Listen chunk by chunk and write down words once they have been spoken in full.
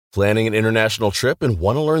Planning an international trip and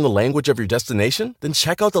want to learn the language of your destination? Then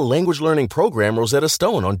check out the language learning program Rosetta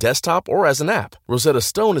Stone on desktop or as an app. Rosetta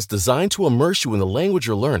Stone is designed to immerse you in the language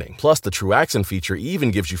you're learning. Plus, the True Accent feature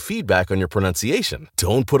even gives you feedback on your pronunciation.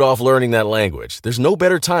 Don't put off learning that language. There's no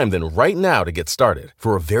better time than right now to get started.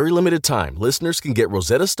 For a very limited time, listeners can get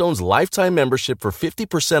Rosetta Stone's lifetime membership for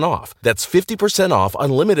 50% off. That's 50% off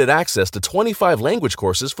unlimited access to 25 language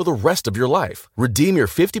courses for the rest of your life. Redeem your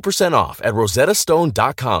 50% off at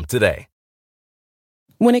rosettastone.com today.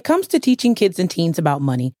 When it comes to teaching kids and teens about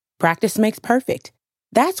money, practice makes perfect.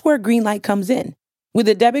 That's where Greenlight comes in. With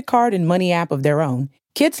a debit card and money app of their own,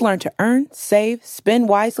 kids learn to earn, save, spend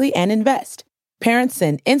wisely, and invest. Parents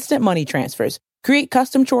send instant money transfers, create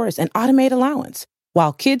custom chores, and automate allowance,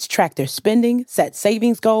 while kids track their spending, set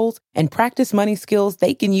savings goals, and practice money skills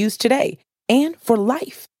they can use today and for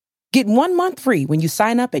life. Get 1 month free when you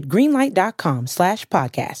sign up at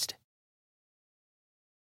greenlight.com/podcast.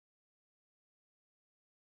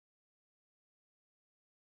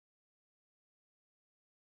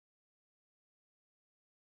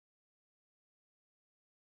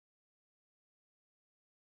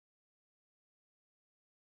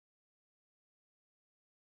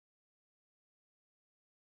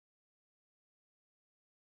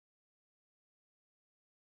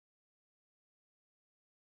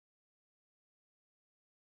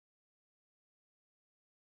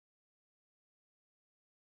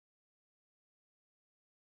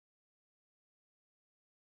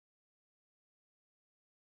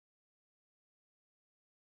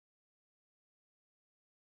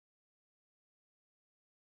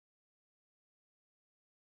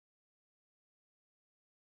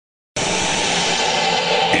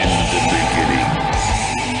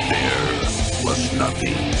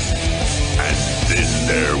 Nothing. And then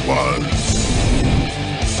there was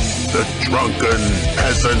the Drunken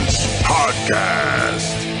Peasants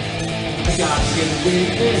Podcast.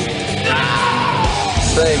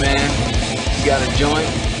 Say, man, you got a joint?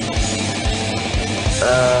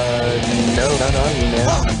 No, not on you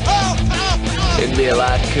now. It'd be a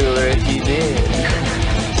lot cooler if you did.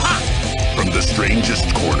 From the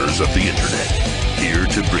strangest corners of the internet, here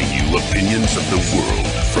to bring you opinions of the world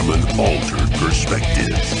from an altered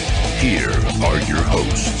perspective. Here are your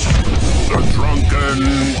hosts, the Drunken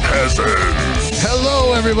Peasants.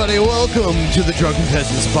 Hello, everybody. Welcome to the Drunken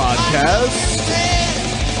Peasants Podcast.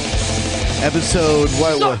 Episode,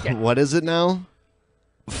 what is it now?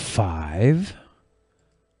 5,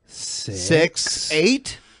 6,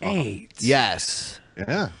 8? 8. Yes.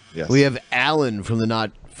 Yeah. Yes. We have Alan from the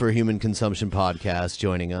Not for Human Consumption podcast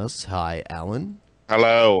joining us. Hi, Alan.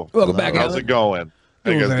 Hello. Welcome back, How's Alan. it going?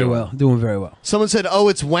 How you Doing guys very well. Doing very well. Someone said, oh,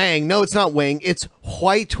 it's Wang. No, it's not Wang. It's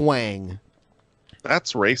White Wang.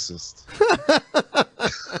 That's racist.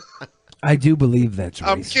 I do believe that's racist.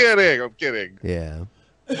 I'm kidding. Yeah.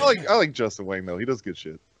 I like Justin Wang though. He does good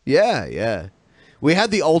shit. Yeah. We had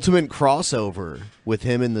the ultimate crossover with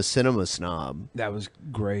him and the Cinema Snob. That was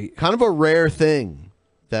great. Kind of a rare thing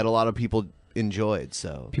that a lot of people enjoyed.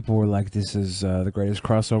 So People were like, this is the greatest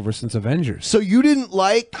crossover since Avengers. So you didn't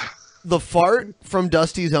like the fart from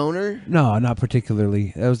Dusty's owner? No, not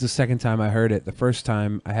particularly. That was the second time I heard it. The first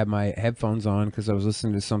time I had my headphones on because I was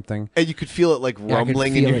listening to something. And you could feel it like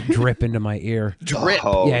rumbling. I could feel it drip into my ear. Drip?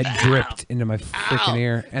 Oh. Yeah, it dripped into my freaking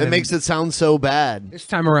ear. And That makes it sound so bad. This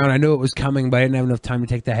time around, I knew it was coming, but I didn't have enough time to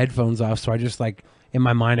take the headphones off, so I just in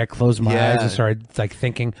my mind, I closed my eyes and started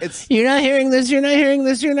thinking, you're not hearing this, you're not hearing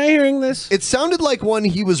this, you're not hearing this. It sounded like one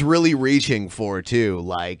he was really reaching for, too.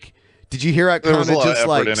 Like, did you hear it kind of just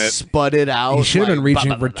sputted out? He should have been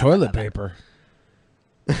reaching for toilet paper.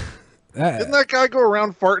 Didn't that guy go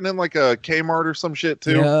around farting in like a Kmart or some shit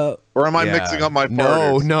too? Yeah. Or am I mixing up my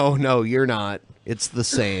farters? No, you're not. It's the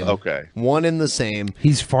same. Okay. One and the same.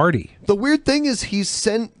 He's farty. The weird thing is he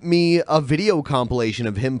sent me a video compilation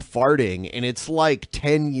of him farting, and it's like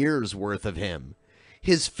 10 years worth of him.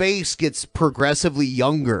 His face gets progressively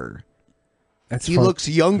younger. He looks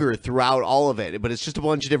younger throughout all of it, but it's just a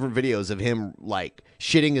bunch of different videos of him like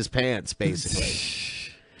shitting his pants,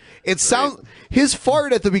 basically. His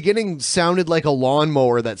fart at the beginning sounded like a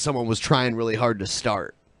lawnmower that someone was trying really hard to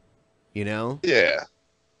start. You know? Yeah.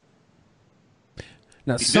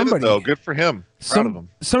 Now He did it, though. Good for him. Proud of him.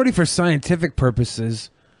 Somebody for scientific purposes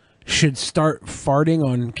should start farting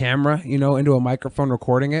on camera, into a microphone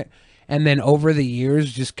recording it, and then over the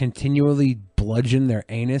years just continually bludgeon their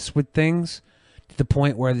anus with things to the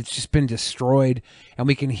point where it's just been destroyed and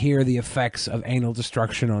we can hear the effects of anal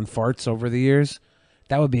destruction on farts over the years.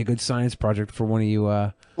 That would be a good science project for one of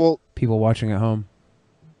you people watching at home.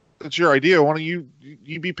 That's your idea. Why don't you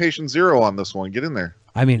be patient zero on this one? Get in there.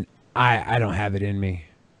 I mean, I don't have it in me.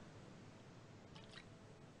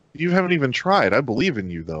 You haven't even tried. I believe in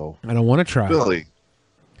you, though. I don't want to try. Billy.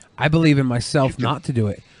 I believe in myself not to do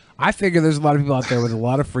it. I figure there's a lot of people out there with a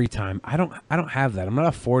lot of free time. I don't have that. I'm not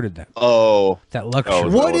afforded that. That luxury.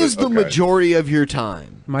 What is the majority of your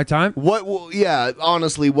time? My time?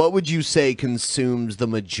 Honestly, what would you say consumes the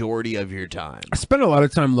majority of your time? I spend a lot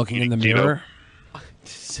of time looking in the mirror.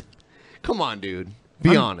 Come on, dude.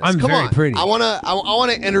 Be honest. I'm very pretty. I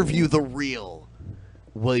wanna interview the real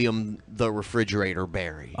William the Refrigerator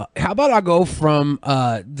Barry. How about I go from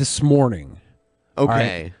this morning? Okay.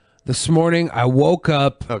 Right? This morning I woke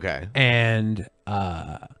up. Okay. And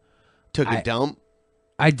took a dump.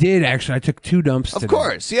 I did actually. I took 2 dumps today. Of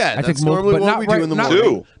course, yeah. I That's took normally but what not we right, do in the not,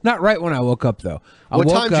 morning. Not right when I woke up though. What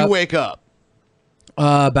time did you wake up?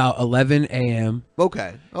 About 11 a.m.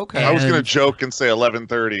 Okay. I was gonna joke and say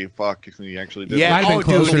 11:30. Fuck, you actually did. Yeah, might have been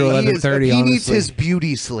closer to 11:30. He needs his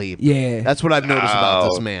beauty sleep. Yeah, that's what I've noticed about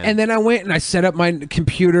this man. And then I went and I set up my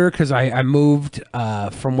computer because I moved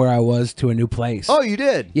from where I was to a new place. Oh, you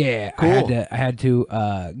did? Yeah, cool. I had to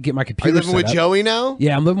get my computer. Are you living with Joey now?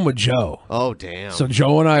 Yeah, I'm living with Joe. Oh, damn. So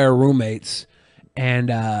Joe and I are roommates, and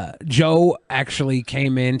Joe actually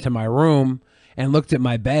came into my room and looked at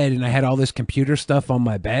my bed, and I had all this computer stuff on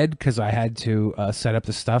my bed because I had to set up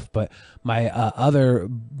the stuff. But my other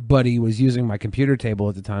buddy was using my computer table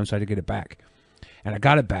at the time, so I had to get it back. And I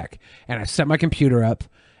got it back, and I set my computer up.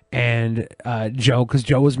 And Joe, because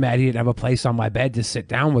Joe was mad he didn't have a place on my bed to sit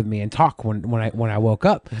down with me and talk when I woke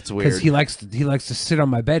up. That's weird. Because he likes to sit on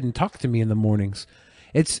my bed and talk to me in the mornings.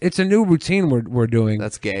 It's a new routine we're doing.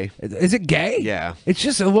 That's gay. Is it gay? Yeah. It's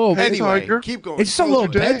just a little. Anyway, keep going. It's just a little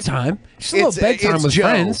bedtime. Just a little bedtime with Joe,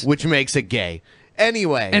 friends, which makes it gay.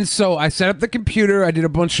 Anyway. And so I set up the computer. I did a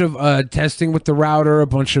bunch of testing with the router, a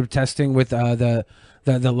bunch of testing with the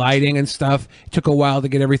lighting and stuff. It took a while to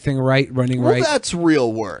get everything running right. Well, that's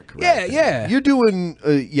real work. Right yeah. You're doing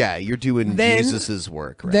Jesus's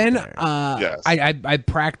work. Right then there. Yes. I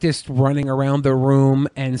practiced running around the room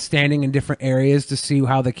and standing in different areas to see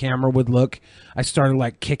how the camera would look. I started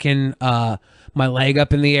like kicking my leg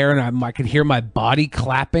up in the air, and I could hear my body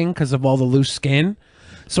clapping because of all the loose skin.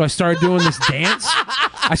 So I started doing this dance.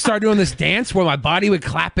 I started doing this dance where my body would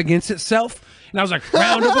clap against itself. And I was like,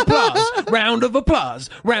 round of applause, round of applause,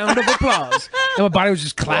 round of applause. And my body was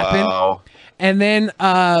just clapping. Wow. And then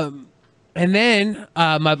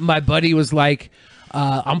my buddy was like,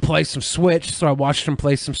 I'm playing some Switch. So I watched him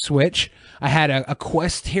play some Switch. I had a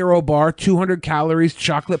Quest Hero bar, 200 calories,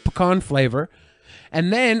 chocolate pecan flavor.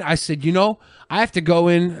 And then I said, I have to go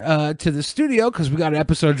in to the studio because we got an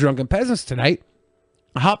episode of Drunken Peasants tonight.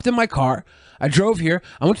 I hopped in my car. I drove here.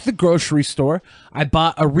 I went to the grocery store. I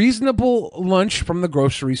bought a reasonable lunch from the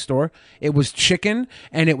grocery store. It was chicken,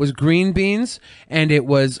 and it was green beans, and it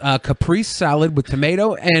was caprese salad with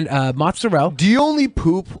tomato and mozzarella. Do you only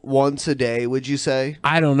poop once a day, would you say?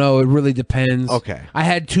 I don't know. It really depends. Okay. I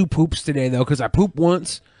had 2 poops today, though, because I pooped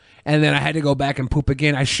once, and then I had to go back and poop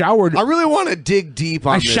again. I showered. I really want to dig deep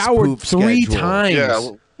on this showered poop 3 schedule. times. Yeah,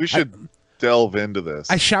 we should delve into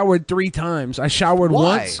this. I showered 3 times. I showered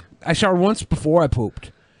once. I showered once before I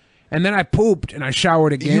pooped. And then I pooped and I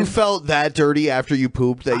showered again. You felt that dirty after you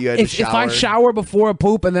pooped that you had to shower? If I shower before I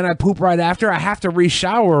poop and then I poop right after, I have to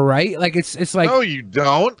re-shower, right? Like it's like no, you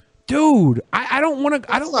don't, dude. I don't want to.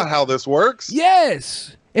 That's not how this works.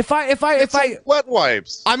 Yes. If I wet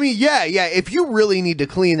wipes. I mean, yeah. If you really need to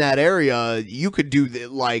clean that area, you could do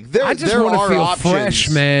that. Like there, I just want to feel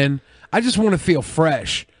fresh, man. I just want to feel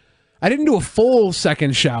fresh. I didn't do a full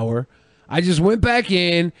second shower. I just went back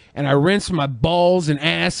in and I rinsed my balls and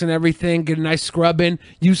ass and everything, get a nice scrub in,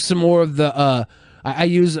 use some more of the, I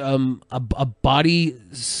use a body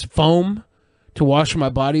foam to wash my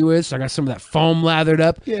body with, so I got some of that foam lathered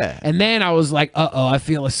up. Yeah. And then I was like, I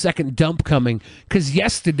feel a second dump coming, because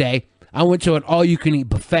yesterday I went to an all-you-can-eat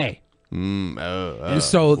buffet. And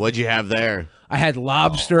so what'd you have there? I had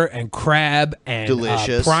lobster and crab and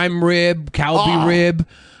delicious prime rib, kalbi rib,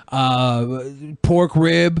 pork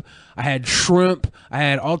rib. I had shrimp. I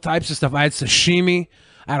had all types of stuff. I had sashimi.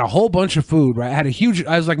 I had a whole bunch of food, right?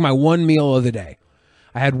 I was like my one meal of the day.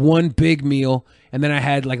 I had one big meal, and then I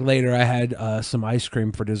had later I had some ice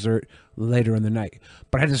cream for dessert later in the night.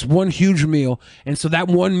 But I had this one huge meal, and so that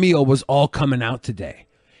one meal was all coming out today.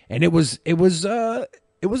 And it was a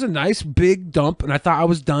nice big dump, and I thought I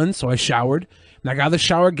was done, so I showered. And I got out of the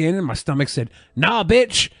shower again, and my stomach said, "Nah,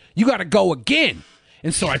 bitch, you got to go again."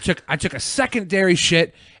 And so I took a secondary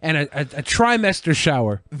shit and a trimester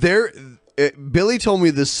shower. Billy told me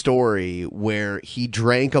this story where he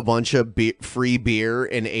drank a bunch of free beer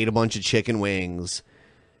and ate a bunch of chicken wings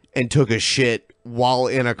and took a shit while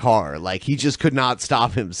in a car. Like, he just could not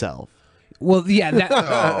stop himself. Well, yeah,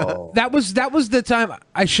 that was the time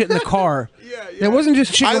I shit in the car. It wasn't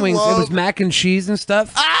just chicken wings; it was mac and cheese and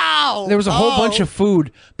stuff. Ow! There was a whole bunch of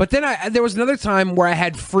food. But then there was another time where I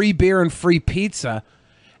had free beer and free pizza,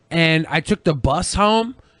 and I took the bus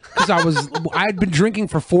home because I had been drinking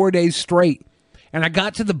for 4 days straight, and I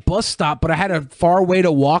got to the bus stop, but I had a far way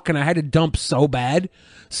to walk, and I had to dump so bad.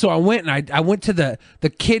 So I went and I went to the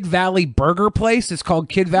Kid Valley Burger place. It's called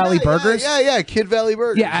Kid Valley Burgers. Yeah, Kid Valley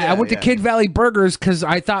Burgers. Yeah, I went to Kid Valley Burgers because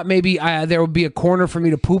I thought maybe there would be a corner for me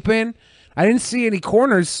to poop in. I didn't see any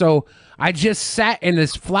corners, so I just sat in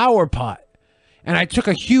this flower pot. And I took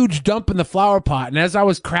a huge dump in the flower pot. And as I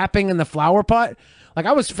was crapping in the flower pot, like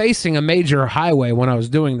I was facing a major highway when I was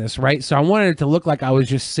doing this, right? So I wanted it to look like I was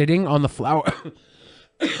just sitting on the flower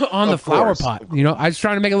flower pot. You know, I was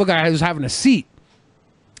trying to make it look like I was having a seat.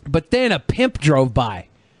 But then a pimp drove by,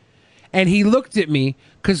 and he looked at me,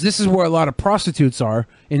 because this is where a lot of prostitutes are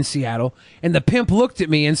in Seattle, and the pimp looked at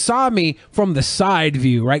me and saw me from the side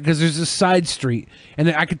view, right? Because there's a side street, and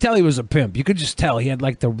I could tell he was a pimp. You could just tell. He had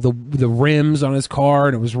like the rims on his car,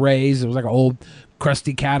 and it was raised. It was like an old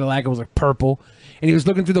crusty Cadillac. It was like purple. And he was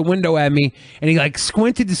looking through the window at me, and he like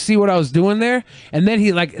squinted to see what I was doing there, and then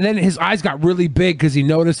then his eyes got really big because he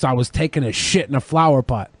noticed I was taking a shit in a flower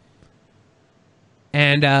pot.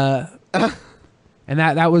 And that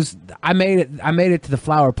was I made it to the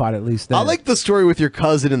flower pot at least. Then. I like the story with your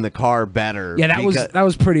cousin in the car better. Yeah, that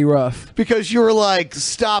was pretty rough. Because you were like,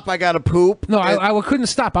 "Stop! I gotta poop." No, I couldn't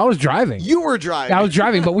stop. I was driving. You were driving. I was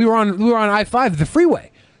driving, but we were on I-5, the freeway.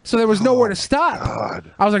 So there was nowhere to stop.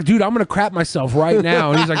 God. I was like, dude, I'm going to crap myself right now.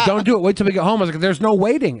 And he's like, don't do it. Wait till we get home. I was like, there's no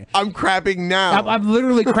waiting. I'm crapping now. I'm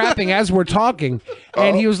literally crapping as we're talking.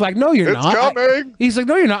 And he was like, no, you're not. Coming. He's like,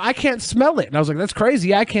 no, you're not. I can't smell it. And I was like, that's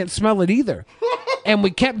crazy. I can't smell it either. And we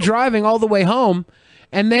kept driving all the way home.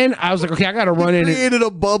 And then I was like, okay, I got to run in. Created a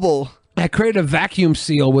bubble. I created a vacuum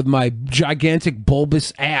seal with my gigantic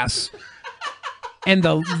bulbous ass. And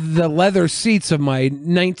the leather seats of my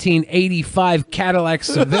 1985 Cadillac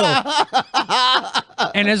Seville.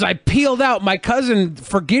 And as I peeled out, my cousin,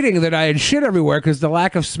 forgetting that I had shit everywhere because the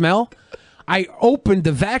lack of smell, I opened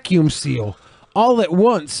the vacuum seal all at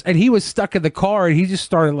once, and he was stuck in the car, and he just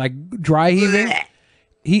started like dry heaving.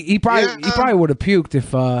 He probably would have puked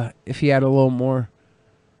if he had a little more,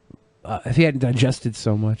 if he hadn't digested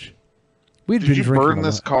so much. Did you burn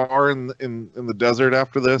this car in the desert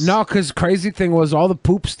after this? No, because crazy thing was all the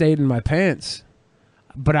poop stayed in my pants.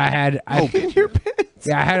 But in your pants?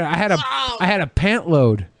 Yeah, I had a pant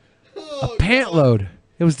load. A pant load.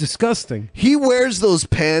 It was disgusting. He wears those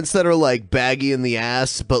pants that are like baggy in the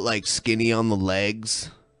ass, but like skinny on the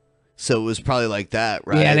legs. So it was probably like that,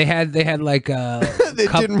 right? Yeah, they had like they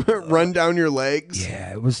didn't run down your legs.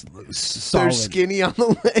 Yeah, it was solid. They're skinny on the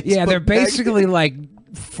legs. Yeah, they're basically like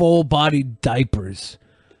full-bodied diapers.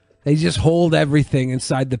 They just hold everything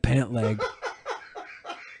inside the pant leg.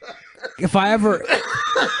 If I ever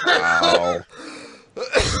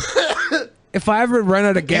run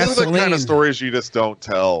out of gasoline, these are the kind of stories you just don't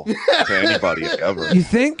tell to anybody ever. You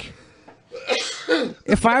think?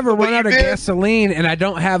 If I ever run out of gasoline and I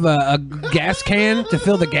don't have a gas can to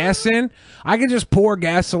fill the gas in, I can just pour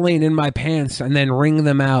gasoline in my pants and then wring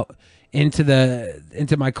them out into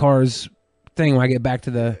my car's thing when I get back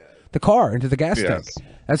to the car, into the gas tank.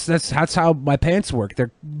 That's how my pants work.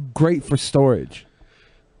 They're great for storage.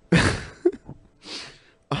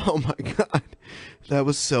 Oh my god, that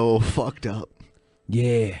was so fucked up.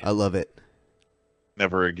 Yeah, I love it.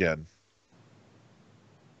 Never again.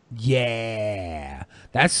 Yeah,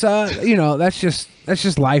 that's that's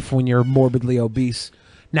just life when you're morbidly obese.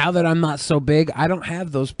 Now that I'm not so big, I don't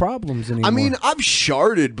have those problems anymore. I mean, I've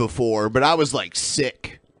sharded before, but I was like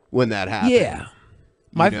sick when that happened. Yeah,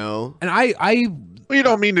 and well, you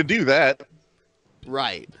don't mean to do that,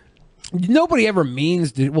 right? Nobody ever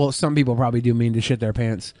means to. Well, some people probably do mean to shit their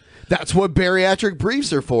pants. That's what bariatric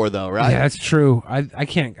briefs are for, though, right? Yeah, that's true. I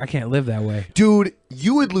can't live that way, dude.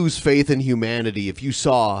 You would lose faith in humanity if you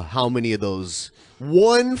saw how many of those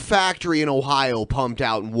one factory in Ohio pumped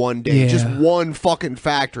out in one day. Yeah. Just one fucking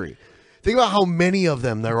factory. Think about how many of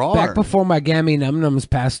them there are. Back before my Gammy Num Nums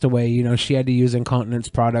passed away, she had to use incontinence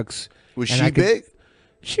products. Was she big?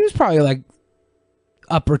 She was probably like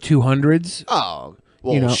upper 200s. Oh,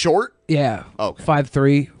 well, short? Yeah. Okay.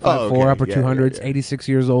 5'3", 5'4", upper 200s, 86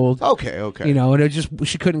 years old. Okay. And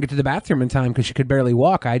she couldn't get to the bathroom in time because she could barely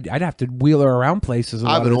walk. I'd have to wheel her around places.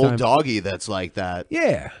 I have an old doggy that's like that.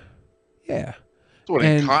 Yeah. So what,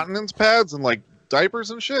 incontinence pads and like diapers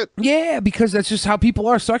and shit? Yeah, because that's just how people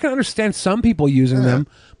are. So I can understand some people using them.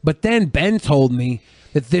 But then Ben told me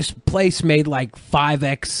that this place made like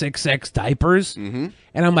 5X, 6X diapers. Mm-hmm.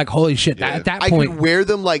 And I'm like, holy shit, at that point. I could wear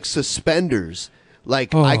them like suspenders.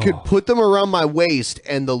 Like, I could put them around my waist,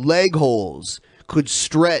 and the leg holes could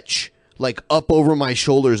stretch like up over my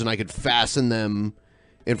shoulders, and I could fasten them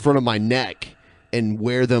in front of my neck and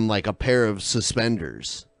wear them like a pair of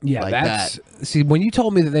suspenders. Yeah, like that's... that. See, when you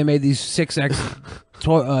told me that they made these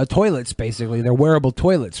 6X toilets, basically, they're wearable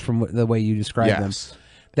toilets from the way you described them.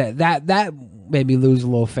 That made me lose a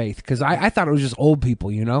little faith, because I thought it was just old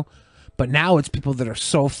people, you know? But now it's people that are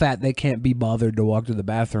so fat they can't be bothered to walk to the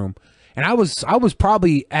bathroom. And I was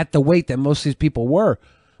probably at the weight that most of these people were,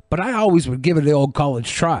 but I always would give it the old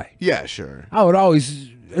college try. Yeah, sure. I would always,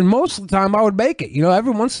 and most of the time I would make it. You know,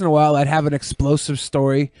 every once in a while I'd have an explosive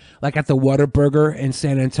story, like at the Whataburger in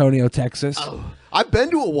San Antonio, Texas. Oh, I've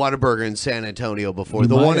been to a Whataburger in San Antonio before.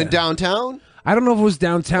 The one in downtown? I don't know if it was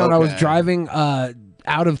downtown. I was driving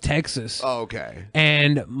out of Texas. Oh, okay.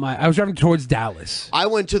 And I was driving towards Dallas. I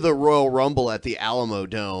went to the Royal Rumble at the Alamo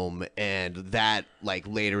Dome, and that, like,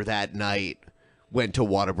 later that night, went to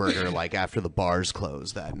Whataburger, like, after the bars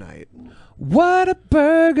closed that night.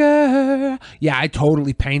 Whataburger. Yeah, I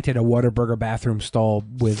totally painted a Whataburger bathroom stall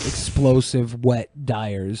with explosive wet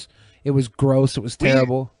dyers. It was gross. It was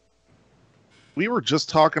terrible. We were just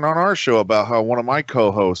talking on our show about how one of my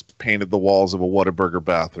co-hosts painted the walls of a Whataburger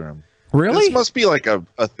bathroom. Really? This must be like a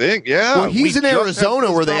thing. Yeah. Well, he's in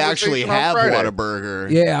Arizona where they actually have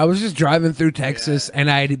Whataburger. Yeah, I was just driving through Texas,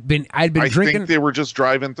 and I'd been drinking. I think they were just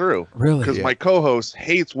driving through. Really? Because my co-host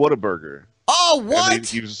hates Whataburger. Oh, what? And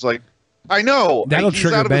he was just like, I know. That'll he's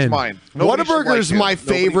trigger out of Ben. his mind. Whataburger is my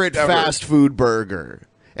favorite fast food burger.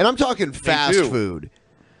 And I'm talking fast food.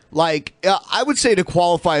 Like, I would say to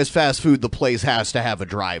qualify as fast food, the place has to have a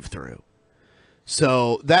drive-through.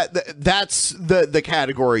 So that's the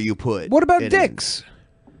category you put. What about Dick's?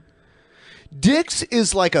 Dick's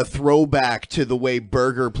is like a throwback to the way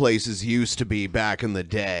burger places used to be back in the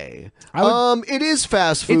day. It is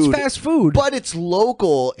fast food. It's fast food, but it's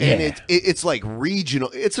local and it's like regional.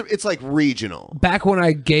 It's like regional. Back when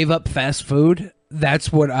I gave up fast food,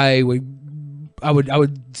 that's what I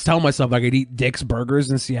would tell myself I could eat Dick's Burgers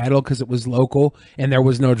in Seattle because it was local and there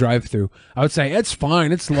was no drive-through. I would say, it's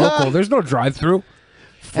fine, it's local. There's no drive-through.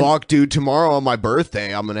 Fuck, dude, tomorrow on my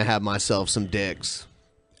birthday, I'm going to have myself some Dick's.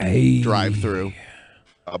 Hey. Drive-through.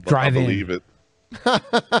 I believe it.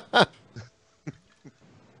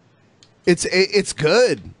 It's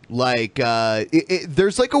good. Like,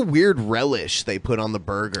 there's like a weird relish they put on the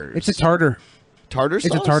burgers. It's a tartar. Tartar sauce?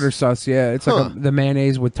 It's a tartar sauce, yeah. It's like the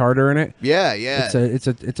mayonnaise with tartar in it. Yeah, yeah. It's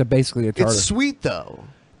basically a tartar. It's sweet though.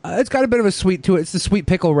 It's got a bit of a sweet to it. It's the sweet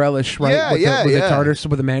pickle relish, right? Yeah, with the tartar, so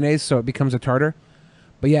with the mayonnaise, so it becomes a tartar.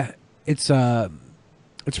 But yeah, it's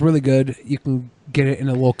really good. You can get it in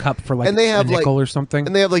a little cup for like a nickel or something.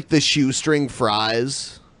 And they have like the shoestring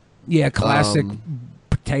fries. Yeah, classic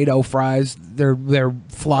potato fries. They're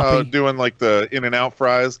floppy. Doing like the In-N-Out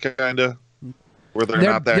fries, kind of. Where they're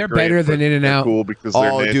not that they're great, better than In-N-Out. Cool because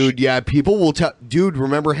they're niche. Dude, yeah. People will tell. Dude,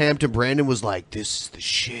 remember Hampton Brandon was like, "This is the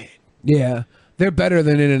shit." Yeah, they're better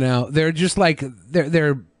than In-N-Out. They're just like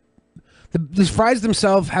the fries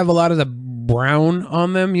themselves have a lot of the brown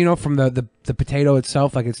on them, you know, from the potato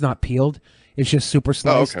itself. Like it's not peeled; it's just super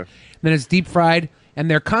sliced. Oh, okay. Then it's deep fried,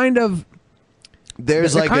 and they're kind of they're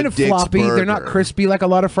kind of floppy. They're not crispy like a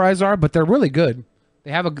lot of fries are, but they're really good.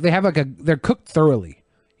 They're cooked thoroughly,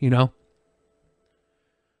 you know.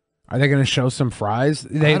 Are they going to show some fries?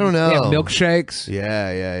 I don't know. They have milkshakes.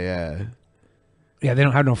 Yeah. Yeah, they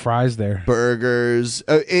don't have no fries there. Burgers.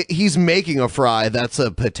 He's making a fry. That's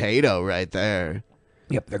a potato right there.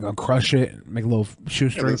 Yep, they're going to crush it, make little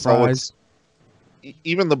shoestring fries.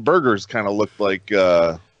 Even the burgers kind of look like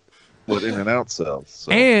what In-N-Out sells.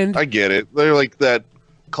 So and I get it. They're like that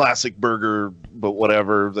classic burger, but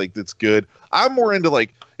whatever. Like, that's good. I'm more into,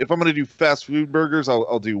 like, if I'm going to do fast food burgers,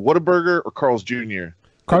 I'll do Whataburger or Carl's Jr.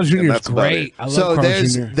 Carl's Jr. is great. I love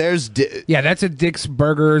Carl's Jr. Yeah, that's a Dick's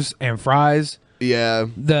Burgers and Fries. Yeah.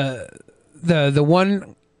 The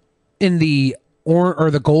one in the or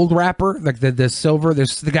the gold wrapper, like the silver,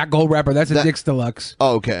 they got gold wrapper. That's a Dick's Deluxe.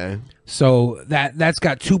 Okay. So that's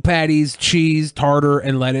got 2 patties, cheese, tartar,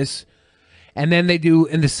 and lettuce. And then they do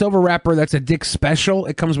in the silver wrapper, that's a Dick's Special.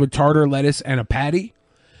 It comes with tartar, lettuce, and a patty.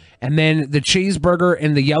 And then the cheeseburger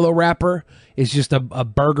in the yellow wrapper is just a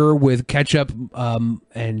burger with ketchup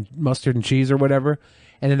and mustard and cheese or whatever.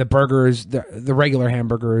 And then the burger is the regular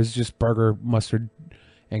hamburger is just burger, mustard,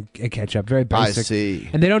 and ketchup. Very basic. I see.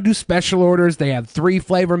 And they don't do special orders. They have 3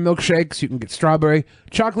 flavor milkshakes. You can get strawberry,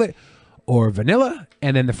 chocolate, or vanilla.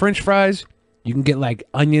 And then the French fries, you can get like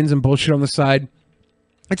onions and bullshit on the side.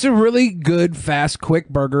 It's a really good, fast, quick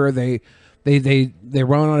burger. They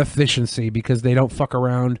run on efficiency because they don't fuck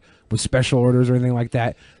around with special orders or anything like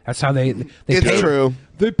that. That's how they It's true.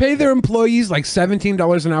 They pay their employees like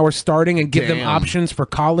 $17 an hour starting and give them options for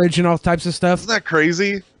college and all types of stuff. Isn't that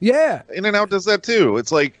crazy? Yeah. In-N-Out does that too.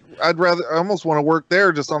 It's like I almost want to work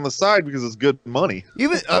there just on the side because it's good money.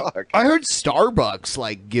 Even I heard Starbucks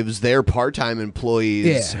like gives their part-time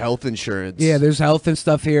employees health insurance. Yeah, there's health and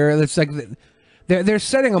stuff here. It's like they're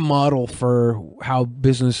setting a model for how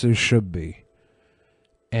businesses should be,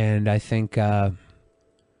 and I think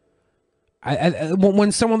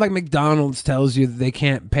when someone like McDonald's tells you that they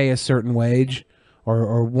can't pay a certain wage,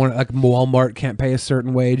 or one like Walmart can't pay a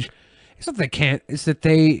certain wage, it's not that they can't; it's that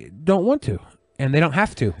they don't want to. And they don't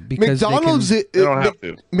have to because they don't have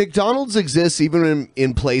to. McDonald's exists even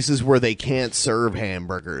in places where they can't serve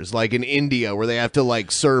hamburgers, like in India where they have to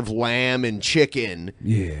like serve lamb and chicken.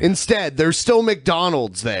 Yeah. Instead, there's still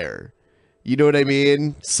McDonald's there. You know what I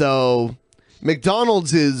mean? So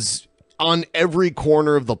McDonald's is on every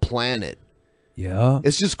corner of the planet. Yeah.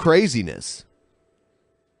 It's just craziness.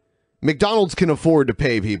 McDonald's can afford to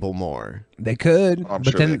pay people more. They could. I'm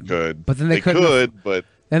sure they could. But then they couldn't. But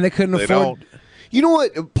then they couldn't they afford. don't. You know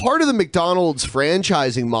what? Part of the McDonald's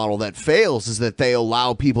franchising model that fails is that they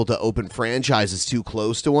allow people to open franchises too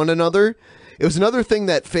close to one another. It was another thing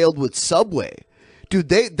that failed with Subway. Dude,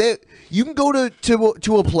 they you can go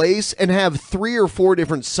to a place and have 3 or 4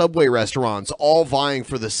 different Subway restaurants all vying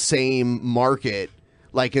for the same market,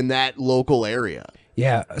 like in that local area.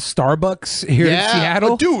 Yeah, Starbucks here in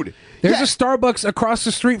Seattle. Dude, there's a Starbucks across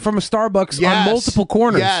the street from a Starbucks on multiple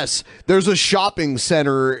corners. Yes, there's a shopping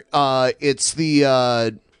center. It's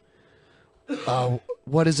the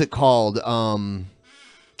what is it called? The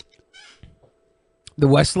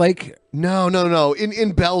Westlake? No.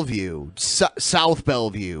 In Bellevue, South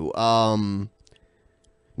Bellevue. Not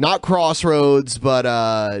Crossroads,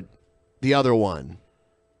 but the other one.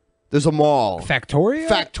 There's a mall.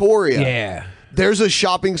 Factoria? Yeah. There's a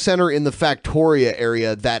shopping center in the Factoria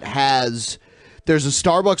area that there's a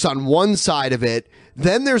Starbucks on one side of it,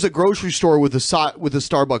 then there's a grocery store with a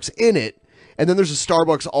Starbucks in it, and then there's a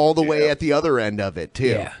Starbucks all the way at the other end of it too.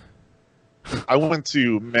 Yeah. I went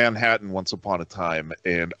to Manhattan once upon a time,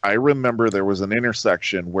 and I remember there was an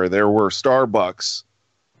intersection where there were Starbucks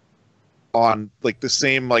on like the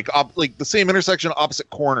same the same intersection, opposite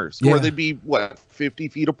corners, where they'd be 50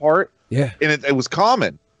 feet apart. Yeah, and it was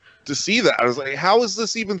common to see that. I was like, how is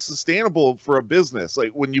this even sustainable for a business?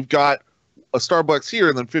 Like when you've got a Starbucks here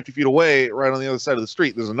and then 50 feet away, right on the other side of the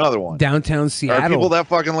street, there's another one. Downtown Seattle. Are people that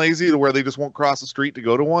fucking lazy to where they just won't cross the street to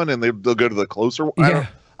go to one and they'll go to the closer one? Yeah.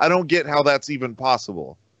 I don't get how that's even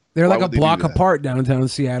possible. They're Why like a would they do block that? apart downtown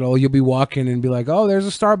Seattle. You'll be walking and be like, oh, there's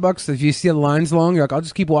a Starbucks. If you see the lines long, you're like, I'll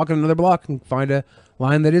just keep walking another block and find a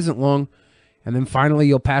line that isn't long. And then finally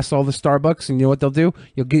you'll pass all the Starbucks, and you know what they'll do?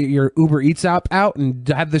 You'll get your Uber Eats app out and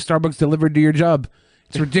have the Starbucks delivered to your job.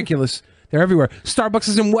 It's ridiculous. They're everywhere. Starbucks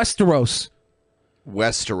is in Westeros.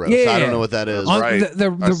 Westeros. I don't know what that is. On Right.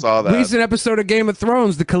 The I saw that. recent episode of Game of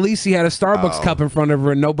Thrones, the Khaleesi had a Starbucks cup in front of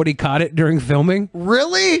her and nobody caught it during filming.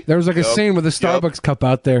 Really? There was like a scene with a Starbucks cup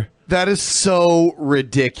out there. That is so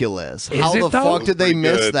ridiculous. How it, the though? fuck did they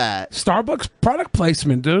miss good. that? Starbucks product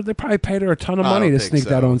placement, dude. They probably paid her a ton of I money don't to think sneak so.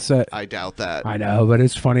 that on set. I doubt that. I know, but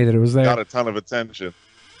it's funny that it was there. Got a ton of attention.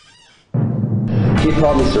 He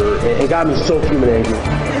called me sir. It got me so fuming angry.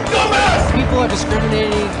 People are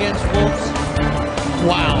discriminating against wolves.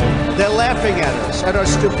 Wow. They're laughing at us, at our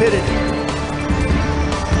stupidity.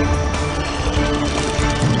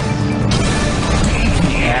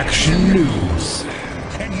 Action news.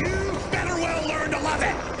 And you better well learn to love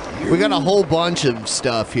it. We got a whole bunch of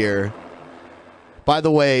stuff here. By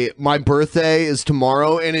the way, my birthday is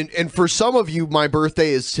tomorrow, and for some of you, my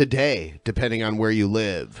birthday is today, depending on where you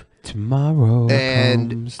live. Tomorrow.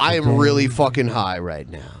 And I am really fucking high right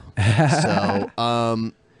now. So,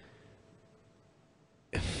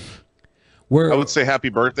 I would say happy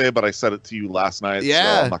birthday, but I said it to you last night.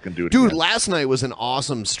 yeah. So I'm not gonna do it. Dude, again. last night was an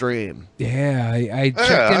awesome stream. Yeah, I checked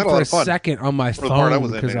I in had a for lot a of fun. second on my For the part I phone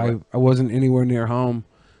was in, because anyway. I wasn't anywhere near home.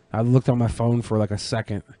 I looked on my phone for like a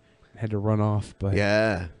second. Had to run off, but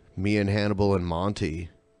Yeah. Me and Hannibal and Monty.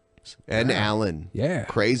 And Alan. Yeah.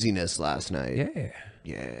 Craziness last night. yeah.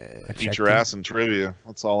 Yeah. I Eat checked your in. ass in trivia.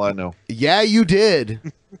 That's all I know. Yeah, you did.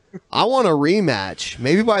 I want a rematch.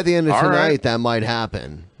 Maybe by the end of All tonight right. that might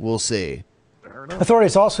happen. We'll see.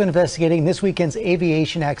 Authorities also investigating this weekend's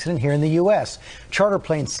aviation accident here in the U.S. Charter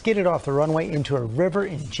plane skidded off the runway into a river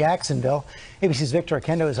in Jacksonville. ABC's Victor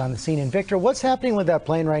Akendo is on the scene. And Victor, what's happening with that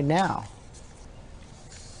plane right now?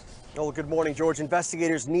 Oh, good morning, George.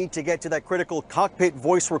 Investigators need to get to that critical cockpit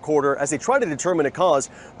voice recorder as they try to determine a cause.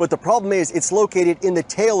 But the problem is it's located in the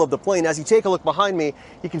tail of the plane. As you take a look behind me,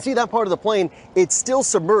 you can see that part of the plane. It's still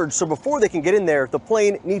submerged. So before they can get in there, the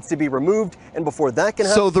plane needs to be removed. And before that can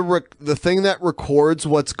happen... So the thing that records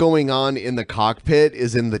what's going on in the cockpit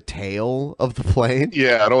is in the tail of the plane?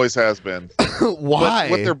 Yeah, it always has been. Why?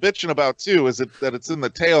 But what they're bitching about, too, is that it's in the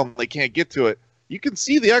tail and they can't get to it. You can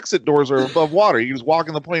see the exit doors are above water. You can just walk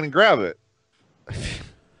in the plane and grab it.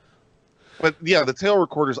 But yeah, the tail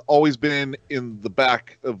recorder's always been in the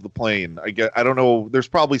back of the plane. I don't know. There's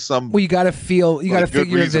probably some. Well, you got to figure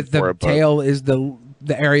that the tail is the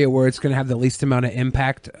area where it's going to have the least amount of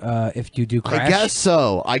impact if you do crash.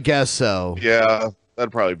 I guess so. Yeah,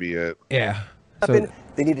 that'd probably be it. Yeah. So,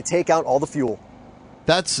 they need to take out all the fuel.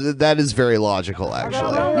 That is very logical,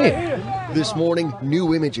 actually. Yeah. This morning,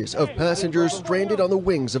 new images of passengers stranded on the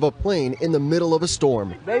wings of a plane in the middle of a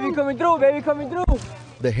storm. Baby coming through, baby coming through.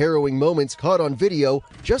 The harrowing moments caught on video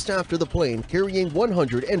just after the plane carrying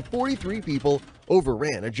 143 people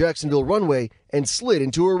overran a Jacksonville runway and slid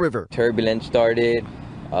into a river. Turbulence started.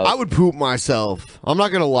 I would poop myself. I'm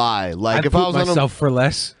not gonna lie. Like I'd if I poop was myself for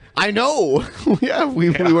less. I know. we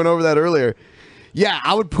went over that earlier. Yeah,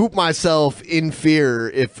 I would poop myself in fear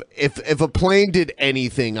if a plane did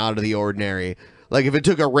anything out of the ordinary. Like if it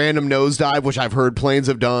took a random nosedive, which I've heard planes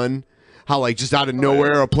have done. How like just out of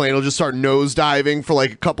nowhere a plane will just start nosediving for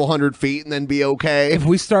like a couple hundred feet and then be okay. If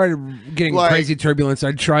we started getting crazy turbulence,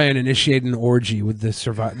 I'd try and initiate an orgy with the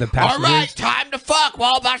passengers. All right, time to fuck. We're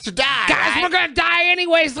all about to die. Guys, we're gonna die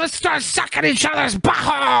anyways. Let's start sucking each other's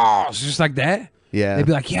buttholes. Just like that. Yeah. They'd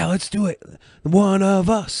be like, yeah, let's do it. One of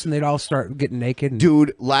us. And they'd all start getting naked.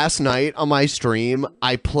 Dude, last night on my stream,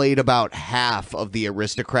 I played about half of the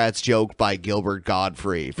Aristocrats joke by Gilbert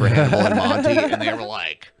Godfrey for Hannibal and Monty, and they were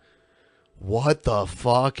like, what the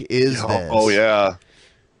fuck is this? Oh, yeah.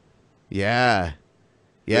 Yeah.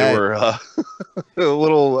 They were a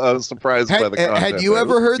little surprised by the content. Had you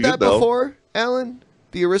ever heard that before, Alan?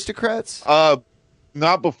 The Aristocrats?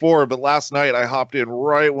 Not before, but last night I hopped in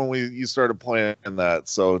right when you started playing that.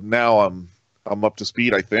 So now I'm up to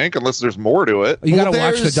speed, I think, unless there's more to it. You got to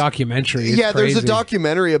watch the documentary. It's there's a crazy.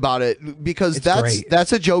 documentary about it because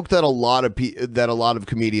that's a joke that a lot of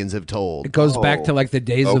comedians have told. It goes back to like the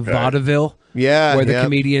days of vaudeville. Yeah, where the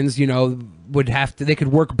comedians, would have to. They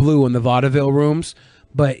could work blue in the vaudeville rooms,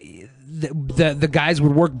 but the guys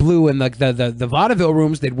would work blue in like the vaudeville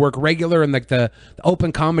rooms. They'd work regular in like the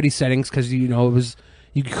open comedy settings because it was.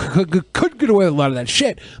 You could get away with a lot of that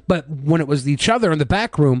shit, but when it was each other in the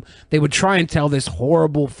back room, they would try and tell this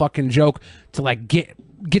horrible fucking joke to like get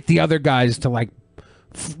the other guys to like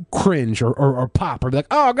cringe or pop or be like,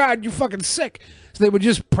 oh god, you're fucking sick. So they would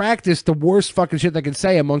just practice the worst fucking shit they could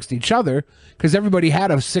say amongst each other because everybody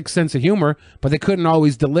had a sick sense of humor, but they couldn't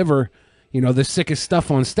always deliver, the sickest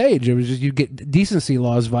stuff on stage. It was just you get decency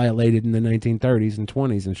laws violated in the 1930s and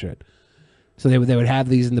 20s and shit. So they would have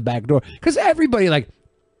these in the back door because everybody like.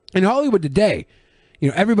 In Hollywood today,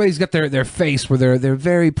 everybody's got their face where they're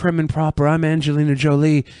very prim and proper. I'm Angelina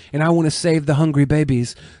Jolie, and I want to save the hungry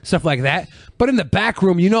babies, stuff like that. But in the back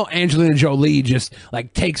room, Angelina Jolie just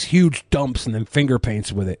like takes huge dumps and then finger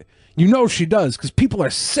paints with it. She does because people are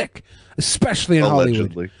sick, especially in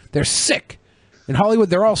Hollywood. They're sick. In Hollywood,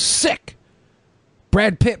 they're all sick.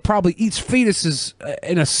 Brad Pitt probably eats fetuses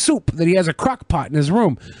in a soup that he has a crock pot in his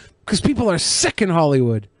room because people are sick in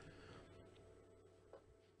Hollywood.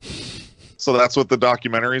 So that's what the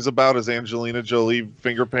documentary is about, is Angelina Jolie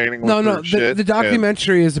finger painting with No. shit? The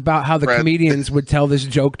documentary is about how the comedians would tell this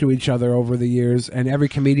joke to each other over the years, and every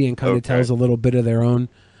comedian kind of tells a little bit of their own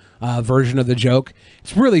version of the joke.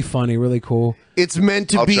 It's really funny, really cool. It's meant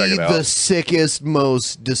to be the sickest,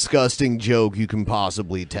 most disgusting joke you can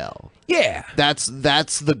possibly tell. Yeah. That's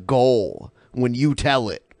the goal when you tell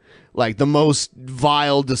it. Like the most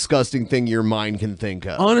vile, disgusting thing your mind can think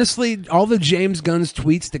of. Honestly, all the James Gunn's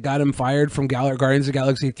tweets that got him fired from Guardians of the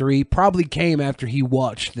Galaxy 3 probably came after he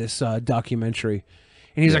watched this documentary.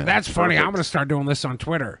 And he's like, that's funny. I'm going to start doing this on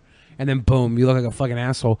Twitter. And then boom, you look like a fucking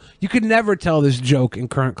asshole. You could never tell this joke in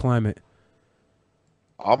current climate.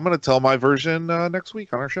 I'm going to tell my version next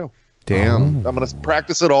week on our show. Damn. I'm going to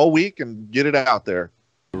practice it all week and get it out there.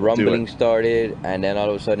 Rumbling started, and then all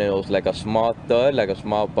of a sudden it was like a small thud, like a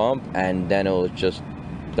small bump, and then it was just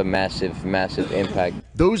the massive impact.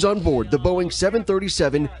 Those on board the Boeing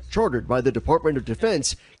 737, chartered by the Department of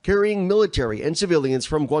Defense, carrying military and civilians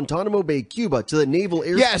from Guantanamo Bay, Cuba to the Naval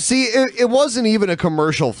Air... Yeah, see, it wasn't even a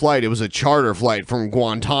commercial flight. It was a charter flight from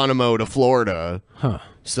Guantanamo to Florida. Huh.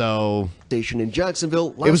 So station in Jacksonville.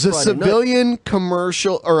 it was a last Friday night. civilian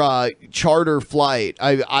commercial or charter flight.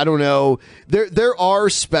 I don't know. There are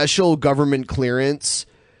special government clearance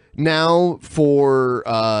now for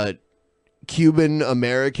Cuban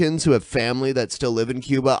Americans who have family that still live in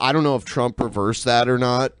Cuba. I don't know if Trump reversed that or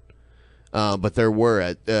not, but there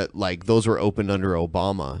were like those were opened under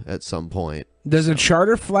Obama at some point. Does a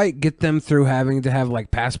charter flight get them through having to have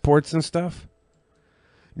like passports and stuff?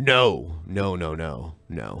 No.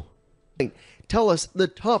 Tell us the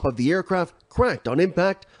top of the aircraft cracked on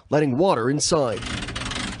impact, letting water inside.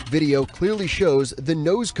 Video clearly shows the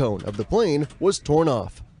nose cone of the plane was torn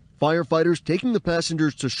off. Firefighters taking the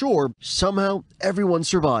passengers to shore. Somehow, everyone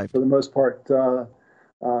survived. For the most part,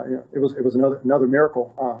 it was another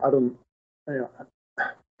miracle. I don't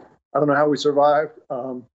know how we survived.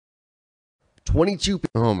 22.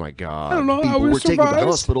 Oh my God! I don't know how people we were taken to survived.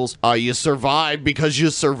 hospitals. You survived because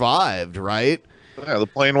you survived, right? Yeah, the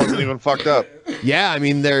plane wasn't even fucked up. Yeah, I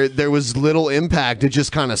mean there was little impact. It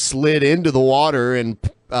just kind of slid into the water, and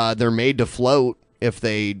they're made to float if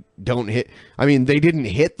they don't hit. I mean, they didn't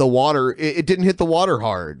hit the water. It didn't hit the water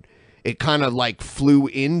hard. It kind of like flew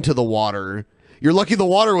into the water. You're lucky the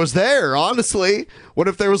water was there, honestly. What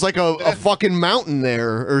if there was like a fucking mountain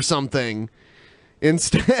there or something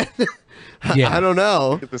instead? Yeah. I don't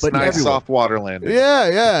know. Get this But nice everyone- soft water landing.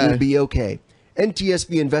 Yeah. Will be okay.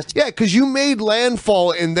 NTSB investigates. Yeah, because you made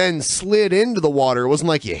landfall and then slid into the water. It wasn't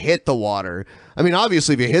like you hit the water. I mean,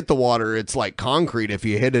 obviously, if you hit the water, it's like concrete if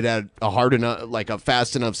you hit it at a hard enough, like a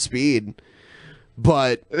fast enough speed.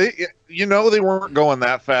 But They weren't going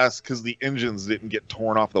that fast because the engines didn't get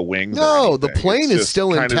torn off the wings. or no, the anything. plane It's is just still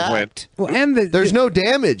kind of intact. Well, and There's no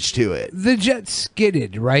damage to it. The jet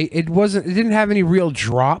skidded, right? It didn't have any real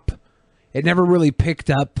drop. It never really picked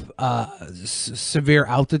up severe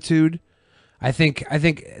altitude. I think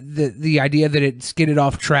the idea that it skidded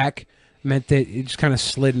off track meant that it just kind of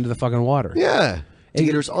slid into the fucking water. Yeah.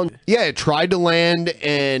 It tried to land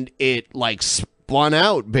and it like spun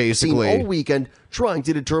out basically all weekend trying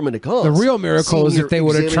to determine the cause. The real miracle is if they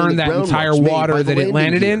would have turned that entire water that it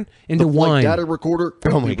landed in into wine. Data recorder.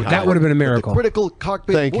 Oh my God. That would have been a miracle. The critical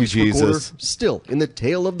cockpit Thank you, voice recorder Jesus. still in the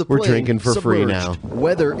tail of the We're plane. drinking for free submerged. now.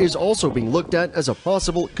 Weather is also being looked at as a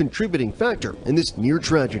possible contributing factor in this near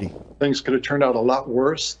tragedy. Things could have turned out a lot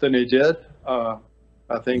worse than they did.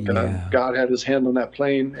 I think God had his hand on that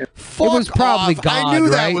plane. It was probably off. God. I knew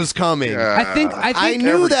that right? was coming. I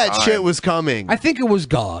knew that shit was coming. I think it was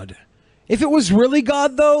God. If it was really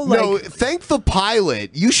God, though, like, no, thank the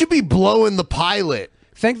pilot. You should be blowing the pilot.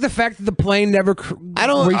 Thank the fact that the plane never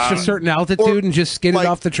reached a certain altitude and just skidded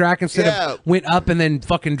off the track instead of went up and then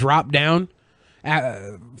fucking dropped down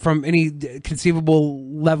from any conceivable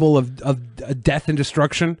level of death and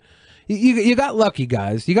destruction. You got lucky,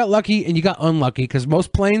 guys. You got lucky and you got unlucky because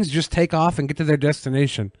most planes just take off and get to their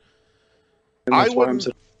destination. I wouldn't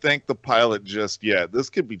thank the pilot just yet. This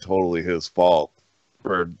could be totally his fault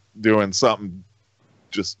for doing something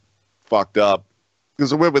just fucked up.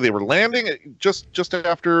 Because when they were landing, just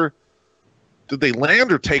after, did they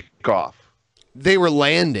land or take off? They were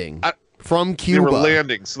landing from Cuba. They were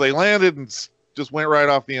landing, so they landed and just went right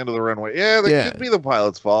off the end of the runway. Yeah, that could be the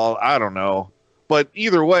pilot's fault. I don't know, but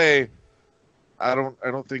either way, I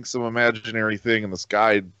don't think some imaginary thing in the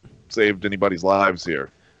sky saved anybody's lives here.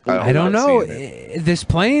 I don't know. This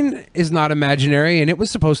plane is not imaginary, and it was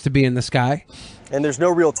supposed to be in the sky. And there's no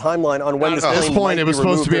real timeline on when this At this plane point, might it was be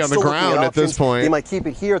supposed to be removed. on the They're still looking ground at at this options. point. They might keep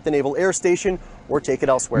it here at the Naval Air Station or take it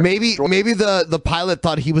elsewhere. Maybe the pilot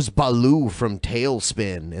thought he was Baloo from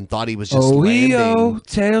Tailspin and thought he was just landing.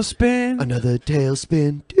 Tailspin. Another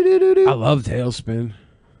tailspin. I love Tailspin.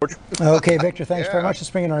 Okay, Victor, thanks very much. Let's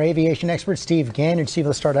bring in our aviation expert, Steve Gannett. Steve,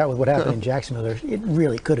 let's start out with what happened in Jacksonville. It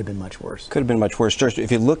really could have been much worse. Could have been much worse. Just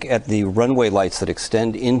if you look at the runway lights that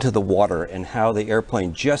extend into the water and how the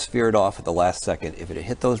airplane just veered off at the last second, if it had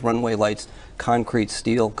hit those runway lights, concrete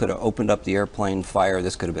steel could have opened up the airplane fire.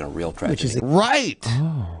 This could have been a real tragedy. Right.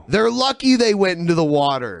 Oh. They're lucky they went into the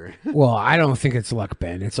water. Well, I don't think it's luck,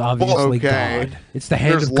 Ben. It's obviously God. It's the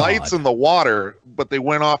hand There's of God. lights in the water, but they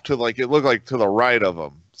went off to it looked like to the right of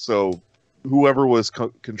them. So whoever was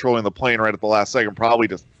controlling the plane right at the last second probably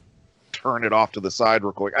just turned it off to the side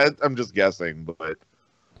real quick. I'm just guessing, but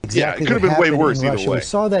Exactly it could have been way worse in either Russia. way. We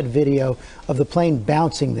saw that video of the plane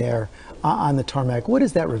bouncing there on the tarmac. What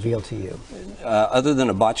does that reveal to you? Other than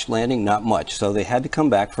a botched landing, not much. So they had to come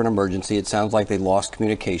back for an emergency. It sounds like they lost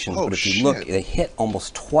communication. But if you look, they hit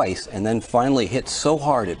almost twice and then finally hit so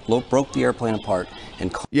hard it broke the airplane apart.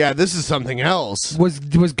 And yeah, this is something else. Was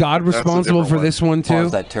God responsible for this one too?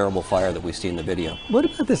 Caused that terrible fire that we see in the video. What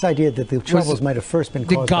about this idea that the troubles might have first been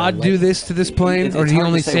caused Did God do this to this plane, or did he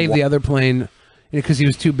only save the other plane because he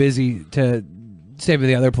was too busy to save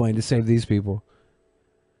the other plane to save these people?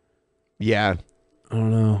 Yeah. I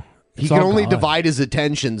don't know. He can only divide his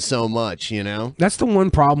attention so much, you know? That's the one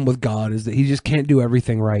problem with God, is that he just can't do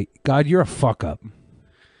everything right. God, you're a fuck up.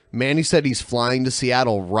 Manny said he's flying to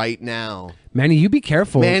Seattle right now. Manny, you be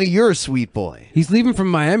careful. Manny, you're a sweet boy. He's leaving from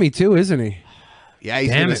Miami too, isn't he? Yeah,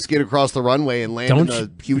 he's going to skid across the runway and land in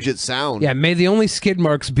the Puget Sound. Yeah, may the only skid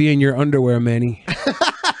marks be in your underwear, Manny.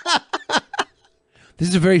 This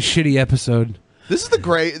is a very shitty episode. This is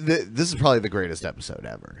this is probably the greatest episode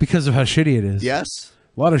ever. Because of how shitty it is. Yes.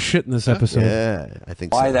 A lot of shit in this episode. Yeah, I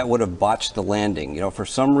think Why that would have botched the landing. You know, for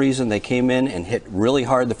some reason they came in and hit really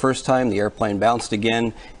hard the first time, the airplane bounced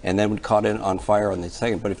again, and then caught it on fire on the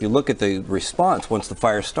second. But if you look at the response once the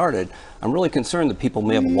fire started, I'm really concerned that people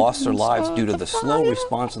may have lost their lives due to the slow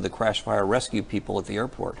response of the crash fire rescue people at the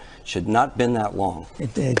airport. Should not been that long.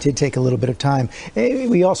 It did take a little bit of time.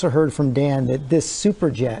 We also heard from Dan that this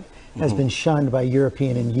Superjet has been shunned by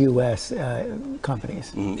European and U.S.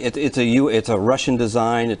 Companies. It's a Russian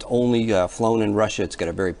design. It's only flown in Russia. It's got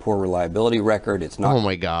a very poor reliability record. It's not. Oh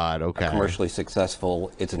my God! Okay. Commercially successful.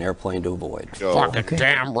 It's an airplane to avoid. Fucking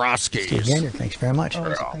damn Ruskies. Steve Gander, thanks very much. I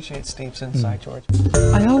always appreciate Steve's insight, George.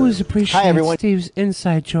 I always appreciate Hi, everyone. Steve's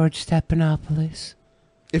insight, George Stephanopoulos.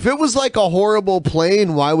 If it was like a horrible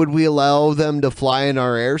plane, why would we allow them to fly in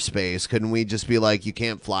our airspace? Couldn't we just be like, you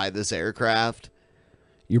can't fly this aircraft?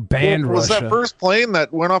 You're banned, Was Russia. that first plane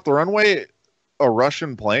that went off the runway a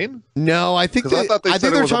Russian plane? No, I think they're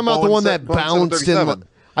talking about the one that bounced in.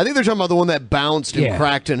 I think they're talking about the one that bounced and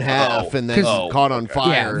cracked in half and then caught on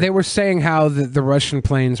fire. Yeah, they were saying how the Russian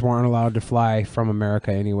planes weren't allowed to fly from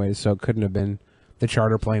America anyways, so it couldn't have been the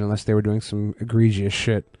charter plane unless they were doing some egregious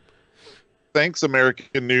shit. Thanks,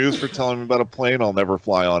 American News, for telling me about a plane I'll never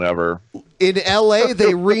fly on ever. In L.A.,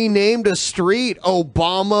 they renamed a street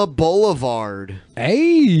Obama Boulevard.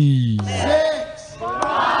 Hey!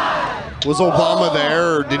 Was Obama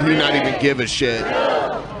there, or did he not even give a shit?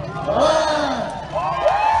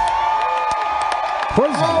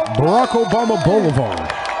 President Barack Obama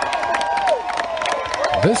Boulevard.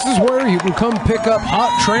 This is where you can come pick up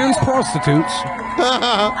hot trans prostitutes.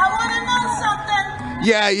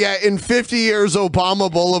 Yeah. In 50 years,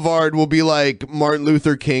 Obama Boulevard will be like Martin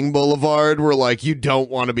Luther King Boulevard, where like you don't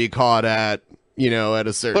want to be caught at, at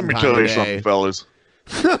a certain time. Let me tell of you day. something, fellas.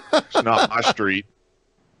 It's not my street.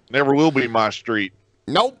 Never will be my street.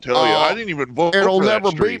 Nope. Tell you, I didn't even vote It'll for that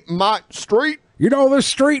never street. be my street. You know, this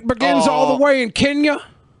street begins all the way in Kenya.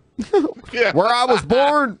 Yeah. Where I was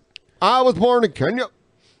born. I was born in Kenya.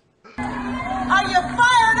 Are you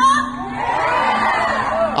fired up?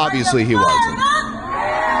 Obviously, he wasn't.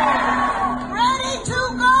 Ready to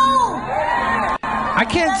go? I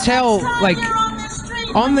can't tell, like,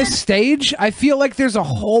 on this stage, I feel like there's a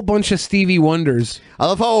whole bunch of Stevie Wonders. I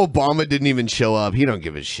love how Obama didn't even show up. He don't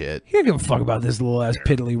give a shit. He don't give a fuck about this little ass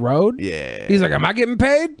piddly road. Yeah. He's like, am I getting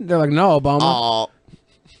paid? They're like, no, Obama. Oh.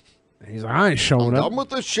 He's like, I ain't showing up. Done with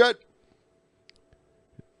this shit.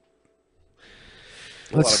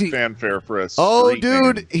 Let's see. Fanfare for us. Oh,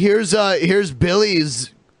 dude, here's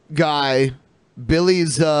Billy's guy.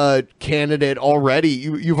 Billy's candidate already.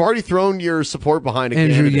 You've already thrown your support behind a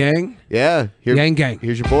Andrew candidate. Yang? Yeah. Yang Gang.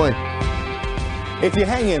 Here's your boy. If you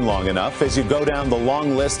hang in long enough as you go down the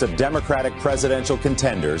long list of Democratic presidential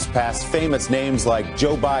contenders past famous names like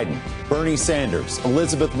Joe Biden, Bernie Sanders,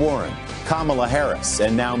 Elizabeth Warren, Kamala Harris,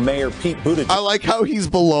 and now Mayor Pete Buttigieg. I like how he's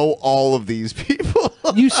below all of these people.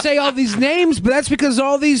 You say all these names, but that's because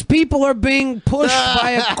all these people are being pushed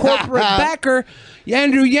by a corporate backer.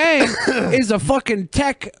 Andrew Yang is a fucking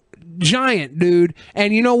tech giant, dude.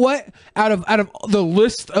 And you know what? Out of the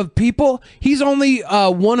list of people, he's only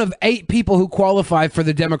one of 8 people who qualify for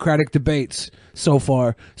the Democratic debates so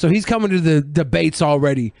far. So he's coming to the debates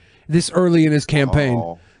already this early in his campaign.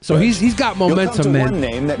 Oh, so he's got momentum, You'll come to man. one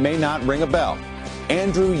name that may not ring a bell.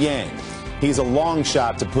 Andrew Yang. He's a long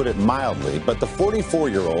shot, to put it mildly, but the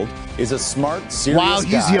 44-year-old is a smart, serious Wow,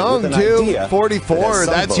 he's guy young, with an too. idea 44, that has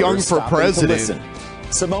some that's young voters for stopping to president. listen.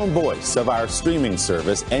 Simone Boyce of our streaming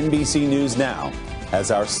service, NBC News Now, has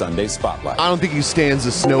our Sunday Spotlight. I don't think he stands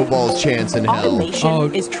a snowball's chance in hell.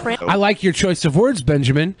 I like your choice of words,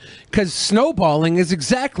 Benjamin, because snowballing is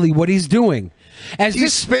exactly what he's doing. As He's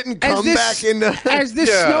this spitting cum back into as this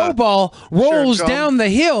Yeah. snowball rolls Sure, cum. down the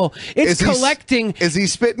hill, it's Is he collecting. Is he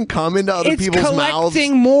spitting cum into other It's people's mouths?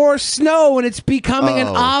 collecting more snow, and it's becoming an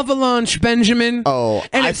Oh. avalanche, Benjamin. Oh,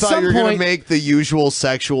 and I at thought some you were going to point, make the usual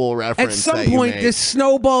sexual at reference. some that you point, make. this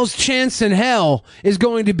snowball's chance in hell is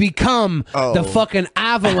going to become the fucking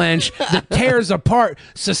avalanche that tears apart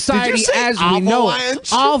society say as we know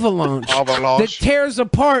it. avalanche? That tears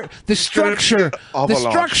apart the structure,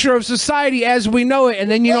 of society as we know it. And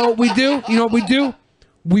then you know what we do? You know what we do?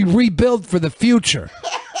 We rebuild for the future.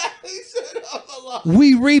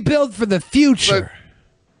 We rebuild for the future.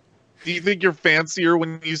 Do you think you're fancier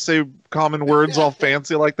when you say common words all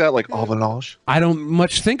fancy like that, like avalanche? I don't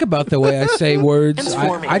much think about the way I say words.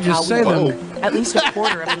 I just say them. At least a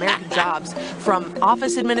quarter of American jobs, from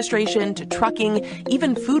office administration to trucking,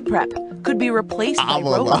 even food prep, could be replaced by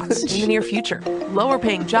robots in the near future. Lower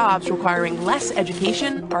paying jobs requiring less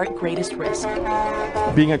education are at greatest risk.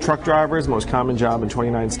 Being a truck driver is the most common job in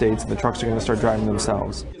 29 states, and the trucks are going to start driving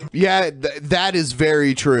themselves. Yeah, that is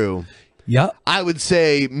very true. Yep. I would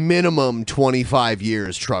say minimum 25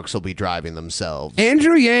 years trucks will be driving themselves.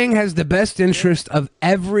 Andrew Yang has the best interest of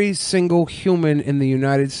every single human in the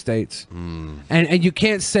United States. And you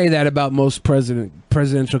can't say that about most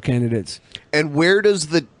presidential candidates. And where does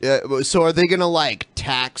so are they going to like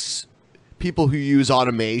tax people who use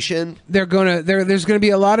automation? There's going to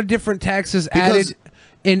be a lot of different taxes added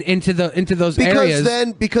into those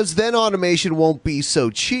areas. Because then automation won't be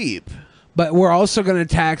so cheap. But we're also going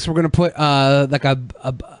to put like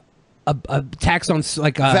a tax on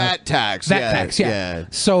like a VAT tax. Yeah.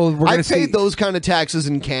 So we're going I to see paid those kind of taxes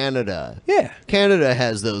in Canada. Yeah. Canada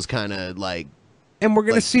has those kind of like. And we're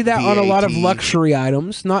going to see that on a lot of luxury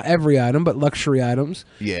items, not every item, but luxury items.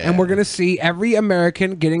 Yeah. And we're going to see every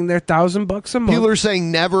American getting their $1,000 a month. People are saying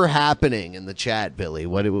never happening in the chat, Billy.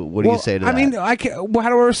 What do you say to that? I mean, how do I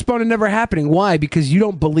respond to never happening? Why? Because you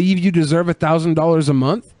don't believe you deserve $1,000 a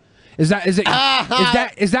month? Is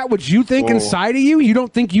that what you think inside of you? You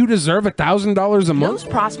don't think you deserve $1,000 a month? Those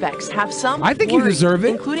prospects have some I think you worry, deserve it.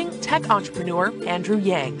 including tech entrepreneur Andrew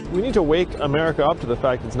Yang. We need to wake America up to the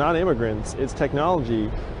fact it's not immigrants, it's technology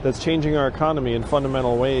that's changing our economy in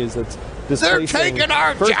fundamental ways. That's They're displacing taking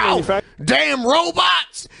our first job. Damn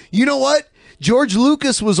robots! You know what? George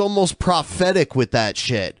Lucas was almost prophetic with that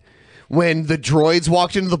shit. When the droids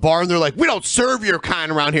walked into the bar and they're like, "We don't serve your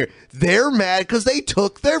kind around here." They're mad because they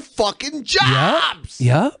took their fucking jobs.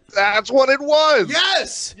 Yep. That's what it was.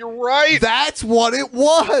 Yes. You're right. That's what it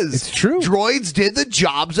was. It's true. Droids did the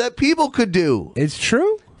jobs that people could do. It's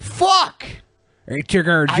true. Fuck.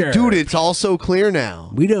 Dude, it's all so clear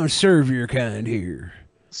now. We don't serve your kind here.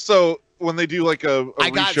 So when they do like a I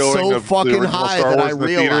got reshowing so of fucking the original high Star that Wars I in the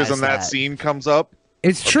theaters realized and that that. scene comes up,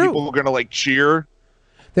 It's true. people are gonna like cheer.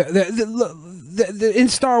 In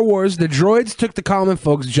Star Wars, the droids took the common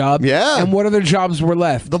folks' job. Yeah. And what other jobs were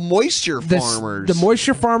left? The moisture farmers. The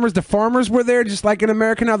moisture farmers. The farmers were there, just like in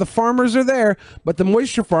America now. The farmers are there, but the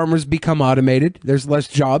moisture farmers become automated. There's less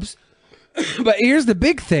jobs. But here's the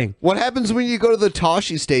big thing. What happens when you go to the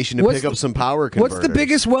Toshi station to pick up some power converters? What's the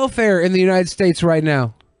biggest welfare in the United States right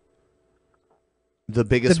now? The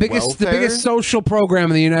biggest The welfare? biggest social program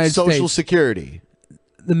in the United States. Social Security.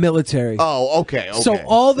 The military. Oh, okay. So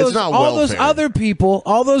all those other people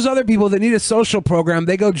that need a social program,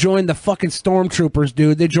 they go join the fucking stormtroopers,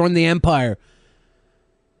 dude. They join the Empire.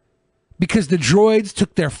 Because the droids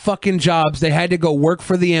took their fucking jobs. They had to go work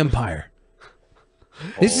for the Empire.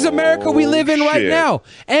 This is America we live in right shit. now.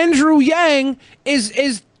 Andrew Yang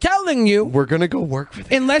is telling you we're gonna go work for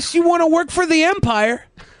unless you want to work for the Empire.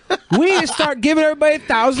 We need to start giving everybody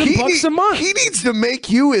 $1,000 a month. He needs to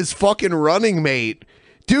make you his fucking running mate.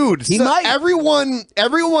 Dude,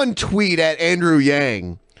 everyone tweet at Andrew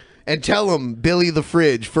Yang and tell him Billy the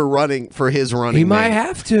Fridge for his running He mate. might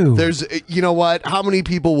have to. There's, you know what? How many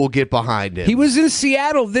people will get behind him? He was in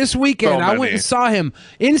Seattle this weekend. So I went many. and saw him.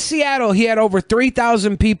 In Seattle, he had over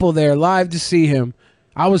 3,000 people there live to see him.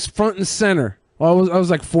 I was front and center. Well, I was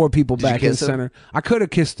like 4 people Did you back in kiss him? center. I could have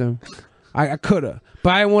kissed him. I could have.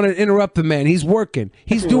 But I didn't want to interrupt the man. He's working.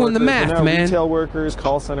 He's doing the math, now man. Retail workers,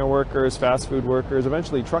 call center workers, fast food workers,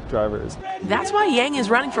 eventually truck drivers. That's why Yang is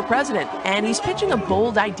running for president, and he's pitching a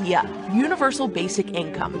bold idea: universal basic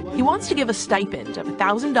income. He wants to give a stipend of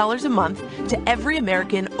 $1,000 a month to every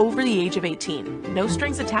American over the age of 18. No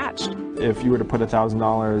strings attached. If you were to put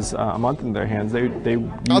 $1,000 a month in their hands, they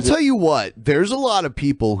I'll tell you what, there's a lot of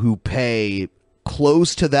people who pay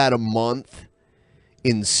close to that a month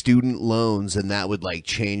in student loans, and that would like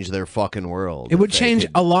change their fucking world. It would change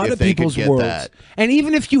a lot of people's worlds. And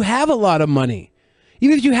even if you have a lot of money,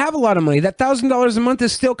 Even if you have a lot of money, that $1,000 a month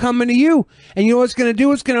is still coming to you. And you know what it's going to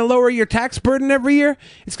do? It's going to lower your tax burden every year.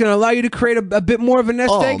 It's going to allow you to create a bit more of a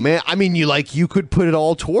nest egg. Oh man, I mean, you could put it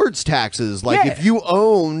all towards taxes. Like if you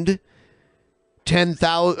owned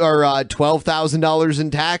 $10,000 or $12,000 in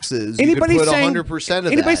taxes, you could put 100% of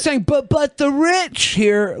that. Anybody saying, but the rich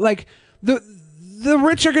here, like the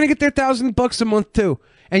rich are going to get their $1,000 a month too.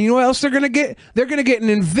 And you know what else they're going to get? They're going to get an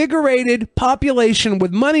invigorated population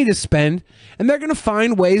with money to spend, and they're going to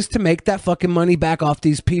find ways to make that fucking money back off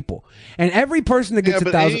these people. And every person that gets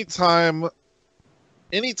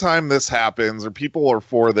anytime this happens or people are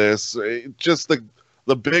for this, just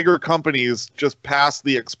the bigger companies just pass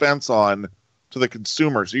the expense on to the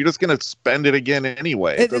consumer. So you're just going to spend it again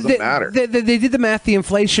anyway. It doesn't matter. They did the math. The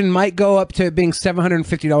inflation might go up to being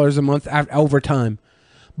 $750 a month over time.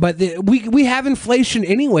 But we have inflation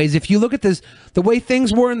anyways. If you look at this, the way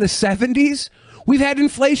things were in the 70s, we've had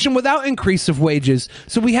inflation without increase of wages.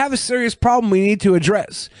 So we have a serious problem we need to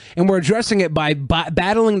address. And we're addressing it by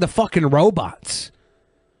battling the fucking robots.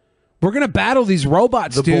 We're going to battle these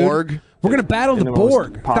robots, dude. Borg. We're going to battle the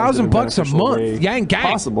Borg. $1,000 a month. Yang gang.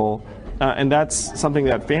 Possible. And that's something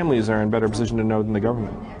that families are in better position to know than the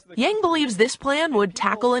government. Yang believes this plan would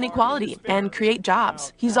tackle inequality and create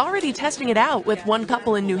jobs. He's already testing it out with one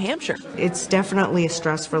couple in New Hampshire. It's definitely a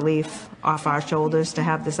stress relief off our shoulders to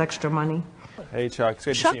have this extra money. Hey, Chuck. It's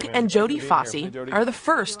good to see Chuck you, man. and Jody Fossey are the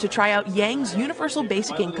first to try out Yang's universal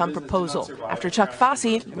basic income proposal. After Chuck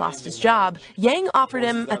Fossey lost his job, Yang offered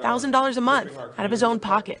him $1,000 a month out of his own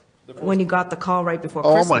pocket. When you got the call right before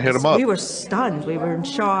I'm Christmas, gonna hit him up. we were stunned. We were in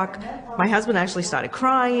shock. My husband actually started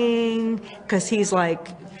crying because he's like,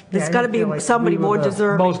 there's got to be somebody more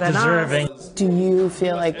deserving than us. Do you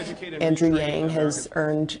feel like Andrew Yang has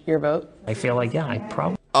earned your vote? I feel like, yeah, I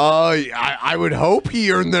probably. I would hope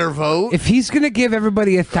he earned their vote. If he's going to give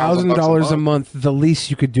everybody $1,000 a month, the least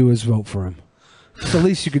you could do is vote for him. It's the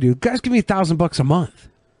least you could do. Guys, give me $1,000 a month.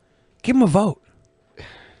 Give him a vote.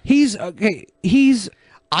 He's okay.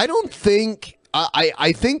 I don't think.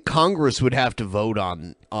 I think Congress would have to vote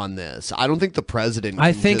on this. I don't think the president.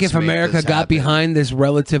 I can think just if make America this got happen. behind this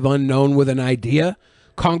relative unknown with an idea,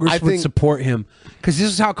 Congress would support him, because this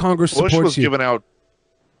is how Congress Bush supports was you. giving out.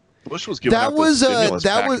 Bush was giving out the stimulus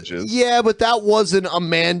packages. Yeah, but that wasn't a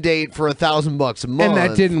mandate for $1,000 a month, And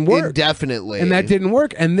that didn't work. indefinitely. And that didn't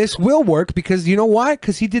work. And this will work because you know why?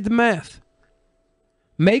 Because he did the math.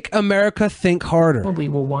 Make America think harder. Probably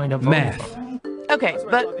will wind up math. Okay,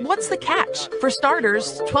 but what's the catch? For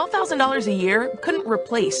starters, $12,000 a year couldn't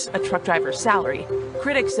replace a truck driver's salary.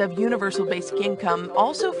 Critics of universal basic income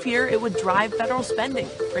also fear it would drive federal spending,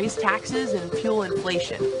 raise taxes, and fuel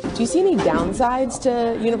inflation. Do you see any downsides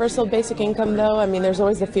to universal basic income, though? I mean, there's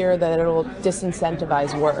always the fear that it'll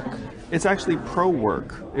disincentivize work. It's actually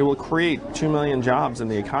pro-work. It will create 2 million jobs in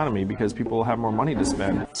the economy because people will have more money to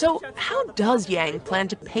spend. So how does Yang plan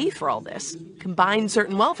to pay for all this? Combine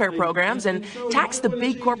certain welfare programs and tax the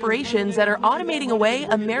big corporations that are automating away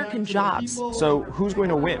American jobs. So who's going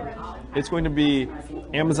to win? It's going to be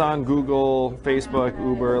Amazon, Google, Facebook,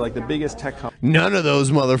 Uber, like the biggest tech companies. None of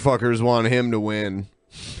those motherfuckers want him to win.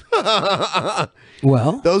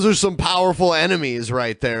 Well, those are some powerful enemies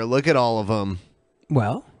right there. Look at all of them.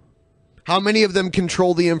 Well, how many of them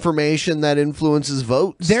control the information that influences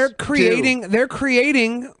votes? They're creating the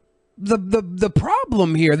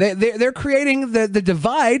problem here. They're creating the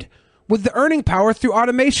divide with the earning power through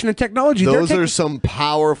automation and technology. Those are some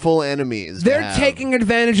powerful enemies. They're taking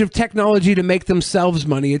advantage of technology to make themselves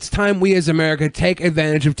money. It's time we as America take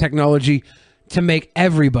advantage of technology to make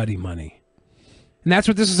everybody money. And that's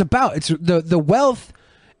what this is about. It's the wealth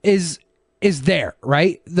is there,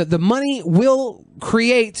 right? The money will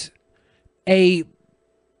create a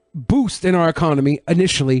boost in our economy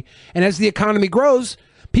initially, and as the economy grows,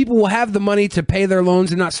 people will have the money to pay their loans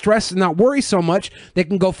and not stress and not worry so much. They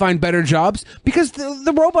can go find better jobs because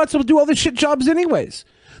the robots will do all the shit jobs anyways.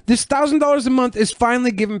 This $1,000 a month is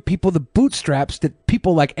finally giving people the bootstraps that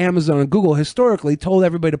people like Amazon and Google historically told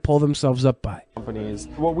everybody to pull themselves up by. Companies.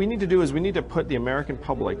 What we need to do is we need to put the American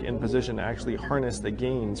public in position to actually harness the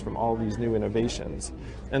gains from all these new innovations.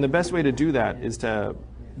 And the best way to do that is to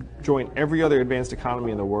join every other advanced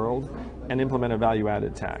economy in the world and implement a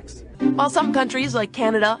value-added tax. While some countries like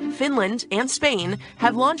Canada, Finland, and Spain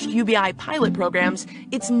have launched UBI pilot programs,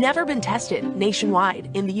 it's never been tested nationwide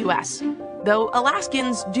in the U.S. Though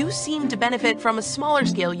Alaskans do seem to benefit from a smaller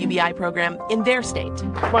scale UBI program in their state.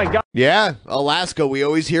 My God. Yeah, Alaska. We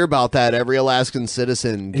always hear about that. Every Alaskan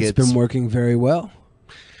citizen gets. It's been working very well.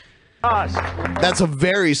 That's a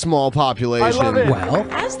very small population. I love it. Well,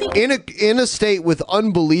 in a state with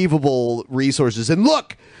unbelievable resources, and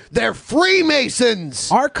look, they're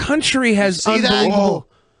Freemasons. Our country has See that? unbelievable.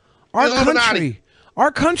 Illuminati.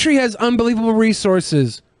 Our country has unbelievable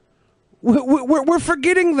resources. We're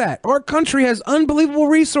forgetting that our country has unbelievable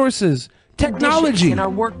resources. Technology Conditions in our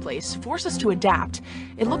workplace force us to adapt.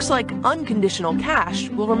 It looks like unconditional cash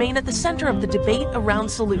will remain at the center of the debate around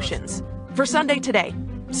solutions. For Sunday Today,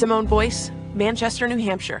 Simone Boyce, Manchester, New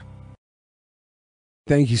Hampshire.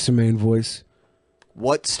 Thank you, Simone Voice.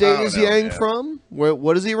 What state is Yang from?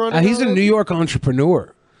 What is he running? He's a New York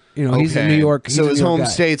entrepreneur. You know, he's in New York. So his home guy.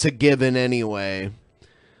 state's a given anyway.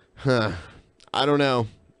 Huh. I don't know.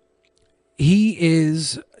 He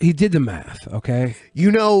did the math, okay?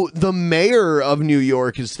 You know, the mayor of New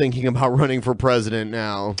York is thinking about running for president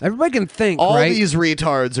now. Everybody can think, All right? these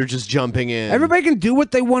retards are just jumping in. Everybody can do what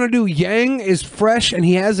they want to do. Yang is fresh, and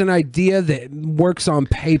he has an idea that works on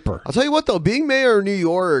paper. I'll tell you what, though, being mayor of New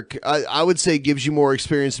York, I would say gives you more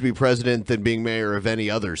experience to be president than being mayor of any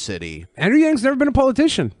other city. Andrew Yang's never been a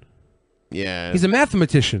politician. Yeah. He's a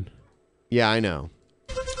mathematician. Yeah, I know.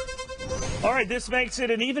 All right, this makes it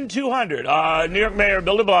an even 200. New York Mayor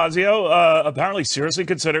Bill de Blasio apparently seriously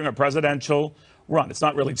considering a presidential run. It's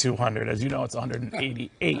not really 200. As you know, it's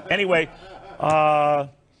 188. Anyway, we've got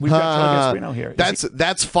Joe Gasparino here.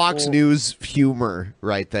 That's Fox News humor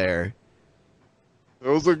right there. That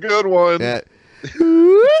was a good one. Yeah.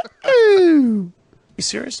 You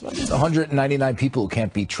serious about this? 199 people who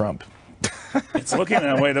can't beat Trump. It's looking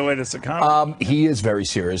that way, the way this economy. He is very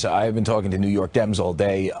serious. I have been talking to New York Dems all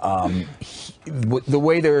day. The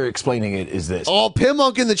way they're explaining it is this. Oh,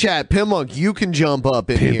 Pimmonk in the chat. Pimmonk, you can jump up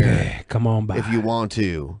in here. Come on by. If you want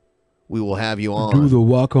to. We will have you on. Do the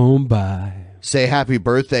walk on by. Say happy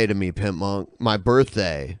birthday to me, Pimmonk. My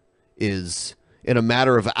birthday is in a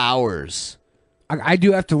matter of hours. I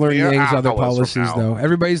do have to learn Yang's other policies, though.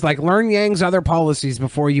 Everybody's like, learn Yang's other policies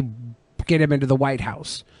before you get him into the White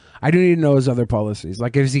House. I do need to know his other policies.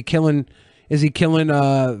 Like, is he killing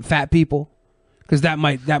fat people? Because that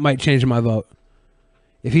might change my vote.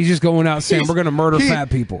 If he's just going out saying we're going to murder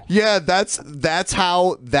fat people. Yeah, that's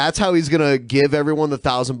how he's going to give everyone the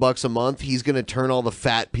 $1,000 a month. He's going to turn all the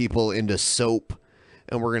fat people into soap,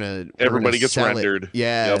 and everybody gets sell rendered. It.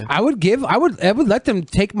 Yeah, Yep. I would let them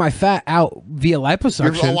take my fat out via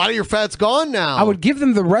liposuction. A lot of your fat's gone now. I would give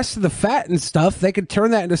them the rest of the fat and stuff. They could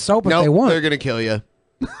turn that into soap if they want. They're going to kill you.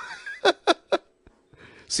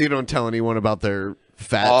 So you don't tell anyone about their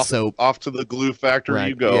fat soap. Off to the glue factory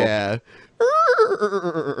you go. Yeah.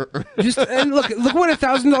 And look what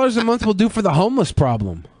 $1,000 a month will do for the homeless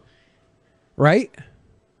problem. Right?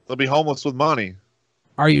 They'll be homeless with money.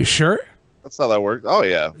 Are you sure? That's how that works. Oh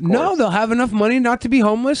yeah. No, they'll have enough money not to be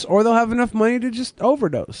homeless, or they'll have enough money to just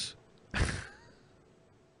overdose.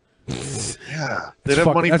 Yeah, they'd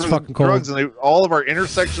have money for drugs, and all of our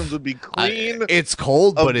intersections would be clean. It's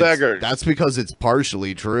cold, but beggars. That's because it's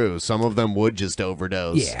partially true. Some of them would just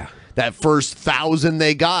overdose. Yeah. That first 1,000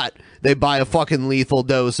 they got, they buy a fucking lethal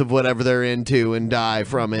dose of whatever they're into and die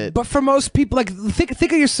from it. But for most people, like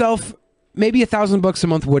think of yourself. Maybe $1,000 a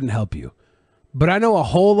month wouldn't help you. But I know a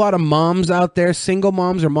whole lot of moms out there, single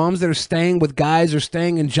moms or moms that are staying with guys or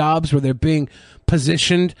staying in jobs where they're being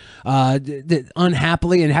positioned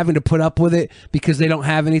unhappily and having to put up with it because they don't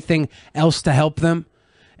have anything else to help them.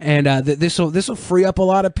 And this will free up a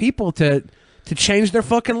lot of people to change their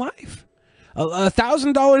fucking life.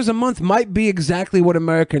 $1,000 a month might be exactly what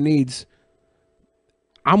America needs.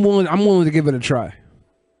 I'm willing to give it a try.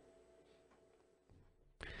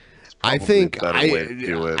 I think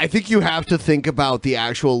you have to think about the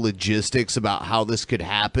actual logistics about how this could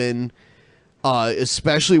happen,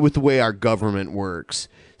 especially with the way our government works.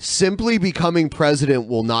 Simply becoming president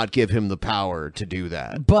will not give him the power to do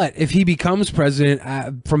that. But if he becomes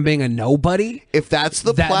president from being a nobody, if that's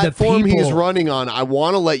the platform he's running on, I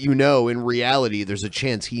want to let you know, in reality, there's a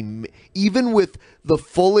chance even with the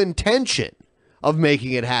full intention of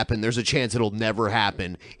making it happen, there's a chance it'll never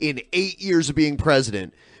happen in 8 years of being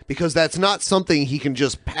president. Because that's not something he can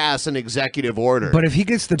just pass an executive order. But if he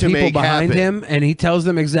gets the people behind him and he tells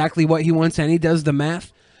them exactly what he wants and he does the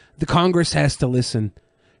math, the Congress has to listen.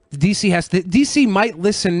 DC might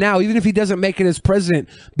listen now, even if he doesn't make it as president,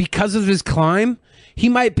 because of his climb. He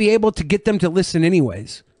might be able to get them to listen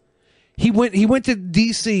anyways. He went to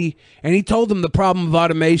DC and he told them the problem of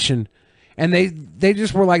automation. And they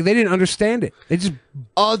just were like, they didn't understand it. They just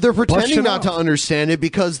they're pretending not to understand it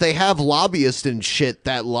because they have lobbyists and shit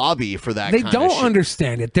that lobby for that. They kind don't of shit.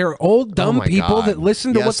 understand it. They're old dumb people God. that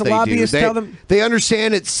listen to Yes, what the they lobbyists do. tell them. They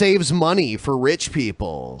understand it saves money for rich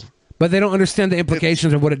people, But they don't understand the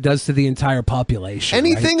implications of what it does to the entire population.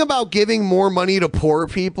 Anything right? about giving more money to poor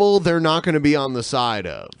people, they're not going to be on the side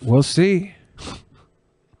of. We'll see.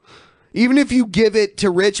 Even if you give it to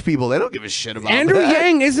rich people, they don't give a shit about Andrew that.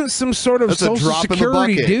 Yang isn't some sort of That's a social drop in the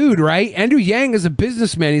security bucket. dude, right? Andrew Yang is a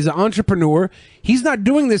businessman. He's an entrepreneur. He's not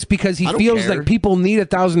doing this because he I don't feels care. like people need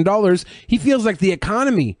 $1,000. He feels like the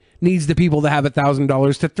economy needs the people to have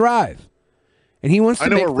 $1,000 to thrive. And he wants to I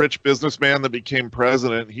know make a rich businessman that became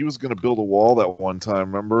president. He was going to build a wall that one time.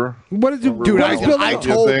 Remember? What did you, Dude, what is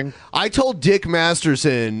building a- I told Dick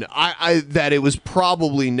Masterson that it was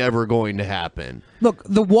probably never going to happen. Look,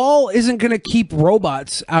 the wall isn't going to keep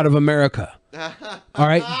robots out of America. All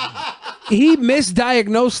right? He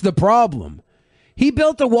misdiagnosed the problem. He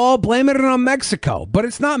built a wall blaming it on Mexico, but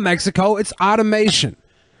it's not Mexico, it's automation.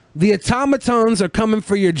 The automatons are coming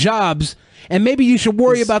for your jobs, and maybe you should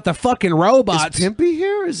worry about the fucking robots. Is Pimpy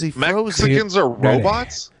here? Is he frozen? Mexicans are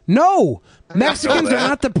robots? No, Mexicans are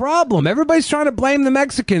not the problem. Everybody's trying to blame the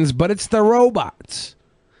Mexicans, but it's the robots.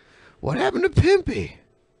 What happened to Pimpy?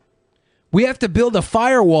 We have to build a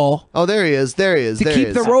firewall. Oh, there he is. There he is. To There he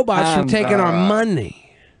keep the is. robots from taking our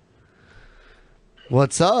money.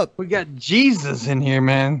 What's up? We got Jesus in here,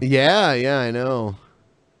 man. Yeah, I know.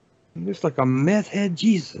 He looks like a meth head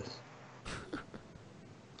Jesus.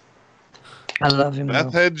 I love him.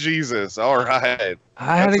 Meth though. head Jesus. All right.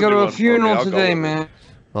 I had to That's go new to a one for me. funeral I'll go today, with it. man.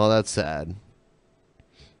 Oh, that's sad.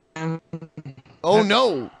 Oh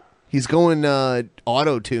no, he's going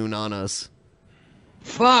auto tune on us.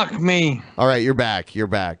 Fuck me. All right, you're back. You're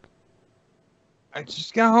back. I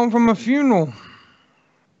just got home from a funeral.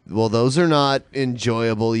 Well, those are not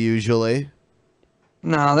enjoyable usually.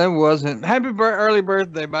 No, that wasn't. Early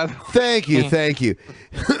birthday, by the way. Thank you, thank you.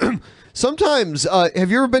 Sometimes,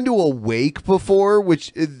 have you ever been to a wake before?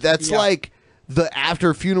 Which that's like the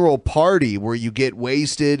after funeral party where you get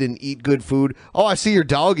wasted and eat good food. Oh, I see your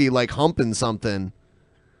doggy like humping something.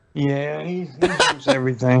 Yeah, he knows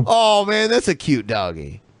everything. Oh man, that's a cute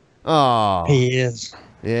doggy. Oh, He is.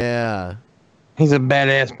 yeah. He's a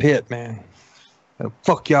badass pit, man. He'll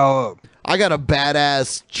fuck y'all up. I got a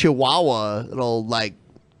badass Chihuahua that'll like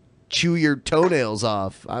chew your toenails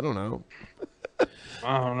off. I don't know.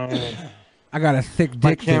 I don't know. I got a thick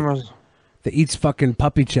dick cameras. that eats fucking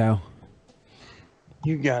puppy chow.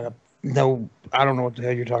 You got a no. I don't know what the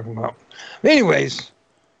hell you're talking about. Anyways,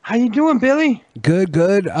 how you doing, Billy? Good,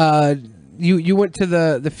 good. You went to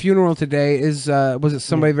the funeral today. Was it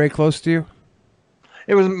somebody very close to you?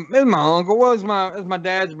 It was my uncle. Well, it was my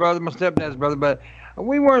dad's brother, my stepdad's brother. But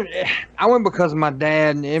we weren't. I went because of my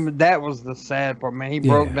dad, and that was the sad part, man. He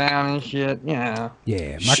broke down and shit. Yeah.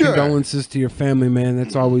 Yeah. My condolences to your family, man.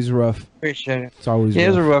 That's always rough. Appreciate it. It's always Yeah, it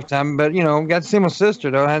was a rough. rough time, but got to see my sister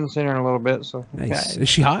though. I hadn't seen her in a little bit, so. Nice. Okay. Is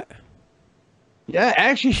she hot? Yeah,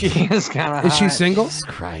 actually, she is kind of. Is she single?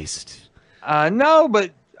 Christ. No,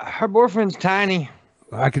 but her boyfriend's tiny.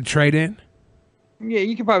 I could trade in. Yeah,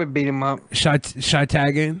 you could probably beat him up. Should I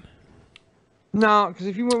tag in? No, because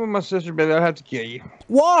if you went with my sister, Billy, I'd have to kill you.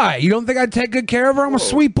 Why? You don't think I'd take good care of her? I'm a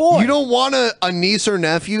sweet boy. You don't want a niece or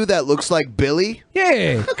nephew that looks like Billy?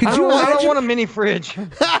 Yeah. Could I you don't imagine? want a mini fridge.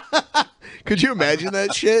 Could you imagine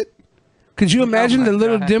that shit? Could you imagine the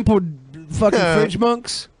little God. dimpled fucking fridge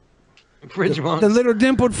monks? Fridge monks. The little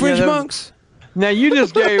dimpled fridge they're- monks? Now you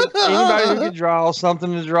just gave anybody who could draw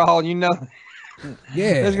something to draw. You know,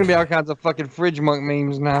 Yeah. there's gonna be all kinds of fucking fridge monk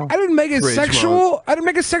memes now. I didn't make it Fridge sexual. monk. I didn't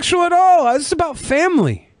make it sexual at all. It's about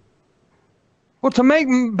family. Well, to make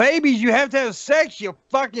babies, you have to have sex. You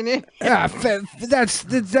fucking idiot. Yeah,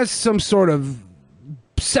 that's some sort of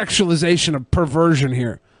sexualization of perversion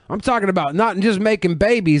here. I'm talking about not just making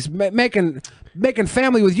babies, making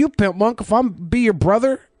family with you, pimp monk. If I'm be your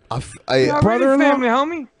brother, brother-in-law, family,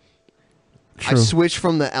 homie. I switched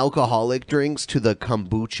from the alcoholic drinks to the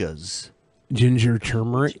kombuchas. Ginger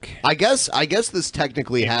turmeric. I guess this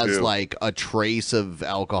technically has too. like a trace of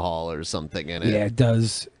alcohol or something in it. Yeah, it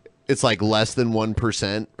does. It's like less than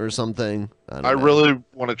 1% or something. I don't know. really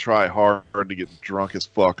want to try hard to get drunk as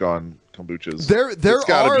fuck on kombuchas. There It's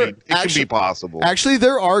gotta are be, it can be possible. Actually,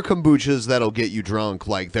 there are kombuchas that'll get you drunk.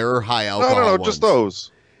 Like there are high alcohol. no, ones. just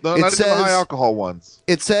those. No, It not even the high says- alcohol ones.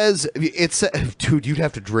 It says, dude, you'd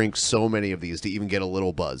have to drink so many of these to even get a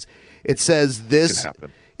little buzz. It says this. Could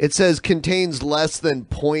happen. It says contains less than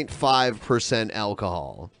 0.5%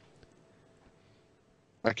 alcohol.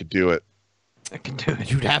 I could do it. I can do it.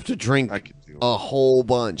 You'd have to drink a whole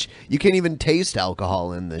bunch. You can't even taste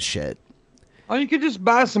alcohol in this shit. Oh, you could just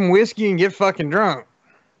buy some whiskey and get fucking drunk.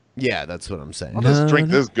 Yeah, that's what I'm saying. I'll just drink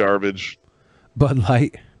this garbage. Bud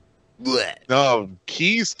Light. Blech. No,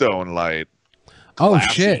 Keystone Light. Oh Classy.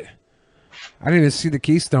 shit. I didn't even see the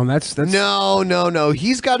Keystone. That's No.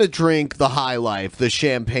 He's got to drink the High Life, the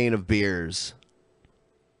champagne of beers.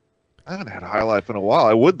 I haven't had High Life in a while.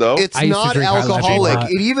 I would though. It's not alcoholic.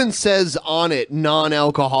 It even says on it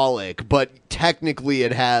non-alcoholic, but technically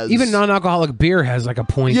it has. Even non-alcoholic beer has like a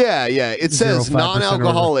point. Yeah. It says 0.05%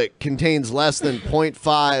 non-alcoholic contains less than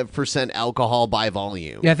 0.5% alcohol by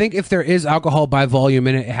volume. Yeah, I think if there is alcohol by volume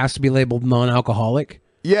in it, it has to be labeled non-alcoholic.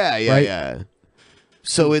 Yeah.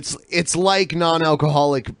 So it's like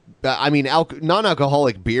non-alcoholic. I mean,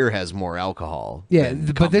 non-alcoholic beer has more alcohol. Yeah, than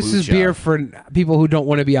but this is kombucha. beer for people who don't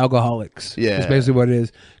want to be alcoholics. Yeah. That's basically what it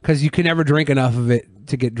is. Because you can never drink enough of it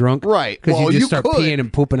to get drunk. Right. Because Well, you you just start could. peeing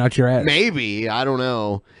and pooping out your ass. Maybe, I don't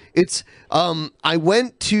know. It's I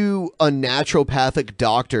went to a naturopathic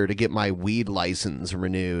doctor to get my weed license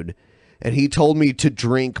renewed, and he told me to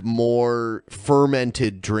drink more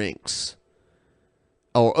fermented drinks.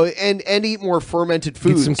 Oh, and eat more fermented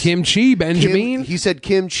foods. Get some kimchi, Benjamin. He said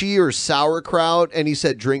kimchi or sauerkraut, and he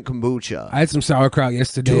said drink kombucha. I had some sauerkraut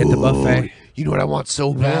yesterday at the buffet. You know what I want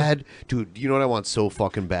so bad? Dude, you know what I want so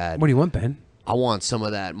fucking bad? What do you want, Ben? I want some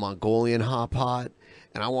of that Mongolian hot pot,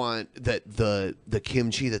 and I want the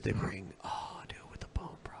kimchi that they bring. Oh, dude, with the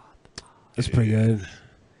bone broth. That's pretty good.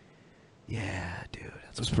 Yeah, dude.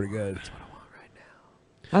 That's pretty good. That's what I want right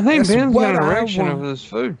now. I think That's Ben's what got an I erection want. over this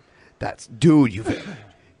food. Dude,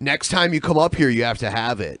 next time you come up here, you have to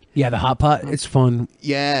have it. Yeah, the hot pot. It's fun.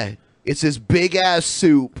 Yeah, it's this big ass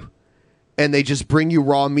soup, and they just bring you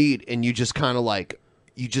raw meat, and you just kind of like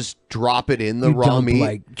you just drop it in the You raw dump, meat,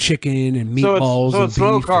 like chicken and So meatballs. it's and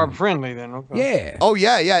low beef carb and- friendly then. Okay. Yeah. Oh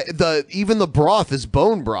yeah. Even the broth is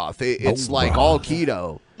bone broth. It's Bone like broth. all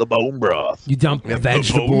keto. The bone broth. You dump Yeah, the bone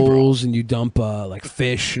vegetables and you dump like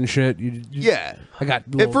fish and shit. Yeah. I got.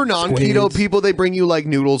 And for little non-keto squids. people, they bring you like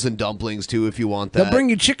noodles and dumplings too, if you want that. They'll bring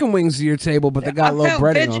you chicken wings to your table, but they got a I little found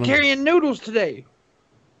breading on them. vegetarian noodles today,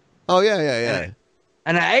 Oh yeah.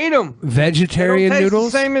 and I ate them. Vegetarian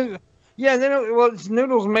noodles. The same as yeah. They don't. Well, it's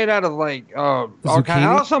noodles made out of like all kind. I Zucchini?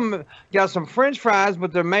 also got some French fries,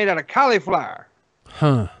 but they're made out of cauliflower.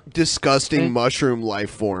 Huh. Disgusting mushroom life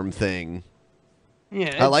form thing.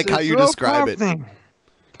 Yeah, I like how it's you a low describe carb it. thing.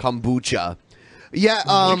 Kombucha. Yeah.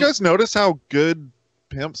 Did you guys notice how good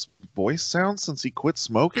Pimp's voice sounds since he quit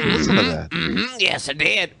smoking? Listen to that. Yes, I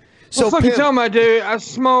did. So So fuck you Pimp, talking about, dude? I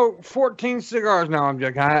smoked 14 cigars now. I'm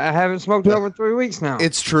joking. I haven't smoked in over 3 weeks now.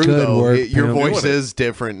 it's true Good though. work, Your Pimp. voice Doing it. is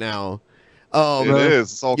different now. It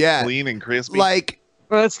is. It's all yeah. clean and crispy. Like,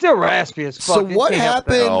 Well, it's still raspy as fuck. so You what can't help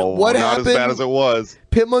that. happened? no, what not happened? as bad as it was.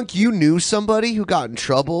 Pitmonk, you knew somebody who got in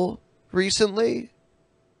trouble recently.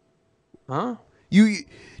 Huh? You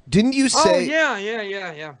didn't you Oh say? yeah. Yeah,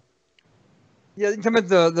 you're talking about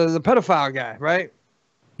the pedophile guy, right?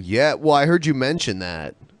 Yeah. Well, I heard you mention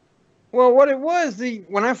that. Well, what it was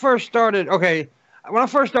when I first started. Okay, when I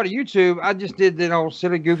first started YouTube, I just did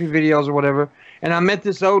silly, goofy videos or whatever, and I met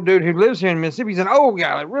this old dude who lives here in Mississippi. He's an old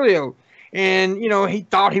guy, like really old, and he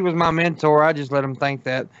thought he was my mentor. I just let him think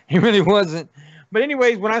that he really wasn't. But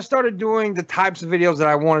anyways, when I started doing the types of videos that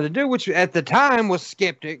I wanted to do, which at the time was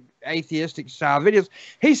skeptic, atheistic style videos,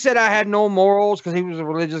 he said I had no morals because he was a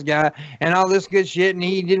religious guy and all this good shit, and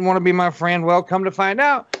he didn't want to be my friend. Well, come to find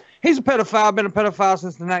out, he's a pedophile, been a pedophile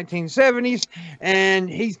since the 1970s, and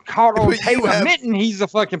he's caught on tape admitting he's a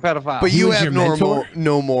fucking pedophile. But you have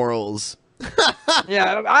no morals.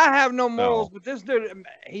 Yeah, I have no morals, but this dude,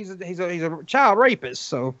 he's a child rapist,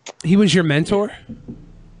 so. He was your mentor?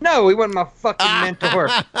 No, he wasn't my fucking mentor.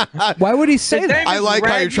 Why would he say His that? name I is like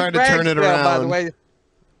how you're Raggy trying to turn it Ragsdale, by the around. way.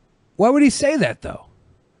 Why would he say that though?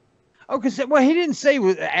 Oh, well, he didn't say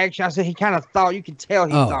was actually. I said he kind of thought. You could tell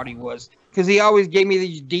he Oh. thought he was, because he always gave me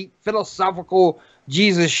these deep philosophical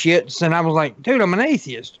Jesus shits, and I was like, dude, I'm an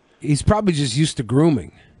atheist. He's probably just used to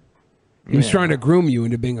grooming. He was trying to groom you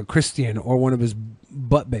into being a Christian or one of his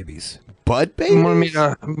butt babies. Butt You want me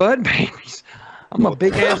to butt babies? I'm a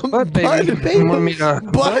big ass butt baby. You want me to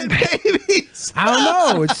Butt babies. I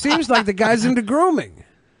don't know. It seems like the guy's into grooming.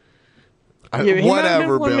 Yeah, he might have Whatever,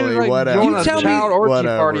 been wanting Billy. to, like, Whatever. join a You tell me- child orgy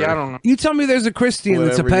Whatever. party. I don't know. You tell me there's a Christian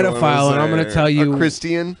that's a Whatever you wanna pedophile, and I'm going to say. tell you A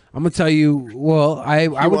Christian. I'm going to tell you. Well, I He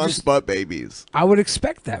would wants just, butt babies. I would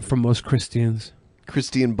expect that from most Christians.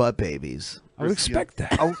 Christian butt babies. I would expect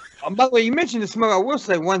that. By the way, you mentioned the smoke. I will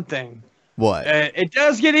say one thing. What? It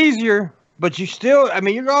does get easier, but you still, I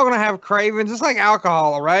mean, you're all going to have cravings. It's like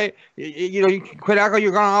alcohol, right? You can quit alcohol,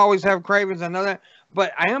 you're going to always have cravings. I know that.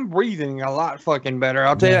 But I am breathing a lot fucking better.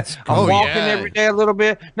 I'll tell you, I'm walking every day a little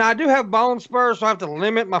bit. Now, I do have bone spurs, so I have to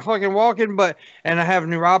limit my fucking walking, and I have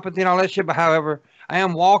neuropathy and all that shit. But however, I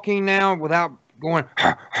am walking now without going.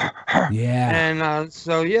 Yeah. And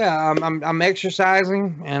so yeah, I'm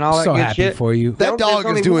exercising and all So that good happy shit. for you. That There's dog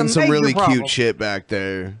only is doing one some major really problem. cute shit back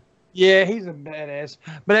there. Yeah, he's a badass.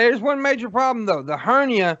 But there's one major problem though. The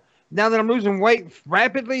hernia. Now that I'm losing weight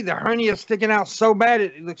rapidly, the hernia is sticking out so bad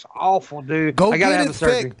it looks awful, dude. Go I gotta get have it a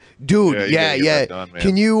surgery. fixed. Dude, Yeah, you yeah, gotta get yeah. that done, man.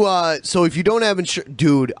 Can you, so if you don't have insurance,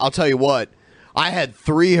 dude, I'll tell you what, I had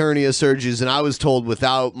 3 hernia surgeries and I was told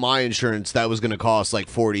without my insurance that was going to cost like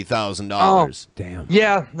 $40,000. Damn.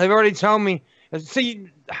 Yeah, they've already told me. See,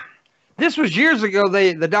 this was years ago.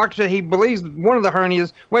 The doctor said he believes one of the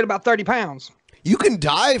hernias weighed about 30 pounds. You can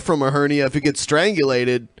die from a hernia if it gets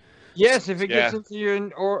strangulated. Yes, if it gets into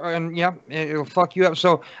your and yeah, it'll fuck you up.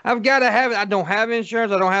 So I've got to have it. I don't have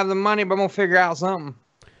insurance. I don't have the money, but I'm gonna figure out something.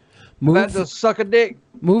 That to suck a dick.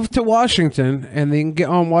 Move to Washington and then get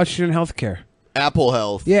on Washington Healthcare. Apple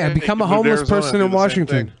Health. Yeah, become a homeless person in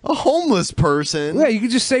Washington. A homeless person? Yeah, you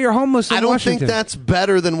could just say you're homeless in I don't Washington. think that's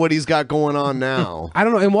better than what he's got going on now. I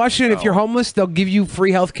don't know. In Washington, if you're homeless, they'll give you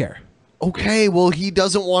free health care. Okay, well, he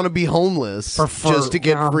doesn't want to be homeless just to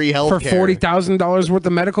get free health For care. $40,000 worth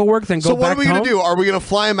of medical work, then go So what back are we gonna home? do? Are we gonna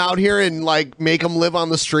fly him out here and like make him live on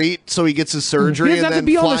the street so he gets his surgery? He doesn't and have to then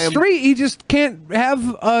be on fly the him? street. He just can't have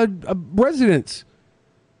a residence.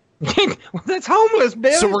 That's homeless,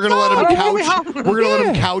 Bill. So we're gonna let him couch. We're gonna let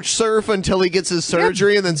him couch surf until he gets his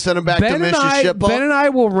surgery, and then send him back to Mississippi. Ben and I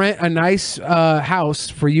will rent a nice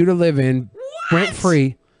house for you to live in, rent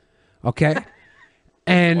free. Okay,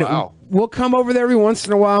 and we'll come over there every once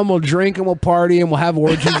in a while, and we'll drink and we'll party and we'll have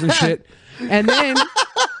orgies and shit, and then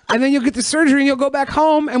you'll get the surgery and you'll go back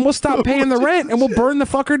home, and we'll stop paying the rent and we'll burn the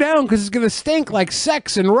fucker down because it's gonna stink like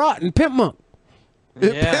sex and rot and pimp monk.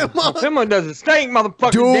 Yeah, Pimp Monk doesn't stink,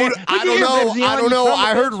 motherfucker. Dude, Dan. I Look don't here, know. Repzion, I don't you know. son of a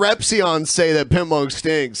I heard bitch. Repzion say that Pimp Monk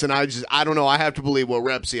stinks, and I don't know. I have to believe what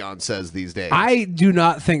Repzion says these days. I do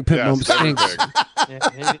not think Pimp Monk stinks.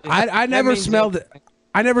 I never means smelled it.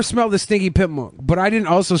 I never smelled the stinky Pimp Monk, but I didn't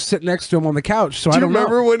also sit next to him on the couch, so do I you don't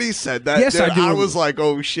remember know. when he said that? Yes, Dude, I do. I was like,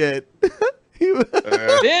 oh shit. Ben Go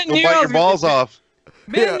knew bite I your was balls gonna, off.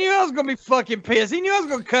 Ben knew I was gonna be fucking pissed. He knew I was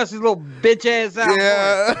gonna cuss his little bitch ass out.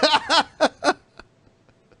 Yeah.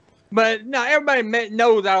 But no, everybody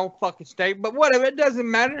knows I don't fucking stink. But whatever, it doesn't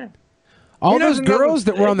matter. All He those doesn't know girls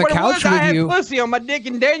that were on the what it couch was, I with had you. pussy on my dick,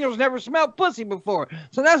 and Daniel's never smelled pussy before.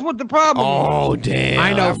 So that's what the problem Oh, is. damn.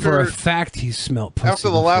 I know for a After- fact he smelled pussy. After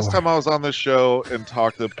the last time I was on this show and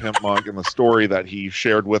talked to Pimp Monk and the story that he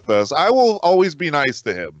shared with us, I will always be nice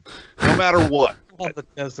to him, no matter what. The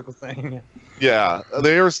testicle thing. Yeah,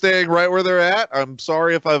 they are staying right where they're at. I'm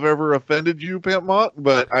sorry if I've ever offended you, Pimp Monk,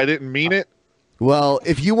 but I didn't mean it. Well,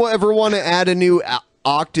 if you ever want to add a new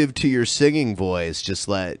octave to your singing voice, just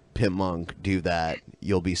let Pimp Monk do that.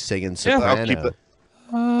 You'll be singing soprano. I'll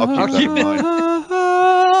keep that in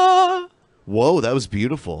mind. Whoa, that was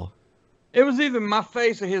beautiful. It was either my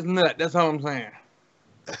face or his nut. That's all I'm saying.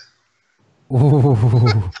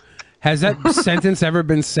 Ooh. Has that sentence ever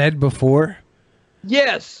been said before?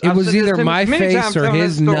 Yes. It I've was said this either to my many face times or telling that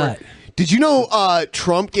his story. nut. Did you know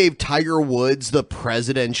Trump gave Tiger Woods the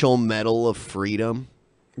Presidential Medal of Freedom?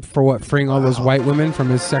 For what? Freeing all those white women from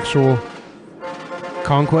his sexual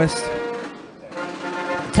conquest?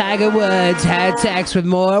 Tiger Woods had sex with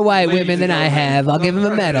more white women than I have. I'll give him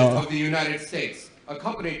a medal. Of the United States,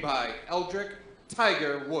 accompanied by Eldrick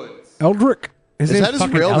Tiger Woods. Eldrick? Is name's that his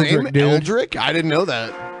fucking real Eldrick, name? dude. Eldrick? I didn't know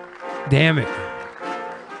that. Damn it.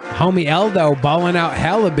 Homie Eldo balling out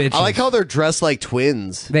hella bitches. I like how they're dressed like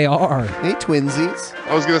twins. They are. Hey, twinsies.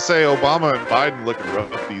 I was gonna say Obama and Biden looking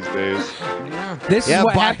rough these days. This is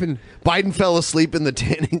what happened. Biden fell asleep in the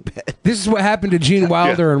tanning bed. This is what happened to Gene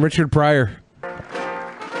Wilder and Richard Pryor.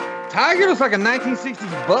 Tiger looks like a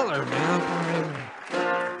 1960s butler, man.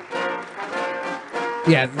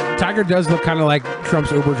 Yeah, Tiger does look kind of like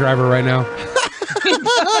Trump's Uber driver right now.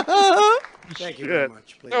 Thank you very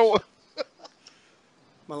much, please.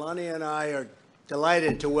 Melania and I are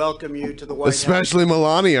delighted to welcome you to the White Especially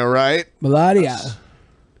Melania, right? Melania. House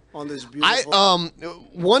on this beautiful.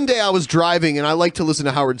 One day I was driving, and I like to listen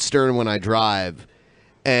to Howard Stern when I drive,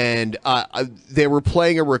 and they were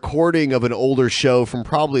playing a recording of an older show from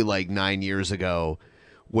probably like 9 years ago,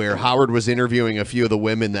 where Howard was interviewing a few of the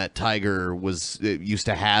women that Tiger used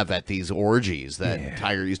to have at these orgies that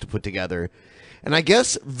Tiger used to put together, and I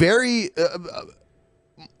guess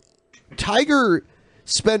Tiger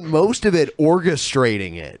spent most of it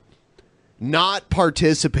orchestrating it, not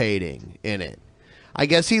participating in it. I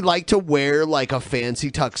guess he liked to wear like a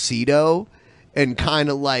fancy tuxedo and kind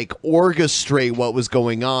of like orchestrate what was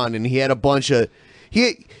going on. And he had a bunch of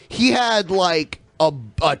he had like a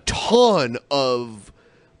ton of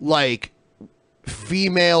like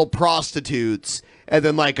female prostitutes and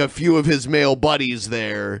then like a few of his male buddies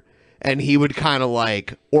there, and he would kind of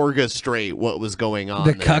like orchestrate what was going on.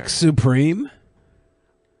 The there. Cuck Supreme?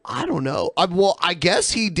 I don't know. Well, I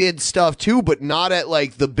guess he did stuff too, but not at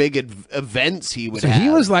like the big events he would So have. he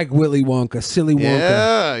was like Willy Wonka, Silly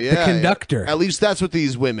Wonka, yeah, the conductor. At least that's what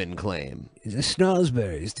these women claim. The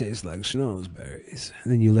snozberries taste like snozberries.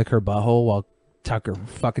 And then you lick her butthole while Tiger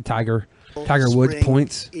Woods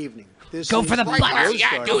points. Evening. This Go is for the butt.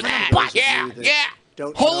 Yeah, do that. Butt, Yeah, yeah.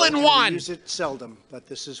 Don't Hole know in it. one. We use it seldom, but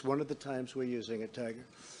this is one of the times we're using it, Tiger.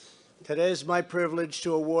 Today is my privilege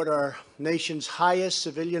to award our nation's highest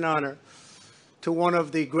civilian honor to one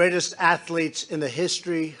of the greatest athletes in the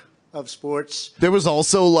history of sports. There was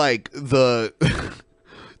also like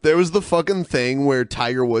there was the fucking thing where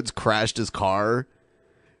Tiger Woods crashed his car,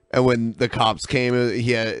 and when the cops came,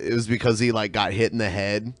 it was because he like got hit in the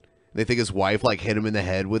head. They think his wife like hit him in the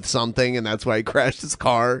head with something, and that's why he crashed his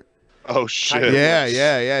car. Oh shit!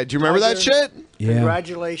 Yeah. Do you remember that shit? Yeah.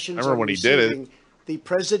 Congratulations! I remember when he did it. receiving the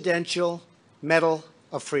Presidential Medal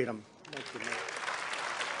of Freedom.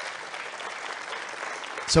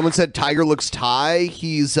 Someone said Tiger looks Thai.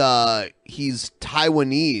 He's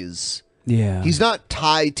Taiwanese. Yeah. He's not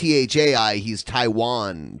Thai, Thai. He's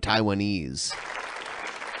Taiwanese.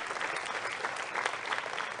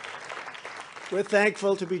 We're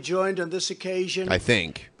thankful to be joined on this occasion. I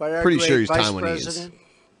think. By our Pretty great sure he's Vice Taiwanese. President,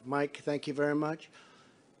 Mike, thank you very much.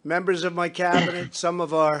 Members of my cabinet, some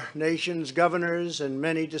of our nation's governors, and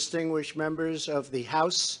many distinguished members of the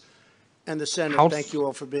House and the Senate. House. Thank you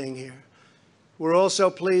all for being here. We're also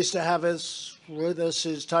pleased to have with us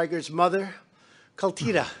is Tiger's mother,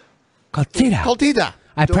 Kaltita. Kaltita.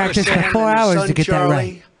 I practiced for Sam 4 and his hours son to get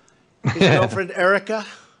Charlie, that His girlfriend Erica,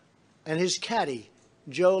 and his caddy,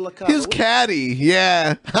 Joe LaCava. His caddy,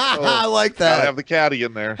 yeah. I like that. Gotta have the caddy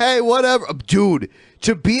in there. Hey, whatever. Dude,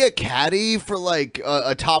 to be a caddy for like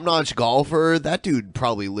a top-notch golfer, that dude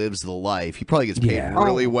probably lives the life. He probably gets paid Yeah.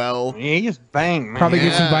 really well. Yeah, he just bang, man. Probably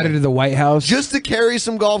gets invited to the White House. Just to carry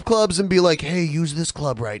some golf clubs and be like, hey, use this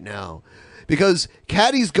club right now. Because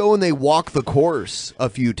caddies go and they walk the course a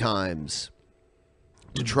few times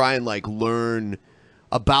to try and like learn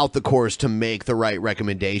about the course to make the right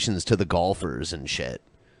recommendations to the golfers and shit.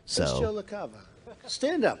 That's So, Joe LaCava.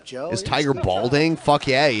 Stand up, Joe. is Tiger balding? Fuck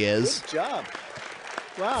yeah, he is. Good job.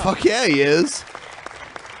 Wow. Fuck yeah, he is.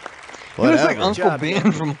 He looks like Whatever. Uncle job, Ben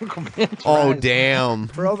man. from Uncle Ben. Oh, damn.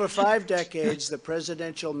 For over 5 decades, the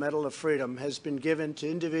Presidential Medal of Freedom has been given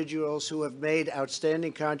to individuals who have made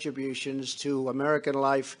outstanding contributions to American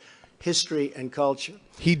life, history, and culture.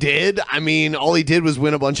 He did? I mean, all he did was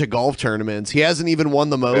win a bunch of golf tournaments. He hasn't even won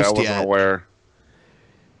the Yeah, I most wasn't yet. aware.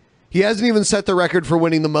 He hasn't even set the record for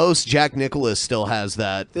winning the most. Jack Nicklaus still has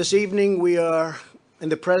that. This evening, we are in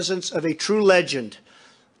the presence of a true legend,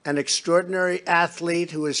 an extraordinary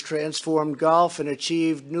athlete who has transformed golf and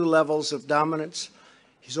achieved new levels of dominance.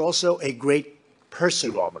 He's also a great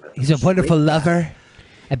person. He's a wonderful lover.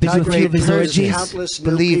 I've been to a few of his orgies. Countless new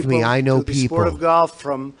Believe me, people I know to the sport people. of golf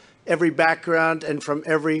from every background and from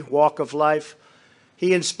every walk of life.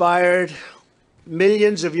 He inspired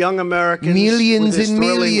millions of young Americans Millions with his and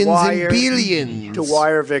thrilling millions and wire billions. to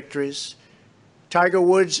wire victories. Tiger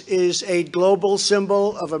Woods is a global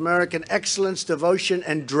symbol of American excellence, devotion,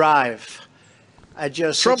 and drive.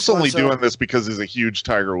 Trump's only doing this because he's a huge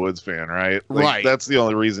Tiger Woods fan, right? Like, Right. That's the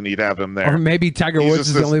only reason he'd have him there. Or maybe Tiger He's Woods just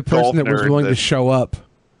is the this only person golf that was nerd willing to that- show up.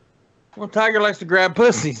 Well, Tiger likes to grab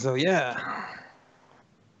pussy, so yeah.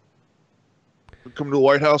 Come to the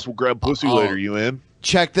White House, we'll grab pussy later. You in?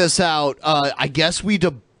 Check this out. I guess we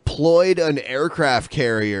deployed an aircraft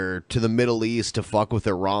carrier to the Middle East to fuck with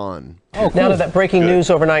Iran. Now to that breaking news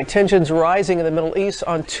overnight, tensions rising in the Middle East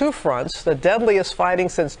on 2 fronts, the deadliest fighting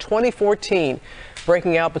since 2014,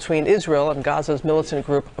 breaking out between Israel and Gaza's militant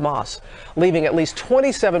group Hamas, leaving at least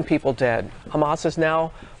 27 people dead. Hamas is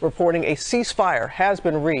now reporting a ceasefire has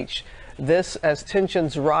been reached. This as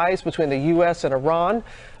tensions rise between the U.S. and Iran.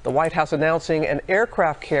 The White House announcing an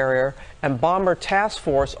aircraft carrier and bomber task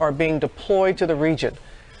force are being deployed to the region.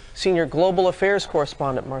 Senior global affairs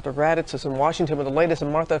correspondent Martha Raddatz is in Washington with the latest.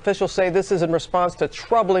 And Martha, officials say this is in response to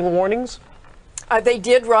troubling warnings. They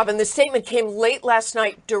did, Robin. The statement came late last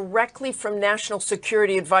night directly from National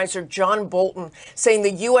Security Advisor John Bolton, saying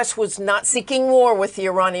the U.S. was not seeking war with the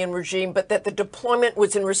Iranian regime, but that the deployment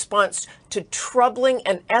was in response to troubling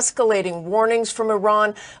and escalating warnings from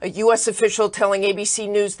Iran. A U.S. official telling ABC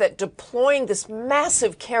News that deploying this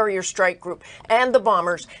massive carrier strike group and the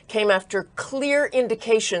bombers came after clear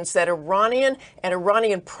indications that Iranian and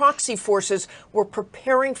Iranian proxy forces were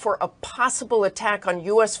preparing for a possible attack on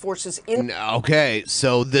U.S. forces in. Okay. Okay,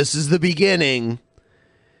 so this is the beginning.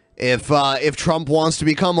 If Trump wants to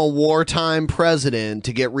become a wartime president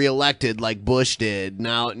to get reelected like Bush did,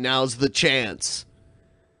 now's the chance.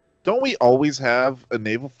 Don't we always have a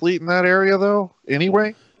naval fleet in that area, though?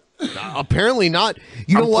 Anyway, apparently not.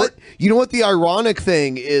 You know what? You know what? The ironic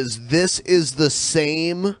thing is, this is the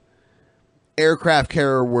same aircraft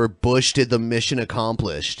carrier where Bush did the mission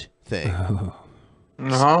accomplished thing. No.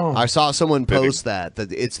 I saw someone post that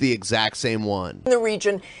it's the exact same one. In the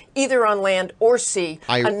region, either on land or sea.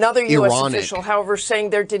 Another U.S. ironic. official, however, saying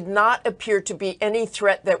there did not appear to be any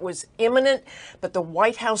threat that was imminent, but the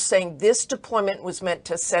White House saying this deployment was meant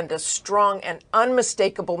to send a strong and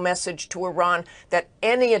unmistakable message to Iran that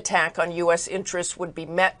any attack on U.S. interests would be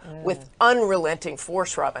met with unrelenting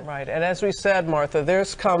force, Robin. Right, and as we said, Martha,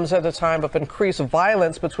 this comes at a time of increased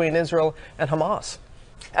violence between Israel and Hamas.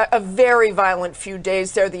 A very violent few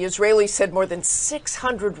days there. The Israelis said more than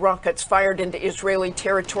 600 rockets fired into Israeli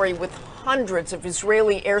territory, with hundreds of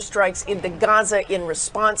Israeli airstrikes into Gaza in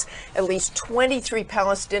response. At least 23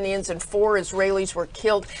 Palestinians and 4 Israelis were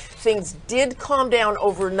killed. Things did calm down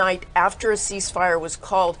overnight after a ceasefire was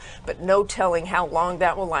called, but no telling how long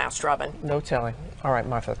that will last, Robin. No telling. All right,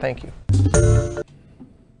 Martha, thank you.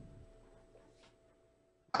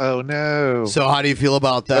 Oh, no. So how do you feel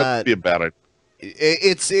about that? That'd be a bad idea.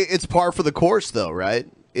 It's par for the course, though, right?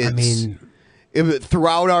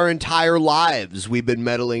 Throughout our entire lives, we've been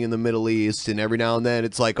meddling in the Middle East, and every now and then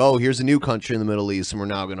it's like, oh, here's a new country in the Middle East, and we're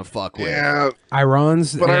now going to fuck with. Yeah,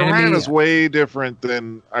 Iran's but Iran enemy- is way different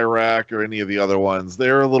than Iraq or any of the other ones.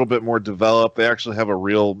 They're a little bit more developed. They actually have a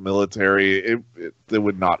real military. It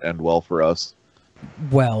would not end well for us.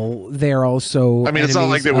 Well, they're also I mean, it's not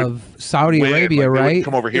like they would of Saudi win, Arabia, like they would right?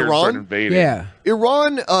 come over here and start invading. Yeah.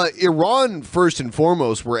 Iran first and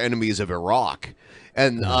foremost were enemies of Iraq,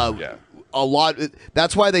 and a lot.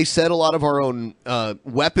 That's why they said a lot of our own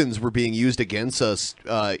weapons were being used against us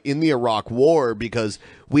in the Iraq War, because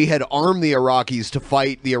we had armed the Iraqis to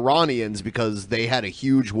fight the Iranians because they had a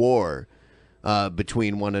huge war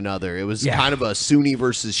between one another. It was kind of a Sunni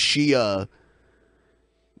versus Shia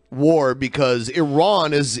war, because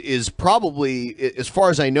Iran is probably, as far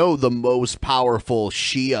as I know, the most powerful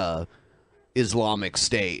Shia Islamic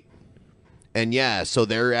state. And so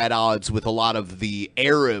they're at odds with a lot of the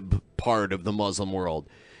Arab part of the Muslim world.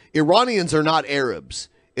 Iranians are not Arabs.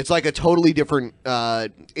 It's like a totally different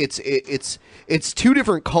it's two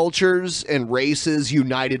different cultures and races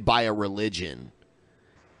united by a religion.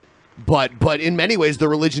 But in many ways the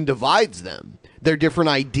religion divides them. Their different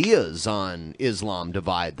ideas on Islam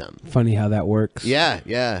divide them. Funny how that works.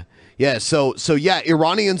 Yeah. So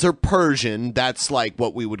Iranians are Persian. That's like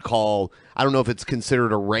what we would call, I don't know if it's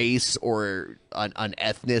considered a race or an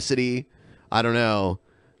ethnicity. I don't know.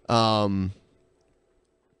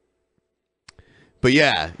 But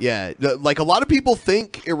like a lot of people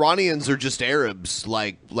think Iranians are just Arabs,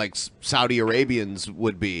 like Saudi Arabians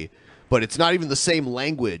would be, but it's not even the same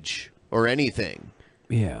language or anything.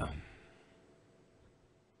 Yeah.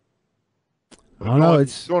 I don't know.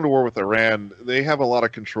 It's going to war with Iran. They have a lot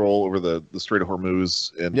of control over the Strait of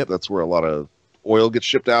Hormuz, and that's where a lot of oil gets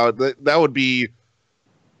shipped out. That would be,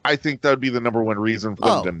 I think, that would be the number one reason for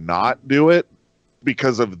them to not do it,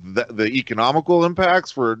 because of the economical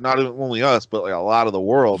impacts for not only us but like a lot of the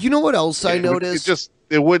world. You know what else I noticed?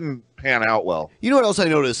 It wouldn't pan out well. You know what else I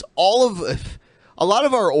noticed? A lot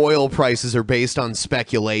of our oil prices are based on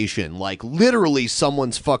speculation, like literally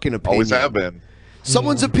someone's fucking opinion. Always have been.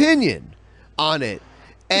 Someone's opinion on it.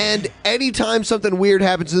 And anytime something weird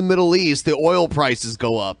happens in the Middle East, the oil prices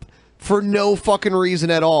go up for no fucking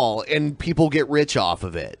reason at all, and people get rich off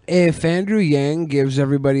of it. If Andrew Yang gives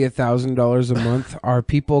everybody $1,000 a month, are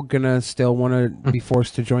people gonna still want to be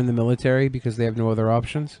forced to join the military because they have no other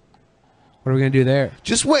options? What are we gonna do there?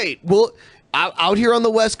 Just wait. We'll out here on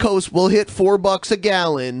the West Coast, we'll hit $4 a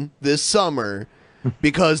gallon this summer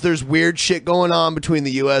because there's weird shit going on between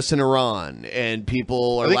the U.S. and Iran, and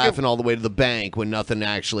people are laughing all the way to the bank when nothing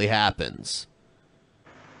actually happens.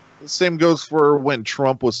 The same goes for when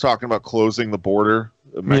Trump was talking about closing the border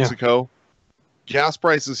of Mexico. Gas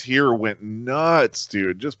prices here went nuts,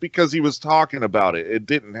 dude, just because he was talking about it. It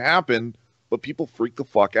didn't happen, but people freaked the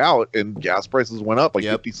fuck out, and gas prices went up like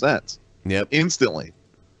 50 cents. Instantly.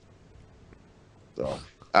 So,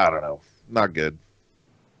 I don't know. Not good.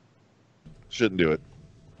 Shouldn't do it.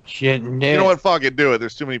 Shouldn't do You know it. what? Fuck it. Do it.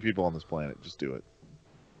 There's too many people on this planet. Just do it.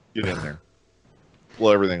 Get in there.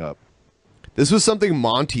 Blow everything up. This was something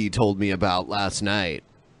Monty told me about last night.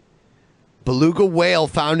 Beluga whale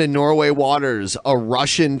found in Norway waters. A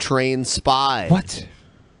Russian trained spy. What?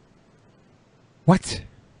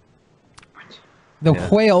 The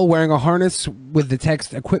whale wearing a harness with the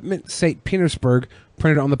text "Equipment St. Petersburg"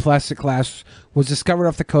 printed on the plastic clasp was discovered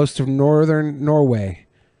off the coast of northern Norway.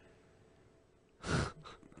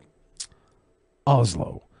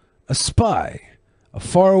 Oslo. A spy, a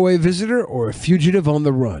faraway visitor, or a fugitive on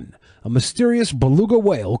the run. A mysterious beluga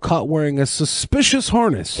whale caught wearing a suspicious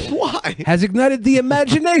harness has ignited the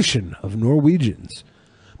imagination of Norwegians.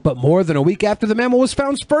 But more than a week after the mammal was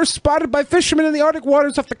found first spotted by fishermen in the Arctic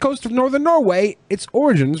waters off the coast of northern Norway, its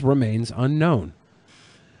origins remains unknown.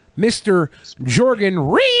 Mr.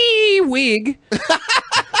 Jorgen Reewig,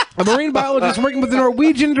 a marine biologist working with the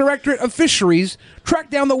Norwegian Directorate of Fisheries, tracked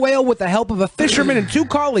down the whale with the help of a fisherman and 2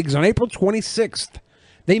 colleagues on April 26th.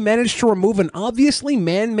 They managed to remove an obviously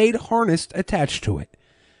man-made harness attached to it.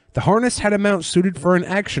 The harness had a mount suited for an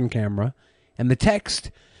action camera, and the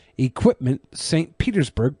text, "Equipment St.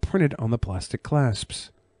 Petersburg," printed on the plastic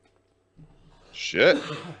clasps. Shit.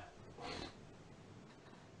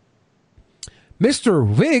 Mr.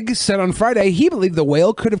 Vig said on Friday he believed the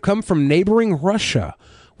whale could have come from neighboring Russia,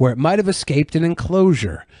 where it might have escaped an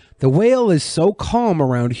enclosure. The whale is so calm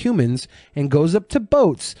around humans and goes up to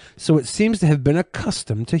boats, so it seems to have been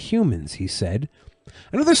accustomed to humans, he said.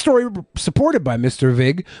 Another story supported by Mr.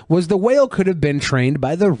 Vig was the whale could have been trained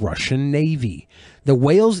by the Russian Navy. The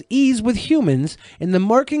whale's ease with humans and the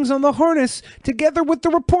markings on the harness, together with the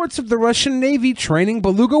reports of the Russian Navy training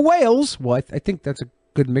beluga whales, well, I think that's a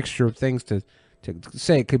good mixture of things to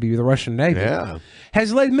say it could be the Russian Navy,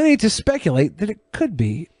 has led many to speculate that it could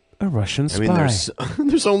be a Russian spy. I mean,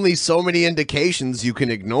 there's only so many indications you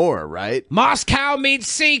can ignore, right? Moscow meets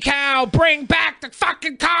sea cow. Bring back the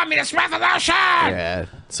fucking communist revolution. Yeah.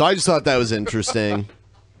 So I just thought that was interesting.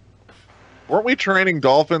 Weren't we training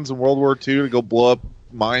dolphins in World War II to go blow up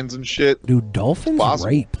mines and shit? Dude, dolphins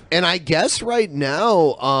rape. And I guess right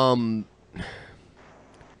now,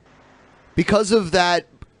 because of that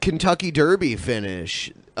Kentucky Derby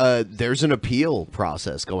finish, there's an appeal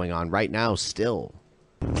process going on right now still.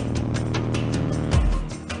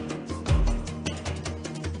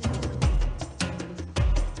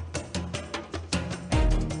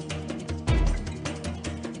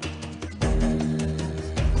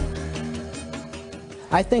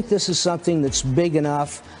 I think this is something that's big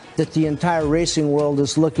enough that the entire racing world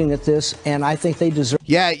is looking at this, and I think they deserve.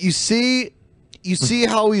 Yeah, you see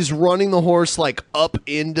how he's running the horse like up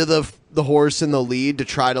into the horse in the lead to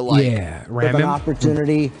try to like have an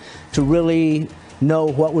opportunity to really know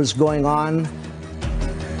what was going on.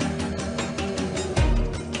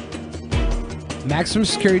 Maximum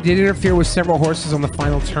security did interfere with several horses on the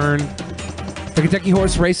final turn. The Kentucky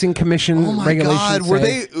Horse Racing Commission regulations.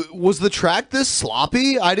 Was the track this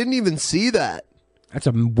sloppy? I didn't even see that. That's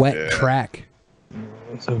a wet track.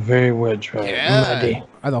 It's a very wet track. Yeah.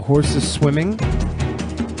 Are the horses swimming?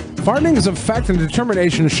 Findings of fact and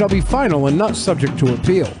determination shall be final and not subject to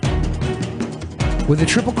appeal. With the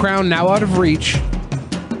Triple Crown now out of reach,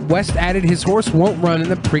 West added his horse won't run in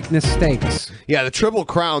the Preakness Stakes. Yeah, the Triple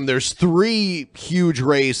Crown, there's 3 huge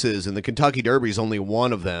races, and the Kentucky Derby is only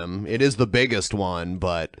one of them. It is the biggest one,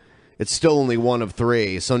 but it's still only one of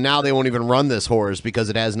 3. So now they won't even run this horse because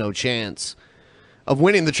it has no chance of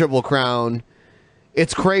winning the Triple Crown.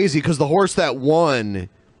 It's crazy because the horse that won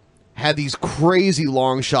had these crazy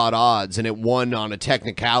long shot odds, and it won on a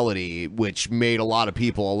technicality, which made a lot of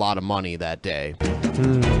people a lot of money that day.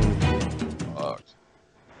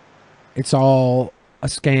 It's all a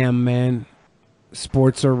scam, man.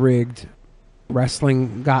 Sports are rigged.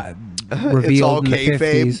 Wrestling got revealed in the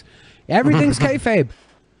 50s. Everything's kayfabe.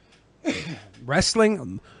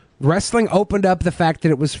 Wrestling opened up the fact that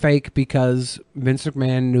it was fake because Vince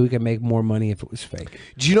McMahon knew he could make more money if it was fake.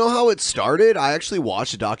 Do you know how it started? I actually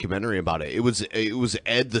watched a documentary about it. It was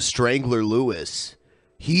Ed the Strangler Lewis.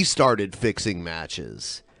 He started fixing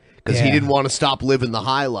matches because he didn't want to stop living the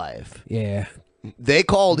high life. Yeah. They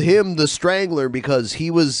called him the Strangler because he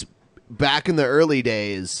was, back in the early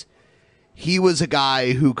days, he was a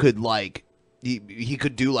guy who could like, he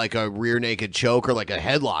could do like a rear naked choke or like a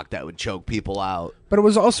headlock that would choke people out. But it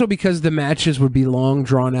was also because the matches would be long,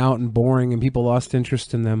 drawn out, and boring, and people lost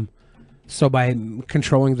interest in them. So by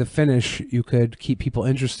controlling the finish, you could keep people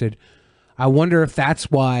interested. I wonder if that's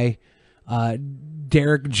why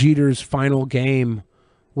Derek Jeter's final game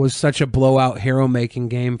was such a blowout hero-making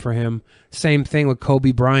game for him. Same thing with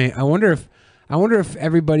Kobe Bryant. I wonder if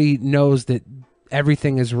everybody knows that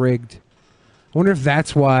everything is rigged. I wonder if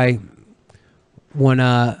that's why when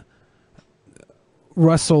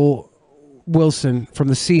Russell Wilson from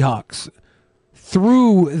the Seahawks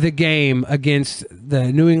threw the game against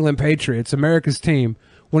the New England Patriots, America's team,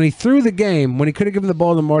 when he threw the game, when he could have given the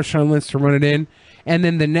ball to Marshawn Lynch to run it in, and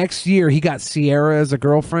then the next year he got Sierra as a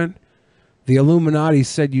girlfriend. The Illuminati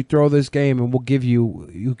said, "You throw this game, and we'll give you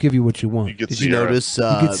what you want." Did you notice? You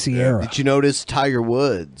get Sierra. Did you notice Tiger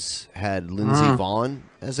Woods had Lindsey Uh-huh. Vaughn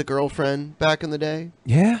as a girlfriend back in the day?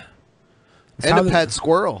 Yeah, and a pet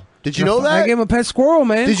squirrel. Did you know that? I gave him a pet squirrel,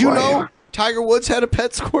 man. Did you know Tiger Woods had a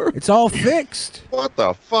pet squirrel? It's all fixed. What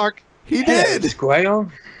the fuck? He did.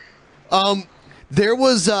 Squirrel. There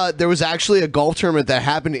was actually a golf tournament that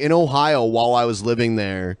happened in Ohio while I was living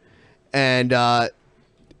there, and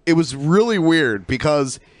it was really weird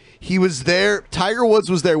because he was there. Tiger Woods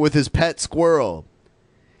was there with his pet squirrel,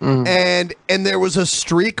 and there was a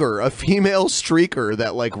streaker, a female streaker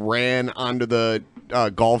that like ran onto the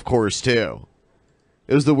golf course too.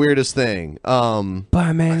 It was the weirdest thing.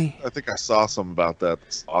 Bye, Manny. I think I saw something about that.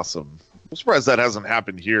 That's awesome. I'm surprised that hasn't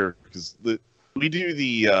happened here because we do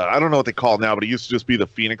the I don't know what they call it now, but it used to just be the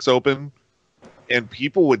Phoenix Open, and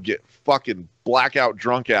people would get fucking blackout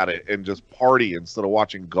drunk at it and just party instead of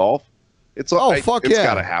watching golf. It's yeah, it's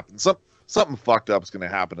gotta happen. Something fucked up is gonna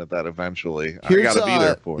happen at that eventually. I gotta be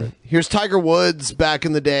there for it. Here's Tiger Woods back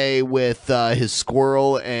in the day with his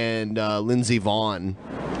squirrel and Lindsey Vaughn.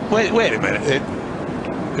 Wait a minute.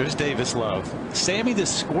 There's Davis Love. Sammy the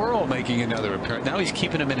squirrel making another appearance. Now he's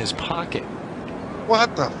keeping him in his pocket.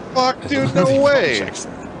 What the fuck, dude? No way.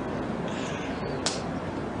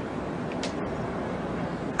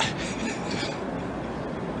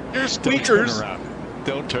 Your squeakers.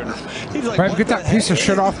 Don't turn around. He's like, Brad, get that piece of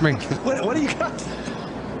shit off me. What do you got?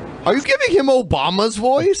 Are you giving him Obama's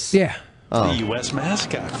voice? Yeah. The U.S.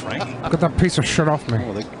 mascot, Frank. Get that piece of shit off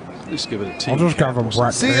me. Just give it a T. I'll just give him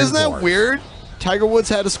Brett. See, isn't that weird? Tiger Woods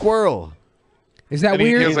had a squirrel. Is that and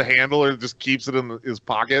weird? He has a handler, just keeps it in his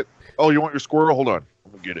pocket. Oh, you want your squirrel? Hold on,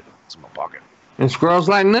 I'm gonna get it. It's in my pocket. And squirrels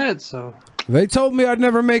like nuts. So They told me I'd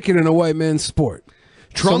never make it in a white man's sport.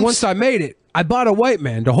 So once I made it, I bought a white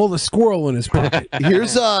man to hold a squirrel in his pocket.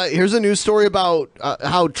 Here's a news story about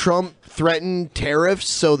how Trump threatened tariffs,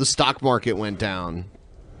 so the stock market went down.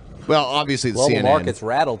 Well, obviously the Global CNN. markets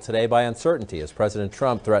rattled today by uncertainty as President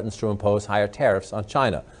Trump threatens to impose higher tariffs on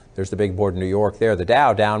China. There's the big board in New York there. The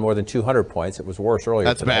Dow down more than 200 points. It was worse earlier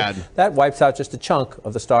That's today. bad. That wipes out just a chunk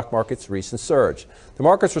of the stock market's recent surge. The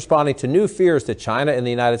market's responding to new fears that China and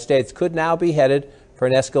the United States could now be headed for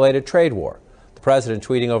an escalated trade war. The president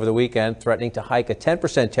tweeting over the weekend, threatening to hike a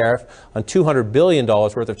 10% tariff on $200 billion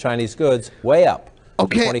worth of Chinese goods, way up.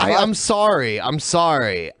 Okay, I'm sorry.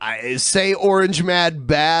 Say Orange Mad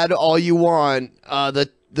bad all you want.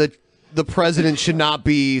 The president should not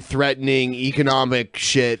be threatening economic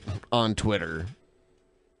shit on Twitter.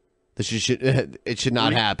 It should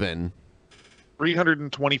not happen.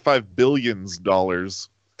 $325 billion.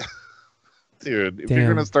 Dude, if Damn. you're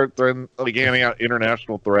gonna start handing out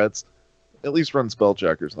international threats, at least run spell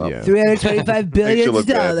checkers. Yeah. $325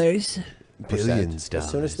 billion Billions as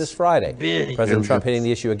soon as this Friday. President Trump hitting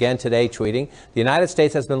the issue again today, tweeting, "The United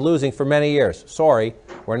States has been losing for many years. Sorry,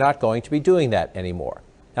 we're not going to be doing that anymore."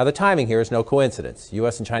 Now, the timing here is no coincidence.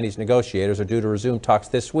 U.S. and Chinese negotiators are due to resume talks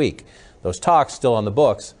this week. Those talks still on the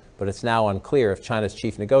books, but it's now unclear if China's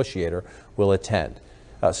chief negotiator will attend.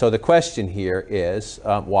 So the question here is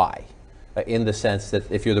why? In the sense that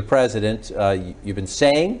if you're the president, you've been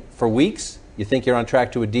saying for weeks you think you're on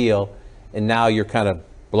track to a deal, and now you're kind of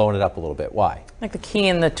blowing it up a little bit. Why? Like the key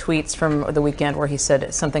in the tweets from the weekend where he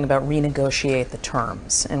said something about renegotiate the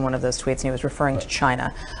terms in one of those tweets, and he was referring to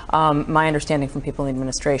China. My understanding from people in the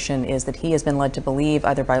administration is that he has been led to believe,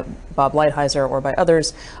 either by Bob Lighthizer or by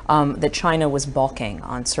others, that China was balking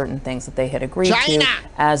on certain things that they had agreed to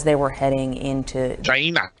as they were heading into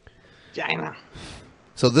China.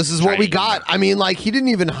 So this is what we got. I mean, like, he didn't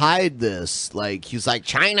even hide this. Like, he was like,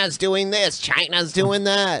 China's doing this, China's doing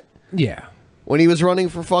that. Yeah. When he was running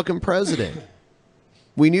for fucking president.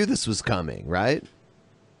 We knew this was coming, right?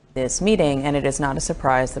 this meeting, and it is not a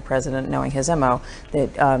surprise, the president, knowing his MO,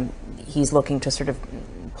 that he's looking to sort of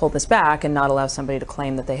pull this back and not allow somebody to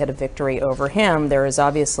claim that they had a victory over him. There is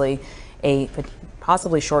obviously a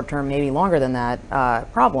possibly short-term, maybe longer than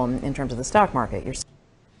that, problem in terms of the stock market.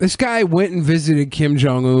 This guy went and visited Kim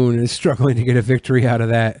Jong-un and is struggling to get a victory out of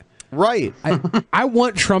that. Right. I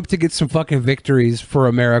want Trump to get some fucking victories for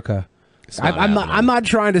America. I'm not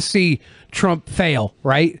trying to see Trump fail,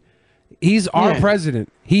 right? He's our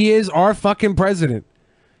president. He is our fucking president.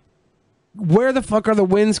 Where the fuck are the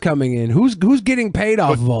wins coming in? Who's getting paid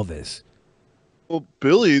off of all this? Well,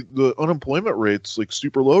 Billy, the unemployment rate's like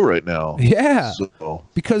super low right now. Yeah, so,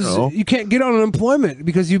 because you can't get on unemployment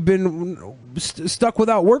because you've been stuck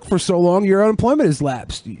without work for so long. Your unemployment has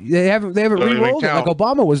lapsed. They haven't Don't even re-rolled it like count.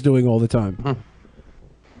 Obama was doing all the time.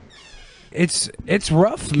 it's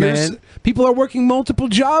rough, man. People are working multiple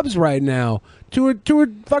jobs right now. Two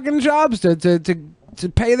fucking jobs to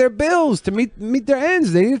pay their bills, to meet their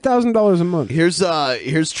ends. They need $1,000 a month.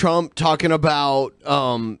 Here's Trump talking about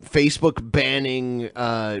Facebook banning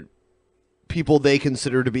people they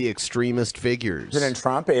consider to be extremist figures. President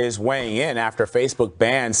Trump is weighing in after Facebook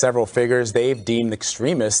banned several figures they've deemed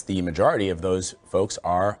extremists. The majority of those folks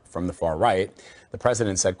are from the far right. The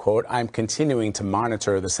president said, quote, "I'm continuing to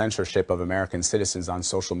monitor the censorship of American citizens on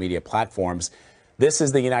social media platforms. This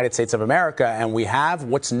is the United States of America, and we have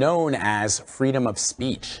what's known as freedom of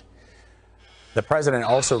speech." The president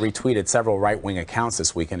also retweeted several right-wing accounts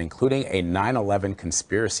this weekend, including a 9/11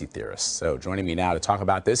 conspiracy theorist. So joining me now to talk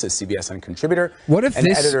about this is CBSN contributor What if and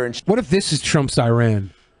this? editor-in-chief. What if this is Trump's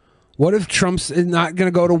Iran? What if Trump's not going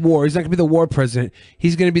to go to war? He's not going to be the war president.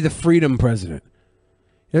 He's going to be the freedom president.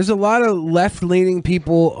 There's a lot of left-leaning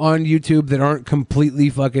people on YouTube that aren't completely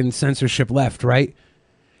fucking censorship left, right?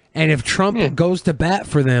 And if Trump goes to bat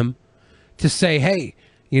for them to say, hey,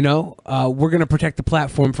 we're going to protect the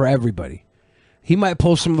platform for everybody, he might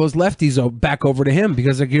pull some of those lefties back over to him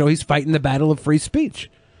because, he's fighting the battle of free speech.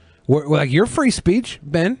 We're like, you're free speech,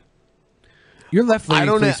 Ben. You're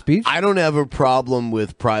left-leaning free speech. I don't have a problem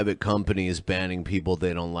with private companies banning people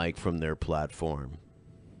they don't like from their platform.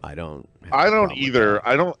 I don't either.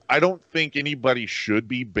 I don't think anybody should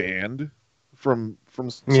be banned from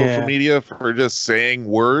social media for just saying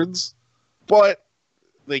words, but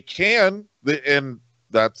they can, and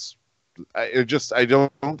that's I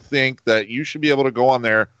don't think that you should be able to go on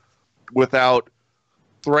there without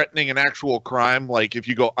threatening an actual crime. Like if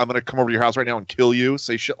you go, I'm going to come over to your house right now and kill you,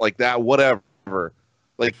 say shit like that, whatever.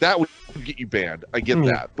 Like that would get you banned. I get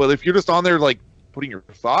that. But if you're just on there like putting your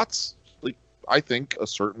thoughts, like I think a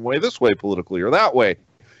certain way this way politically or that way,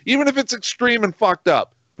 even if it's extreme and fucked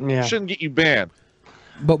up, it shouldn't get you banned.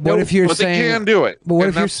 But what if you're saying they can do it? But what and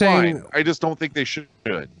if you're that's saying fine. I just don't think they should.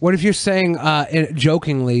 What if you're saying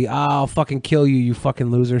jokingly, "I'll fucking kill you, you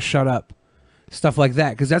fucking loser, shut up," stuff like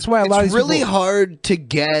that? Because that's why a lot of these really people... hard to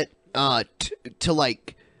get to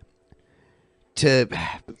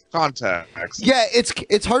context. Yeah,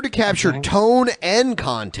 it's hard to capture tone and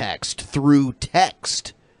context through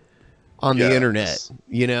text on the internet.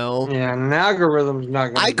 Yeah, an algorithm's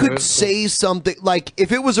not going to. I could say something like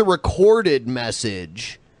if it was a recorded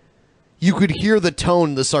message, you could hear the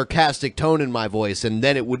tone, the sarcastic tone in my voice, and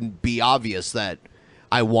then it wouldn't be obvious that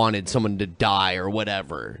I wanted someone to die or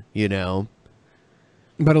whatever,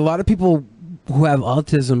 But a lot of people who have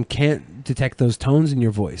autism can't detect those tones in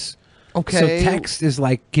your voice. Okay. So text is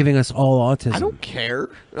like giving us all autism. I don't care.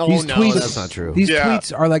 These no, tweets, that's not true. These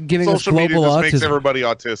tweets are like giving Social us global media just autism. makes everybody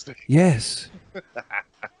autistic. Yes.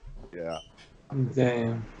 Yeah.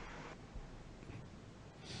 Damn.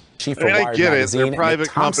 I get it. They're private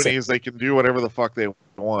companies. They can do whatever the fuck they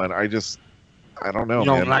want. I don't know.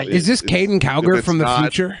 Man. Is this Caden Cowger from the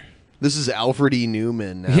future? This is Alfred E.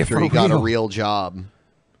 Newman Yeah, after for he got a real. real job.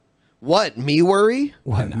 What? Me worry?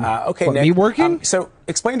 What? Okay, What, Nick, me working? So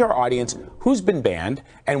explain to our audience who's been banned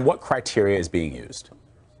and what criteria is being used.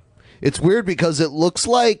 It's weird because it looks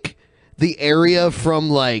like the area from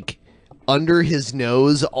like under his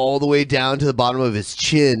nose all the way down to the bottom of his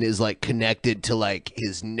chin is like connected to like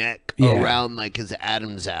his neck around like his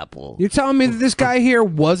Adam's apple. You're telling me that this guy here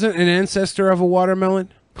wasn't an ancestor of a watermelon?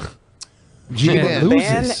 The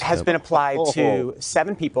ban has been applied to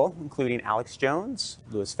 7 people, including Alex Jones,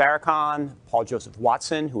 Louis Farrakhan, Paul Joseph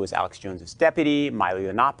Watson, who was Alex Jones's deputy, Milo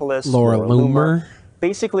Yiannopoulos, Laura Loomer.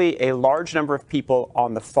 Basically, a large number of people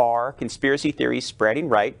on the far conspiracy theory spreading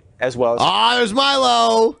right, as well as... There's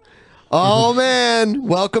Milo. Oh, man.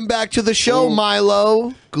 Welcome back to the show,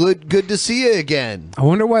 Milo. Good to see you again. I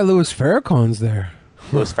wonder why Louis Farrakhan's there.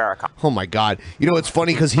 Louis Farrakhan. Oh, my God. It's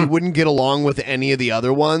funny because he wouldn't get along with any of the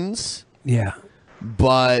other ones. Yeah.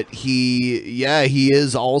 But he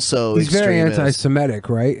is also He's very extremist. anti-Semitic,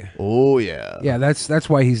 right? Oh, yeah. Yeah, that's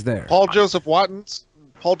why he's there. Paul Joseph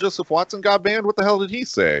Watson got banned. What the hell did he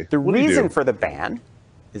say? The What'd he reason do? for the ban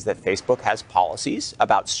is that Facebook has policies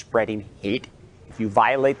about spreading hate. If you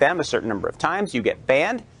violate them a certain number of times, you get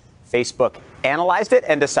banned. Facebook analyzed it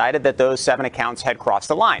and decided that those 7 accounts had crossed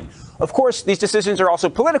the line. Of course, these decisions are also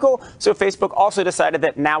political, so Facebook also decided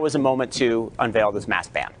that now was a moment to unveil this mass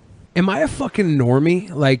ban. Am I a fucking normie?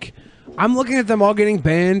 Like, I'm looking at them all getting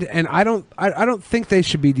banned, and I don't think they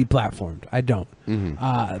should be deplatformed. I don't,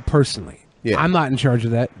 personally. Yeah. I'm not in charge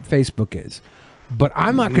of that. Facebook is. But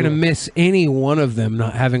I'm not going to miss any one of them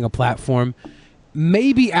not having a platform.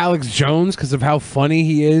 Maybe Alex Jones, because of how funny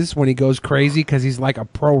he is when he goes crazy, because he's like a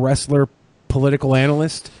pro wrestler, political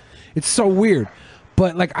analyst. It's so weird.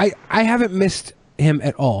 But, like, I haven't missed him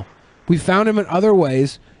at all. We found him in other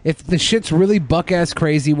ways. If the shit's really buck-ass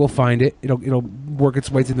crazy, we'll find it. It'll work its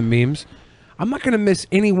way through the memes. I'm not going to miss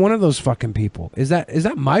any one of those fucking people. Is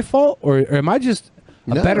that my fault? Or am I just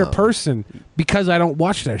a No. better person because I don't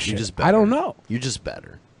watch that shit? I don't know. You're just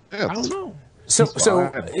better. I don't know. So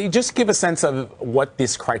you just give a sense of what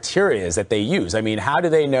this criteria is that they use. I mean, how do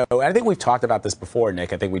they know? I think we've talked about this before,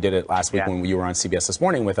 Nick. I think we did it last week when you were on CBS This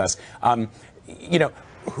Morning with us.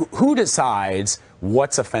 Who decides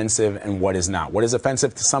what's offensive and what is not? What is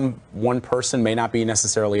offensive to one person may not be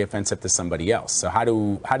necessarily offensive to somebody else. So how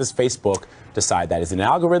does Facebook decide that? Is it an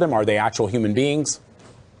algorithm? Are they actual human beings?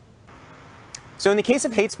 So in the case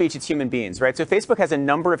of hate speech, it's human beings, right? So Facebook has a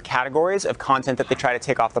number of categories of content that they try to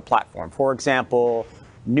take off the platform. For example,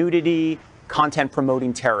 nudity, content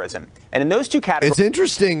promoting terrorism. And in those two categories... It's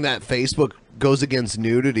interesting that Facebook goes against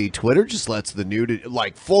nudity. Twitter just lets the nudity,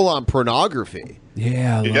 like full-on pornography.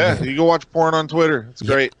 Yeah, you can watch porn on Twitter. It's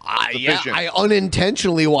great. I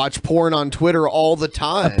unintentionally watch porn on Twitter all the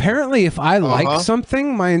time. Apparently, if I like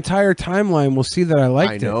something, my entire timeline will see that I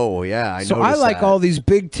liked it. I know, yeah. I So I noticed like that. all these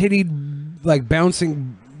big-tittied, like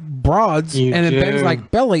bouncing broads, You and then do. Ben's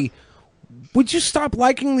like, "Belly, would you stop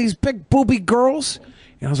liking these big booby girls?"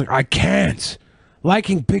 And I was like, "I can't.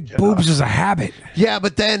 Liking big boobs is a habit." Yeah,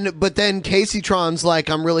 but then Casey Tron's like,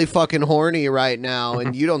 "I'm really fucking horny right now,"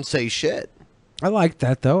 and you don't say shit. I liked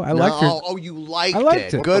that though. I liked her. Oh, you liked, I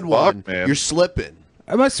liked it. Good What the one. fuck, man? You're slipping.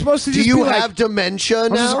 Am I supposed to Do just you be like- have dementia I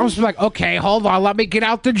was now? supposed to be like, okay, hold on, let me get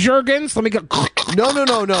out the Jergens. Let me go.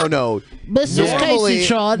 No. Mrs. Casey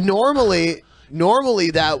Tron. Normally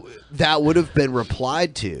that would have been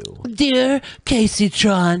replied to. Dear Casey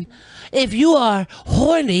Tron, if you are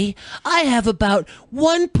horny, I have about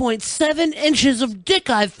 1.7 inches of dick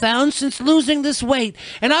I've found since losing this weight,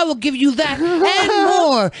 and I will give you that and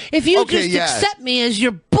more if you Okay, just yeah. accept me as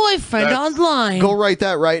your boyfriend online. Go write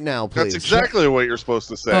that right now, please. That's exactly what you're supposed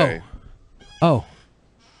to say. Oh.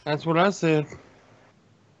 That's what I said.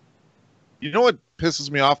 You know what pisses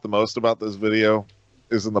me off the most about this video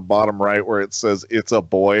is in the bottom right where it says it's a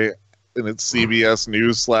boy and it's CBS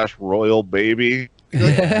News /Royal Baby.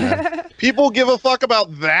 People give a fuck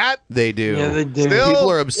about that? They do. Yeah, they do. Still? People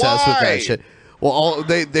are obsessed with Why? that shit. Well,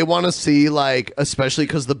 they want to see, like, especially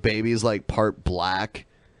because the baby's like part black,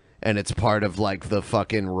 and it's part of like the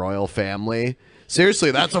fucking royal family.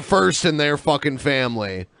 Seriously, that's a first in their fucking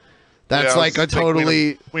family. That's Yeah, like a it's like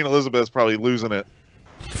totally Queen Elizabeth's probably losing it.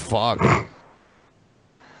 fuck.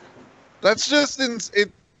 That's just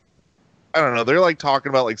it. I don't know. They're like talking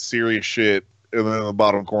about like serious shit, and then in the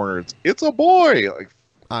bottom corner, it's a boy. Like,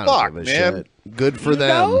 I don't fuck, give a man. shit. Good for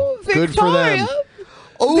them. know, Good for them. Victoria-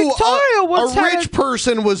 Oh, Victoria once a had rich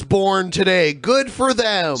person was born today. Good for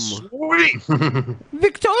them. Sweet.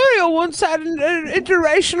 Victoria once had an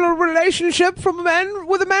interracial relationship with a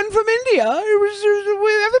man from India.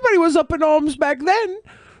 Everybody was up in arms back then.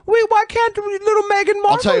 Why can't little Meghan Markle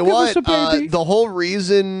I'll tell you give what. us a baby? The whole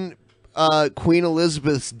reason Queen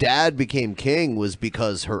Elizabeth's dad became king was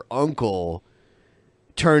because her uncle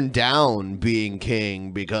turned down being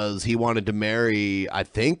king because he wanted to marry, I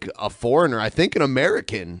think, a foreigner. I think an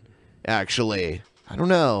American, actually. I don't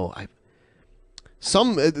know.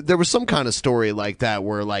 There was some kind of story like that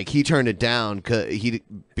where like he turned it down because he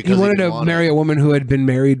wanted didn't to want marry a woman who had been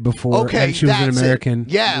married before, Okay, and she was an that's it. American.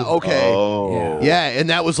 Yeah, okay. Oh. Yeah, and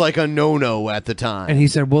that was like a no-no at the time. And he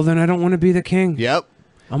said, "Well, then I don't want to be the king." Yep.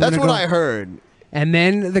 I'm That's gonna what go- I heard. And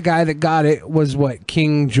then the guy that got it was what,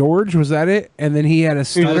 King George? Was that it? And then he had a He's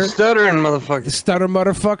stutter. a stuttering motherfucker. Stutter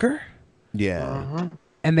motherfucker. Yeah.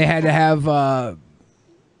 And they had to have.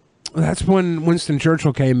 That's when Winston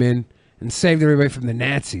Churchill came in and saved everybody from the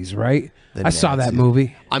Nazis, right? I saw that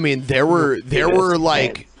movie. I mean, there were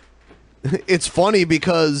like, it's funny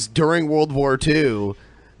because during World War II,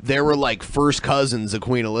 there were like first cousins of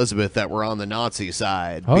Queen Elizabeth that were on the Nazi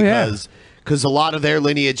side. Oh, yeah. Because a lot of their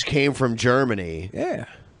lineage came from Germany. Yeah.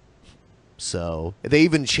 So they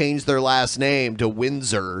even changed their last name to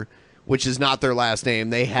Windsor, which is not their last name.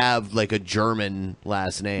 They have like a German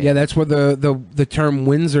last name. Yeah, that's where the term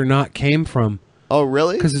Windsor not came from. Oh,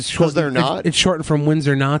 really? Because it's short. they're not? It's shortened from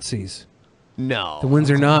Windsor Nazis. No. The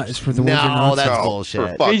Windsor Not is for the Windsor No, Nazis. that's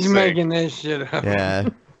bullshit. He's making this shit up. Yeah.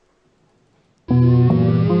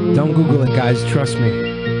 Don't Google it, guys. Trust me.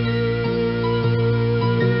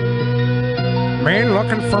 Men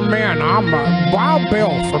looking for men. I'm a Wild Bill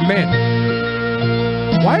for men.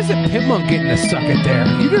 Why is it Pitmonk getting to suck it there?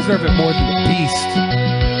 You deserve it more than the Beast.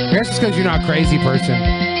 I guess it's because you're not a crazy person.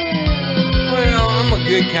 Well, I'm a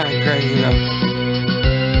good kind of crazy though.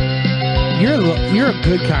 You're a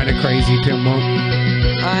good kind of crazy, Pitmonk.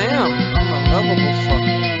 I am. I'm a lovable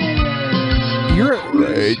fucker.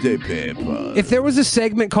 If there was a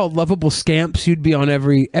segment called Lovable Scamps, you'd be on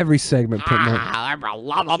every segment. I'm a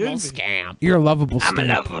lovable scamp. You're a lovable scamp. I'm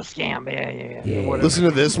a lovable scamp. Yeah. Listen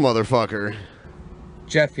to this motherfucker.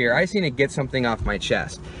 Jeff here. I just need to get something off my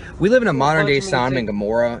chest. We live in a modern day Sodom and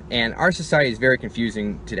Gomorrah, and our society is very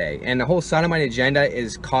confusing today. And the whole sodomite agenda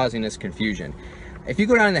is causing this confusion. If you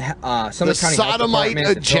go down to Summit County Health sodomite Department to fill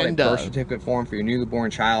out a agenda. birth certificate form for your newly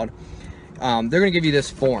born child, they're going to give you this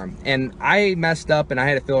form. And I messed up and I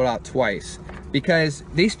had to fill it out twice because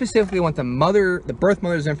they specifically want the birth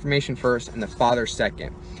mother's information first and the father's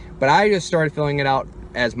second. But I just started filling it out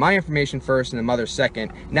as my information first and the mother's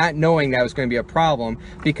second, not knowing that was going to be a problem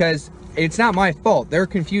because it's not my fault. They're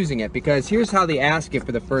confusing it because here's how they ask it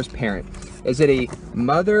for the first parent. Is it a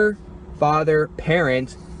mother, father,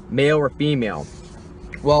 parent, male or female?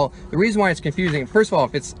 Well, the reason why it's confusing, first of all,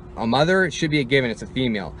 if it's a mother, it should be a given, it's a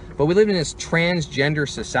female. But we live in this transgender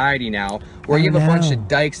society now where you have a bunch of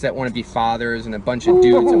dykes that want to be fathers and a bunch of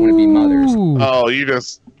dudes that want to be mothers. Oh, you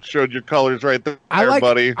just showed your colors right there,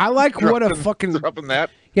 buddy. I like what a fucking... Dropping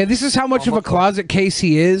that. Yeah, this is how much of a closet case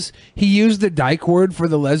he is. He used the dyke word for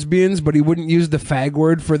the lesbians, but he wouldn't use the fag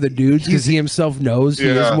word for the dudes because he himself knows he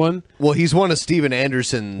is one. Well, he's one of Steven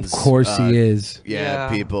Anderson's. Of course he is.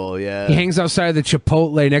 People, yeah. He hangs outside the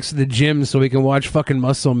Chipotle next to the gym so he can watch fucking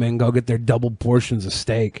muscle men go get their double portions of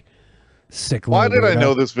steak. Sick. Why did I weirdo.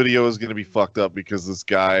 know this video is going to be fucked up? Because this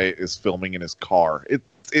guy is filming in his car.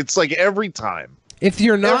 It's like every time. If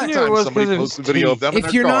you're not, Every time somebody posts a video of them in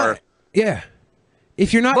their car.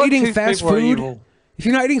 If you're not eating fast food, if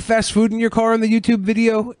you're not eating fast food in your car in the YouTube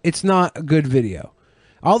video, it's not a good video.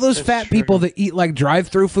 All those fat people that eat like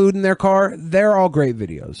drive-through food in their car, they're all great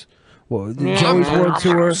videos. Well, Joey's World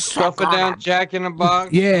Tour, Stuff it down, Jack in the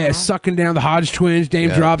Box. yeah, sucking down the Hodge twins, Dame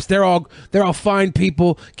Yeah. Drops. They're all fine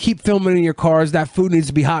people. Keep filming in your cars. That food needs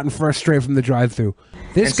to be hot and fresh straight from the drive-through.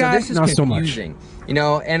 This And so guy, this is not so much. confusing. You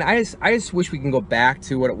know, and I just wish we can go back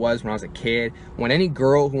to what it was when I was a kid. When any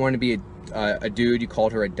girl who wanted to be a dude, you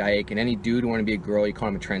called her a dyke, and any dude who wanted to be a girl, you called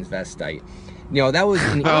him a transvestite. You know, that was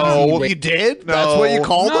an easy way. You did? That's what you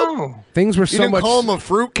called him? Things were You so didn't much. call him a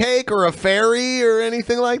fruitcake or a fairy or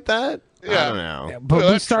anything like that? I don't know.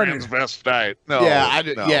 But we started. Transvestite. No, Yeah, I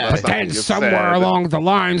did- no, yeah. that's But not then what you somewhere said. along the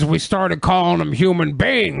lines, we started calling them human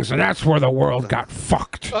beings, and that's where the world got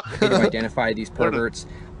fucked. to identify these perverts,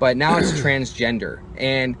 but now it's transgender,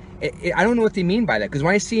 and I don't know what they mean by that. Because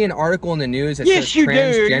when I see an article in the news that Yes, says you do.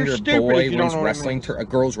 You're transgender stupid boy if you don't wins know what it wrestling a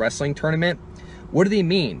girls wrestling tournament, what do they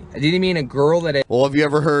mean? Do they mean a girl that? Well, have you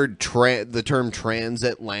ever heard the term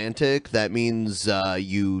transatlantic? That means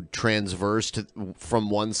you transverse from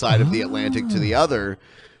one side of the Atlantic to the other.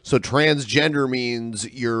 So transgender means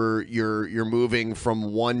you're moving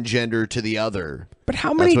from one gender to the other. But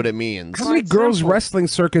how many? That's what it means. How many girls wrestling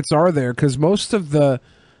circuits are there? Because most of the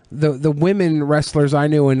women wrestlers I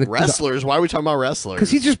knew and Wrestlers? Why are we talking about wrestlers?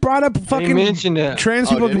 Because he just brought up fucking mentioned it. trans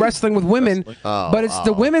Oh, people did he? wrestling with women, but it's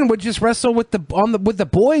the women would just wrestle with the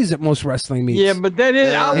boys at most wrestling meets. Yeah, but that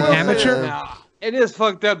is I An will say amateur. now, it is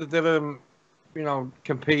fucked up that they let them,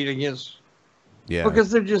 compete against. Yeah. Because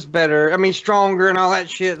they're just better. I mean, stronger and all that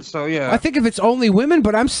shit. So yeah. I think if it's only women,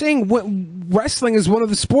 but I'm saying wrestling is one of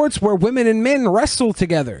the sports where women and men wrestle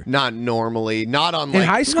together. Not normally. Not on In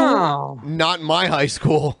high school? Not in my high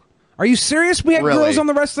school. Are you serious? We had Really? girls on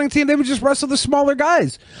the wrestling team. They would just wrestle the smaller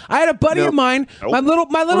guys. I had a buddy of mine, my little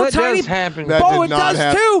that tiny. does happen. That Oh, did it not does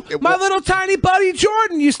happen. too. My little tiny buddy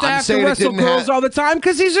Jordan used to I'm have to saying it wrestle didn't girls all the time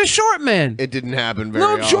because he's a short man. It didn't happen very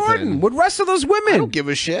Little often. Jordan would wrestle those women. I don't give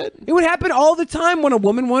a shit. It would happen all the time when a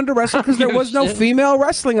woman wanted to wrestle because there was no female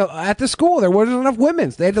wrestling at the school. There wasn't enough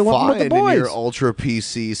women. They had to lump them with Fine the in boys. your ultra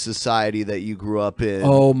PC society that you grew up in.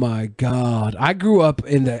 Oh my God! I grew up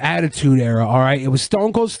in the Attitude Era. All right, it was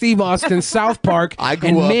Stone Cold Steve Austin, South Park. I grew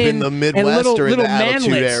and up men, in the Midwest and little during the Attitude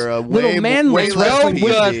manlets, Era. Little Way manlets less wrestling PC.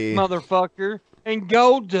 with Dust, motherfucker, and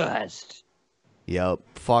gold dust. Yep.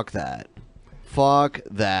 Fuck that. Fuck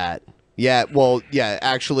that. Yeah. Well. Yeah.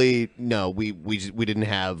 Actually, no. We didn't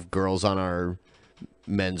have girls on our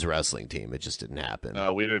men's wrestling team. It just didn't happen.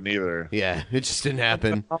 No, we didn't either. Yeah. It just didn't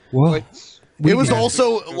happen. Well, It was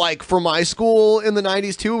also like for my school in the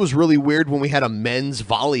 90s too. It was really weird when we had a men's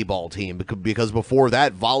volleyball team because before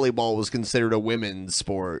that volleyball was considered a women's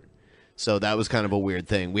sport. So that was kind of a weird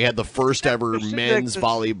thing. We had the first ever men's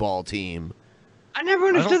volleyball team. I never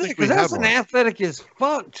understood that because that's an athletic as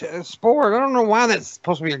fuck sport. I don't know why that's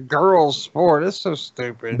supposed to be a girls' sport. It's so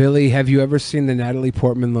stupid. Billy, have you ever seen the Natalie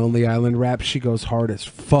Portman Lonely Island rap? She goes hard as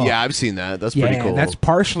fuck. Yeah, I've seen that. That's yeah, pretty cool. That's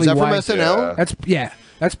partially Is that why. from SNL? That's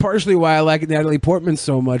That's partially why I like Natalie Portman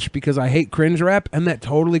so much, because I hate cringe rap, and that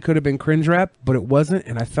totally could have been cringe rap, but it wasn't,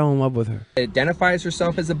 and I fell in love with her. Identifies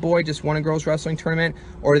herself as a boy, just won a girls wrestling tournament,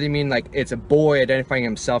 or do they mean like it's a boy identifying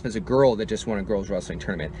himself as a girl that just won a girls wrestling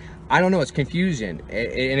tournament? I don't know. It's confusion,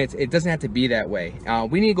 and it doesn't have to be that way.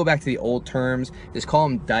 We need to go back to the old terms. Just call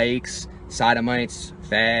them dykes, sodomites,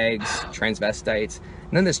 fags, transvestites.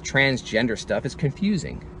 None of this transgender stuff is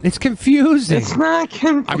confusing. It's confusing. It's not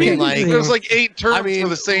confusing. I mean, like, There's like 8 terms for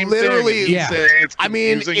the same literally, thing. yeah. It's I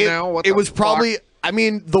mean, confusing now. What it the was fuck? probably. I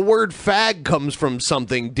mean, the word fag comes from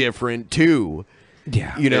something different too.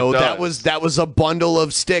 Yeah, you know, It that does. was a bundle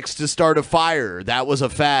of sticks to start a fire. That was a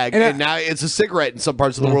fag, and now it's a cigarette in some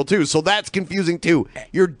parts of the world too. So that's confusing too.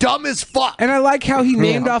 You're dumb as fuck. And I like how he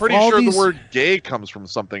named I'm off pretty all sure these. the word gay comes from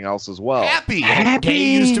something else as well. Happy. Gay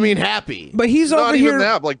used to mean happy. But he's Not over even here.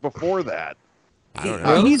 that, like before that. I don't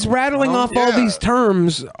know. He's rattling off all these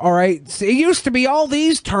terms. All right, it used to be all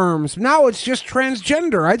these terms. Now it's just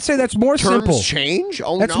transgender. I'd say that's more Terms simple. change?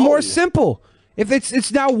 Oh, that's no. more simple. If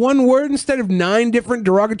it's now one word instead of 9 different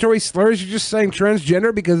derogatory slurs, you're just saying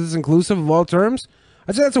transgender because it's inclusive of all terms.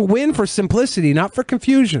 I'd say that's a win for simplicity, not for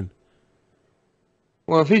confusion.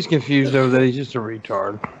 Well, if he's confused over that, he's just a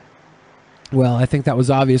retard. Well, I think that was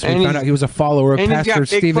obvious when And we found he's- out he was a follower of and he's got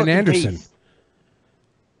Pastor big Steven fucking Anderson. teeth.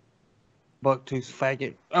 Bucktooth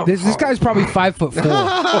faggot. Oh, This guy's probably 5'4".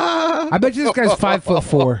 I bet you this guy's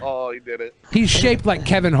 5'4". Oh, he did it. He's shaped like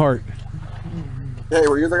Kevin Hart. Hey,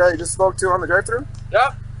 were you the guy you just spoke to on the drive-thru?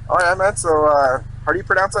 Yep. Oh yeah, man. So, how do you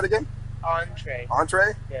pronounce that again? Entree.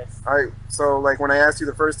 Entree? Yes. All right. So, like when I asked you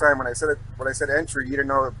the first time when I said entry, you didn't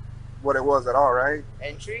know what it was at all, right?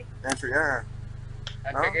 Entry? Entry, yeah.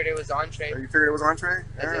 I figured it was entree. You figured it was entree?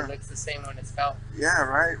 Because Yeah. it looks the same when it's spelled. Yeah,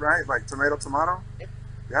 right. Like tomato. Yep.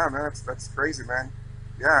 Yeah, man. That's crazy, man.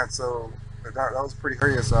 Yeah. So that was pretty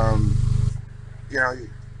curious. You know,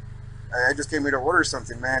 I just came here to order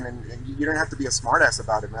something, man, and you didn't have to be a smartass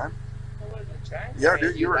about it, man. I wasn't trying. Yeah, I mean,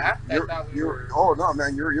 dude, you laughed. I thought we were oh no,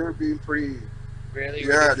 man, you're being pretty. really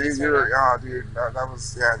Yeah, ridiculous dude, right now. dude, that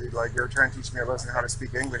was, yeah, dude, like you're trying to teach me a lesson how to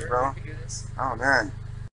speak English, bro. Oh man.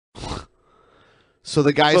 So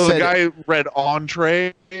the guy So said, the guy read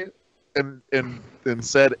entree and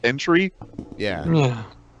said entry. Yeah. Yeah.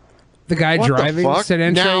 The guy What the driving fuck? said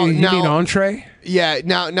entree. Now- you now- mean entree? Yeah.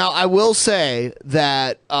 Now I will say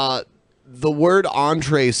that the word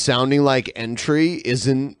entree sounding like entry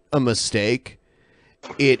isn't a mistake.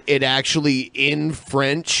 It actually, in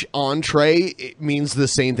French, entree, it means the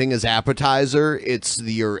same thing as appetizer. It's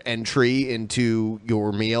your entry into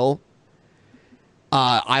your meal.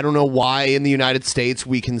 I don't know why in the United States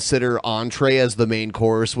we consider entree as the main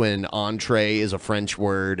course when entree is a French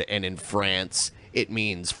word, and in France it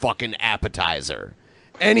means fucking appetizer.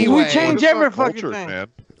 Anyway, We change every fucking thing. man.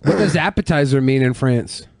 What does appetizer mean in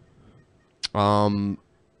France?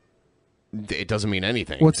 It doesn't mean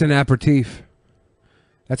anything. What's an aperitif?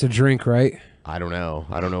 That's a drink, right? I don't know.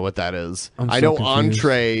 I don't know what that is. I'm I so know confused.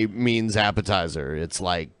 entree means appetizer. It's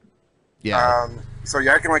like, yeah. So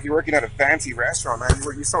you're acting like you're working at a fancy restaurant, man.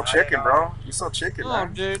 You sell chicken, bro. You sell chicken, Oh,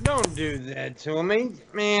 man. dude, don't do that to me.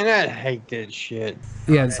 Man, I hate that shit.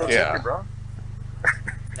 Yeah. You sell chicken, bro.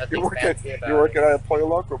 Nothing You're fancy about working at a Pollo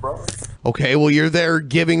Loco, bro. Okay, well, you're there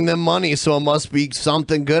giving them money, so it must be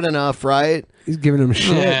something good enough, right? He's giving them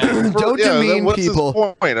shit. Don't Yeah, then demean what's people.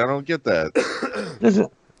 his point? I don't get that.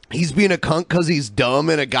 He's being a cunt because he's dumb,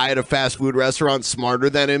 and a guy at a fast food restaurant smarter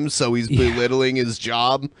than him, so he's belittling his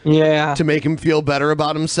job. Yeah. To make him feel better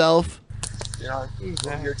about himself. You know,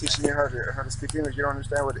 you're teaching me how to speak English. You don't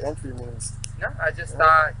understand what entry means. No, I just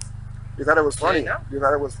thought. You thought it was funny. know. You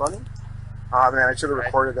thought it was funny. Ah, man, I should have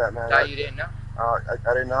recorded that, man. Thought you didn't know.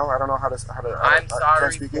 I didn't know. I don't know how to. I'm I sorry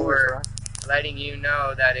can't speak English, for right? letting you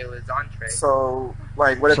know that it was entree. So,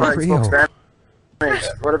 like, what if I spoke Spanish?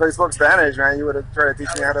 What if I spoke Spanish, man? You would have tried to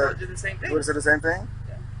teach me how to. Do the same thing. You would have said the same thing?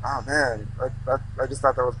 Oh, man. I just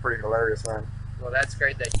thought that was pretty hilarious, man. Well, that's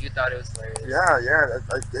great that you thought it was hilarious. Yeah,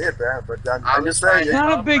 I did, man. But I'm was just saying. It's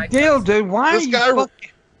not a big deal, dude. Why This are you guy- fucking...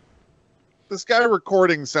 This guy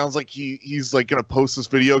recording sounds like he's like gonna post this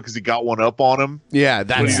video because he got one up on him. Yeah,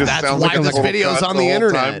 But he that's just sounds why like a this total video's cunt on the the whole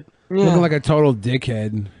internet. time. Looking like a total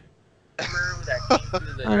dickhead.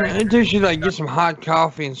 That dude should like get some hot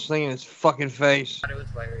coffee and sling in his fucking face. It was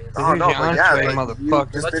hilarious. Oh, no, Here's your but yeah, entree, like, motherfucker.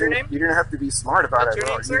 you, What's your name? you didn't have to be smart about What's it, your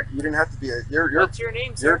bro. name, sir? You didn't have to be a. You're. What's your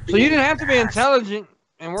name, sir? So you didn't have to be intelligent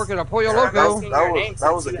and work at a Pollo Loco. Asking your name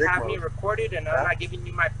that was since a you dick have me move. recorded and I'm not giving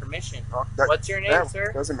you my permission. That- What's your name, that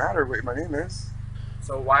sir? Doesn't matter what my name is.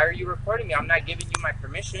 So why are you recording me? I'm not giving you my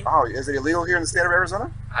permission. Oh, is it illegal here in the state of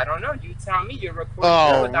Arizona? I don't know. You tell me. You're recording me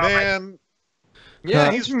Oh without my. man,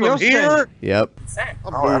 Yeah, he's from your state. Yep. Consent.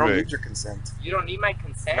 Oh, I don't need your consent. You don't need my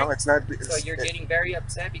consent? No, it's not. So you're getting very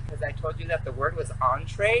upset because I told you that the word was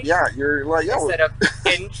entree? Yeah, you're like, yeah. Instead of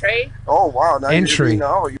entree? Oh, wow. Now Entry.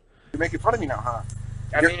 you're making fun of me now, huh?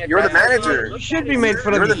 I mean, if You're the that's how you manager. look You should at be it, made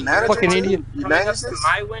fun of, You're the you manager, fucking too? idiot. You coming up manage to this?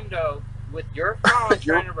 my window with your phone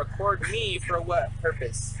trying to record me for what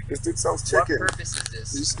purpose? This dude sells What chicken. purpose is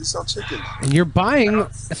this? You sell chicken. And you're buying,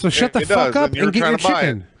 so shut the It fuck does, up and you're and get trying your to buy it.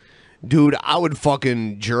 chicken. Dude, I would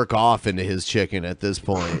fucking jerk off into his chicken at this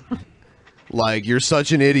point. Like, you're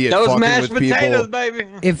such an idiot Those fucking mashed with people. potatoes,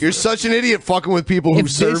 baby. You're such an idiot fucking with people who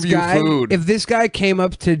serve you food. If this guy came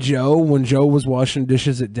up to Joe when Joe was washing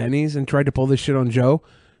dishes at Denny's and tried to pull this shit on Joe,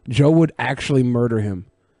 Joe would actually murder him.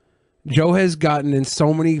 Joe has gotten in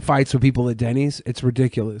so many fights with people at Denny's. It's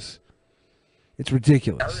ridiculous. It's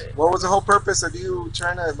ridiculous. What was the whole purpose of you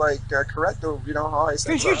trying to correct the, how I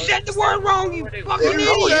said? Because you said the word wrong, you fucking You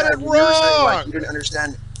idiot. said it wrong. You didn't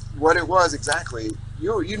understand what it was exactly.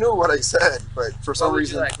 You knew what I said, but for some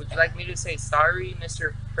reason. Would you like me to say sorry,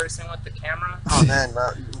 Mr. Person with the camera? Oh man,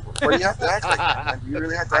 why do you have to act like that? Man? Do you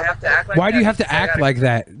really have to act like that? Why do you have to act like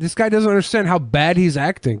that? This guy doesn't understand how bad he's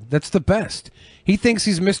acting. That's the best. He thinks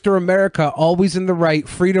he's Mr. America, always in the right,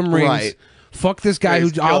 freedom rings. Right. Fuck this guy Yeah, who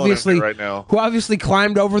he's killing obviously it right now. who obviously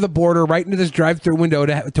climbed over the border right into this drive-through window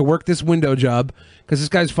to work this window job because this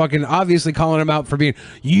guy's fucking obviously calling him out for being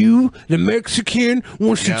you, the Mexican,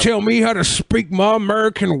 wants to tell me how to speak my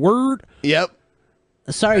American word. Yep.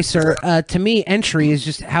 Sorry, sir. To me, entry is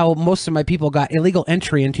just how most of my people got illegal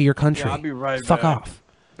entry into your country. Yeah, I'll be right Fuck back. off.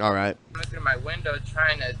 All right. I'm through my window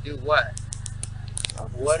trying to do what?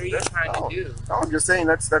 What are you trying to do? No, I'm just saying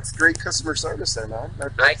that's great customer service there, man.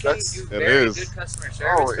 I can do very is. good customer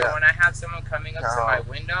service, Oh, yeah. but when I have someone coming up to my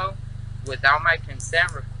window without my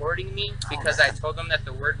consent recording me because I told them that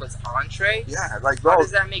the word was entree, Yeah, like, bro. how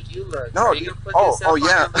does that make you look? No, Are you dude. gonna put this up on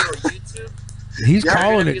yeah. your little YouTube? He's Yeah,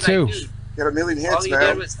 calling You're it gonna too. be like, dude, Get a million hits, all you man.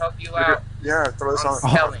 did was help you out. Yeah, throw this on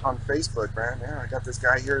on selling. Facebook, man. Yeah, I got this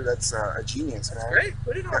guy here that's a genius, man. Great,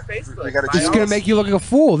 put it on Facebook. We gotta This is gonna make you look like a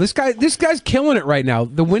fool. This guy's killing it right now.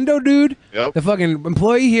 The window dude, the fucking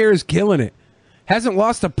employee here is killing it. Hasn't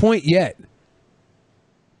lost a point yet.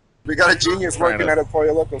 We got a genius working at a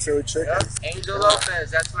Pollo Loco Philly Chicken. Yep, Angel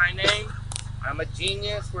Lopez, that's my name. I'm a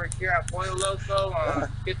genius. We're here at Pollo Loco on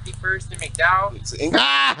 51st and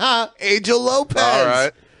McDowell. Angel Lopez. All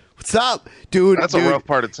right. What's up, dude? That's dude, a rough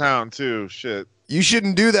part of town too. Shit. You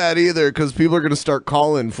shouldn't do that either because people are gonna start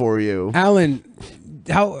calling for you. Alan,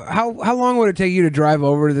 how long would it take you to drive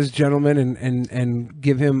over to this gentleman and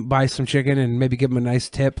give him buy some chicken and maybe give him a nice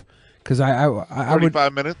tip? Because I would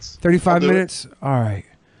 35 minutes. 35 I'll do minutes. All right.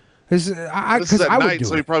 This is This is at I would night, do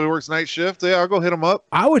so it. he probably works night shift. Yeah, I'll go hit him up.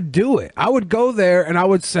 I would do it. I would go there and I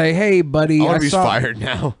would say, "Hey, buddy, I wonder if I he's saw." fired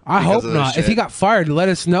now I because hope of this not. If he shit. got fired, let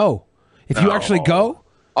us know. If you No. actually go,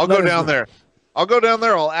 I'll let go us down know. there. I'll go down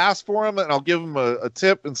there. I'll ask for him, and I'll give him a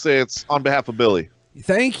tip and say it's on behalf of Billy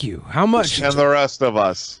Thank you. How much? and the rest of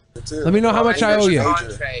us. Let me know how much I owe you.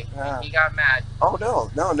 Entree. He got mad. Oh no.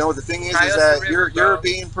 The thing is Try us that a you're river, bro.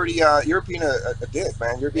 being pretty you're being a dick,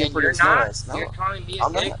 man. You're being And pretty you're not. nice. No, You're calling me a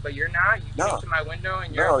I'm dick, not. but you're not. You No. came to my window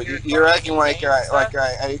and you're No, here you're calling acting me like names and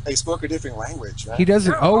stuff. I spoke a different language. Man. He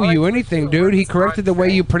doesn't owe you anything, dude. He corrected the way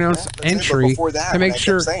you pronounce entry before that, to when make I kept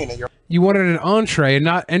sure saying it, you're- you wanted an entree and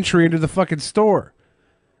not entry into the fucking store.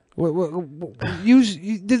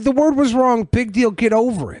 The word was wrong. Big deal. Get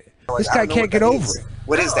over it. This I guy don't know can't what get that over is. it.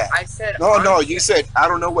 What is that? I said No, you said I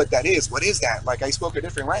don't know what that is. What is that? Like I spoke a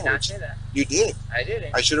different language. say that. You did. I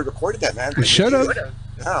didn't. I should have recorded that, man. You should have.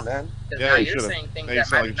 Yeah, man. Because Yeah, now you you're should've. saying things Now you that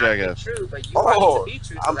sound might like not jackass. be true, but you want it to be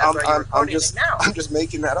true. So that's why you're recording it now. I'm just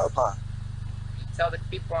making that up, huh? You tell the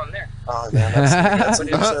people on there. Oh man, that's some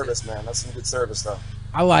good service, man. That's some good service, though.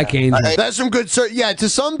 I like Angel. That's some good service. Yeah, to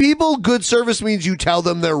some people, good service means you tell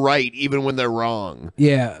them they're right even when they're wrong.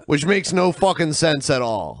 Yeah. Which makes no fucking sense at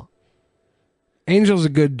all. Angel's a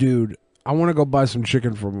good dude. I want to go buy some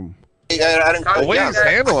chicken from him. The way he's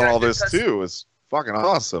handling all this too is fucking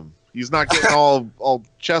awesome. He's not getting all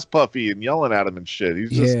chest puffy and yelling at him and shit. He's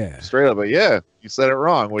just Yeah. straight up like, yeah, you said it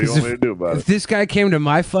wrong. What do you want me to do about If it? this guy came to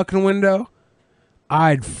my fucking window,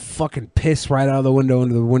 I'd fucking piss right out of the window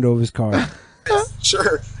into the window of his car.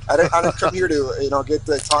 Sure. I didn't come here to get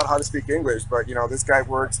taught how to speak English, but this guy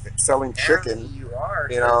works selling chicken. You are.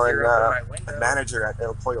 And a manager at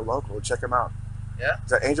El Pollo Loco. Check him out. Yeah.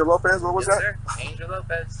 Is that Angel Lopez? What was Yes, that? sir. Angel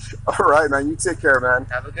Lopez. All right, man. You take care, man.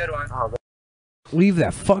 Have a good one. Oh, Leave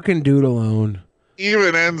that fucking dude alone.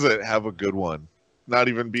 Even ends it. Have a good one. Not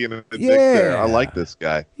even being a dick there. I like this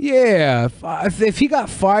guy. Yeah, if he got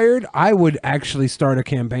fired, I would actually start a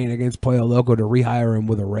campaign against Pollo Loco to rehire him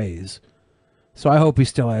with a raise. So I hope he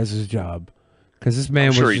still has his job. Because this man I'm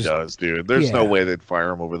was sure just, he does, dude. There's no way they'd fire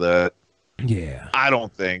him over that. Yeah. I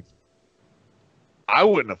don't think. I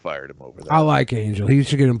wouldn't have fired him over that. I like Angel. He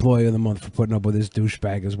should get Employee of the Month for putting up with this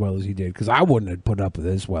douchebag as well as he did. Because I wouldn't have put up with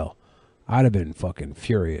it as well. I'd have been fucking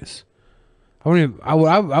furious. I would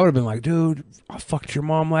have been like, dude, I fucked your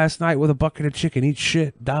mom last night with a bucket of chicken. Eat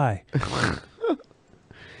shit. Die.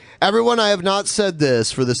 Everyone, I have not said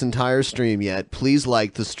this for this entire stream yet. Please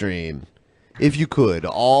like the stream. If you could,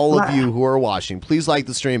 all of you who are watching, please like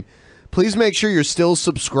the stream. Please make sure you're still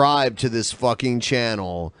subscribed to this fucking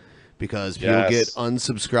channel because you'll get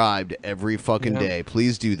unsubscribed every fucking day.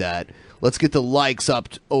 Please do that. Let's get the likes up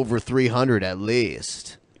to over 300 at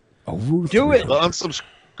least. Do it. The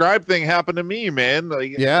unsubscribe thing happened to me, man.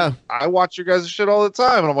 Like, yeah. I watch your guys' shit all the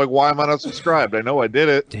time, and I'm like, why am I not subscribed? I know I did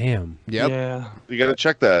it. Damn. Yep. Yeah. You got to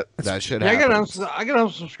check that. That shit Yeah, happens. I got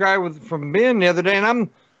unsubscribed from Ben the other day, and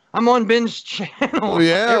I'm on Ben's channel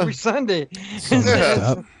every Sunday.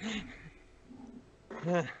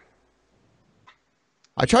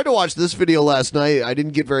 I tried to watch this video last night. I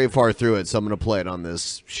didn't get very far through it, so I'm going to play it on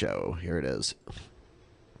this show. Here it is.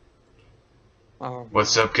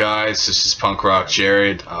 What's up, guys? This is Punk Rock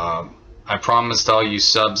Jared. I promised all you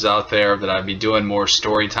subs out there that I'd be doing more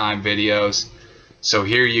storytime videos. So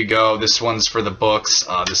here you go. This one's for the books.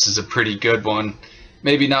 This is a pretty good one.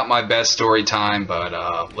 Maybe not my best story time, but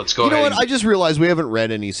let's go You know ahead. what? I just realized we haven't read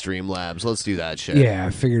any Streamlabs. Let's do that shit. Yeah, I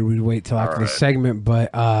figured we'd wait till after the segment,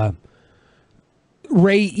 but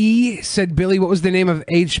Ray E said, Billy, what was the name of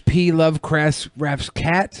H.P. Lovecraft's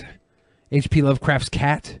cat? H.P. Lovecraft's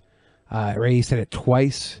cat. Ray E said it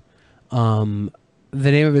twice. The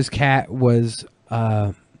name of his cat was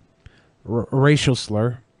racial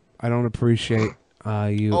slur. I don't appreciate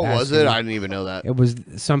you. Oh, was asking. it? I didn't even know that. It was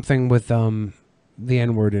something with the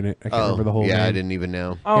N-word in it. I can't remember the whole name. I didn't even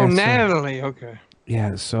know. Oh, Yeah, so- Natalie. Okay.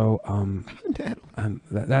 Yeah, so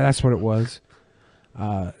that's what it was.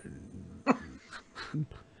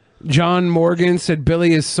 John Morgan said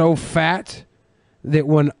Billy is so fat that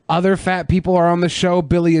when other fat people are on the show,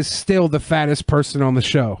 Billy is still the fattest person on the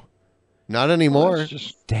show. Not anymore.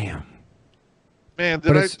 Damn. Man,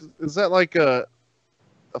 But is that like a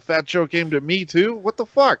fat joke aimed at me too? What the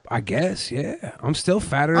fuck? I guess, yeah. I'm still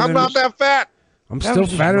fatter I'm than not that fat. I'm That still was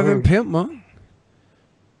just fatter than rude. Pimp, man.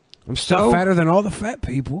 I'm still So? fatter than all the fat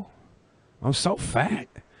people. I'm so fat.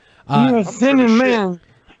 You're a thinning man.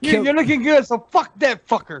 Kill- You're looking good, so fuck that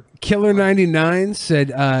fucker. Killer99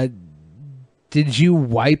 said, did you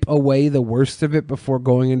wipe away the worst of it before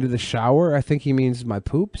going into the shower? I think he means my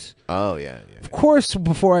poops. Oh, yeah. Of course,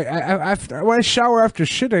 before when I shower after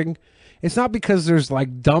shitting, it's not because there's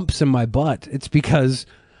like dumps in my butt. It's because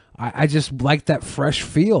I just like that fresh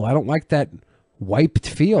feel. I don't like that wiped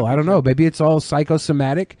feel. I don't know. Maybe it's all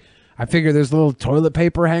psychosomatic. I figure there's little toilet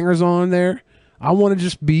paper hangers on there. I want to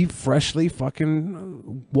just be freshly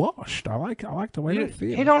fucking washed. I like the way that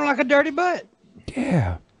feels. He don't like a dirty butt.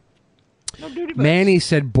 Yeah. No dirty butts. Manny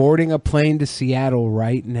said boarding a plane to Seattle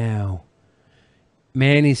right now.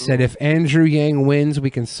 Manny said if Andrew Yang wins, we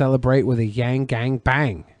can celebrate with a Yang Gang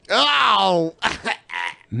Bang. Oh!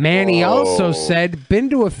 Manny also said been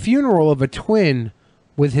to a funeral of a twin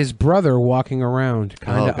with his brother walking around.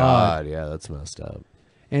 Kind Oh, of God. odd. Yeah, that's messed up.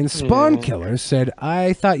 And Spawn Killer said,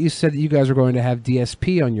 I thought you said that you guys were going to have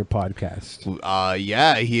DSP on your podcast.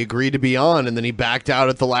 Yeah, he agreed to be on, and then he backed out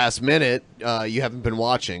at the last minute. You haven't been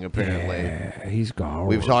watching, apparently. Yeah, he's gone.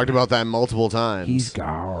 We've talked about that multiple times. He's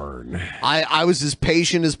gone. I was as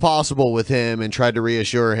patient as possible with him and tried to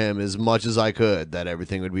reassure him as much as I could that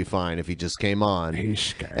everything would be fine if he just came on.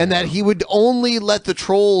 And that he would only let the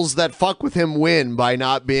trolls that fuck with him win by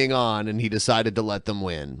not being on, and he decided to let them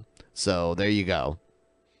win. So there you go.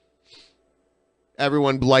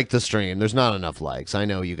 Everyone liked the stream. There's not enough likes. I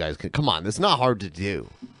know you guys can. Come on, it's not hard to do.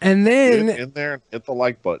 And then Get in there and hit the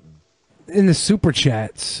like button. in the super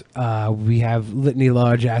chats, we have Litany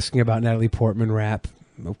Lodge asking about Natalie Portman rap.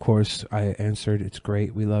 Of course, I answered, it's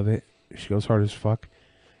great. We love it. She goes hard as fuck.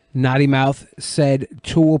 Naughty Mouth said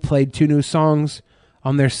Tool played 2 new songs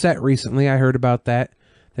on their set recently. I heard about that.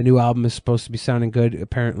 The new album is supposed to be sounding good.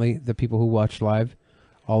 Apparently, the people who watch live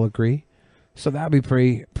all agree. So that'd be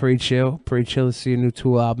pretty chill. Pretty chill to see a new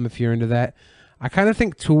Tool album if you're into that. I kind of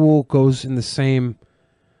think Tool goes in the same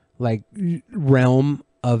like realm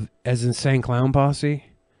of as Insane Clown Posse.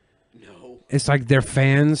 No. It's like their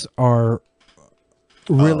fans are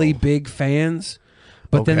really big fans,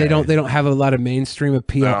 but then they don't have a lot of mainstream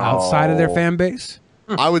appeal outside of their fan base.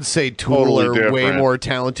 I would say Tool Totally are way different. more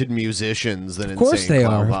talented musicians than Of course Insane they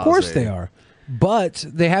Clown are. Of course Posse. they are. But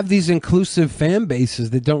they have these inclusive fan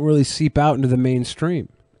bases that don't really seep out into the mainstream.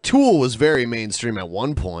 Tool was very mainstream at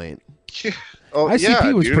one point. Oh,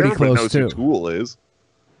 ICP was dude, pretty everybody close, knows too. Who Tool is.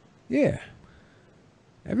 Yeah.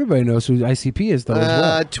 Everybody knows who ICP is, though, as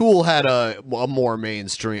well. Tool had a more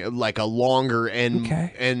mainstream, like a longer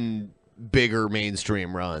and bigger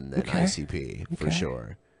mainstream run than ICP, for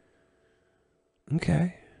sure.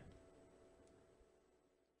 Okay.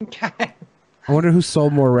 I wonder who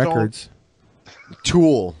sold more records.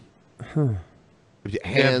 Tool. Huh.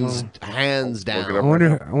 Hands down. I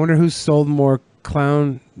wonder who sold more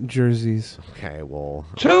clown jerseys. Okay, well,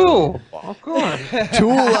 Tool. Of course.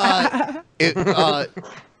 Tool.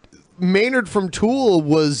 Maynard from Tool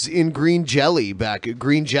was in Green Jello back in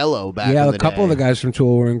Yeah, the a couple day. of the guys from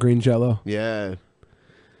Tool were in Green Jello. Yeah.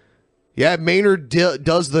 Yeah, Maynard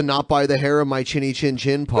does the "not by the hair of my chinny chin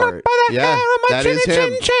chin" part. Yeah, that is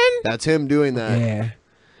him. That's him doing that.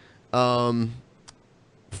 Yeah.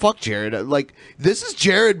 Fuck Jared. Like, this is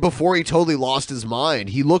Jared before he totally lost his mind.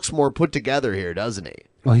 He looks more put together here, doesn't he?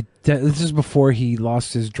 Well, this is before he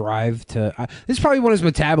lost his drive to. This is probably when his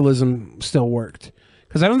metabolism still worked,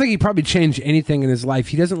 because I don't think he probably changed anything in his life.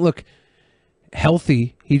 He doesn't look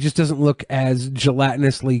healthy. He just doesn't look as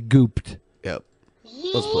gelatinously gooped. Yep.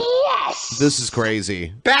 Yes! This is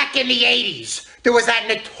crazy. Back in the 80s, there was that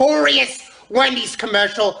notorious Wendy's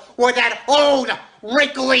commercial where that old,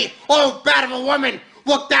 wrinkly, old bat of a woman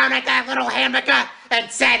looked down at that little hamburger and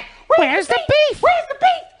said, Where's the beef? Where's the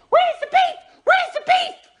beef? Where's the beef? Where's the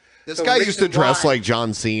beef? This The guy used to reason dress why like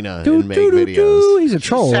John Cena and make videos. He's a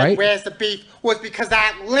troll, said, right? Where's the beef? Was because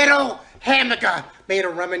that little hamburger made her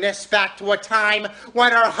reminisce back to a time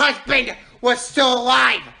when her husband was still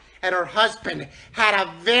alive. And her husband had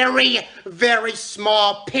a very, very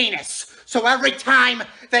small penis. So every time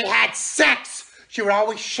they had sex, she would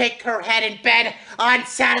always shake her head in bed,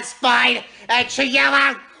 unsatisfied, and she'd yell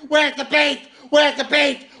out, Where's the beef? Where's the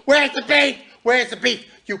beef? Where's the beef? Where's the beef?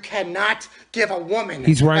 You cannot give a woman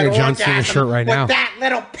He's wearing an a John Cena orgasm shirt right with now. that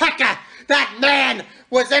little pecker. That man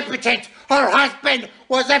was impotent. Her husband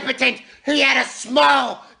was impotent. He had a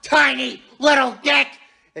small, tiny, little dick.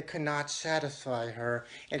 It could not satisfy her.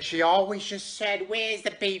 And she always just said, Where's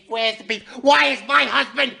the beef? Where's the beef? Why is my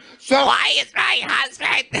husband so... Why is my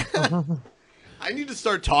husband... I need to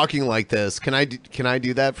start talking like this. Can I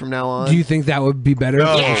do that from now on? Do you think that would be better for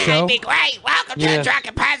the show? great. Welcome to the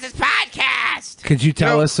Drunken Peasants Podcast. Could you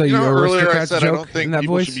tell us you know, your earlier I aristocrat said I joke don't think in that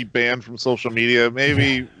people voice? should be banned from social media.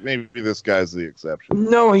 Maybe this guy's the exception.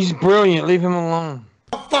 No, he's brilliant. Leave him alone.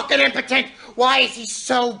 Fucking impotent. Why is he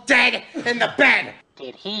so dead in the bed?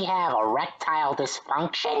 Did he have erectile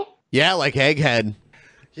dysfunction? Yeah, like Egghead.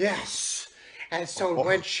 Yes. And so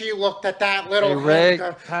when she looked at that little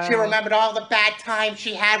Erectile. hamburger, she remembered all the bad times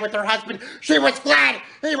she had with her husband. She was glad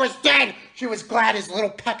he was dead. She was glad his little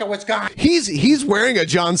pecker was gone. He's wearing a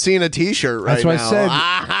John Cena T-shirt right That's what now. I said.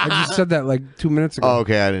 I just said that like 2 minutes ago. Oh,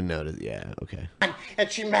 okay, I didn't notice. Yeah, okay. And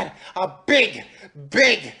she met a big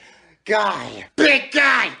guy. Big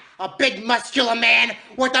guy. A big muscular man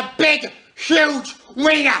with a big, huge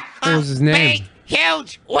wiener. What was his name?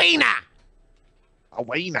 Huge wiener. A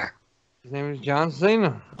wiener. His name is John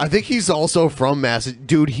Cena. I think he's also from Massachusetts.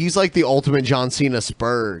 Dude, he's like the ultimate John Cena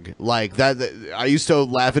Spurg. Like that I used to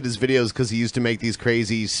laugh at his videos because he used to make these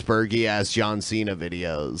crazy Spurgy ass John Cena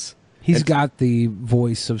videos. He's got the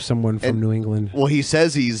voice of someone from New England. Well, he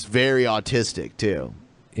says he's very autistic too.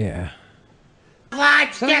 Yeah.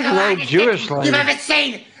 Largest Sounds like an old Jewish lady. you've ever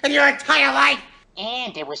seen in your entire life.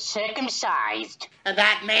 And it was circumcised. And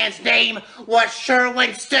that man's name was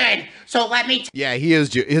Sherwin Stern. So let me Yeah, he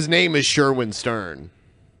is. His name is Sherwin Stern.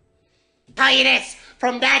 tell you this.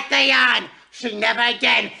 From that day on, she never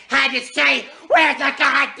again had to say, Where's the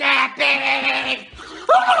goddamn beef?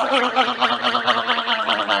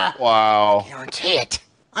 Wow. Guarantee it.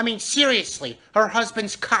 I mean, seriously, her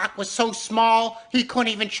husband's cock was so small, he couldn't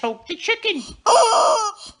even choke the chicken.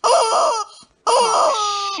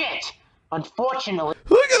 Shit. Unfortunately.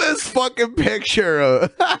 Look at this fucking picture.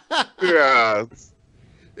 Yeah.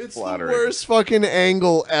 It's flattering. the worst fucking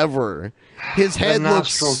angle ever. His head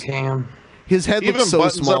looks. nostril cam. His head Even looks so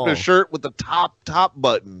buttons small. up his shirt with the top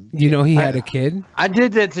button. You know he had a kid? I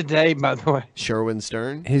did that today, by the way. Sherwin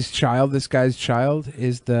Stern? His child, this guy's child,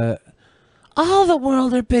 is the all the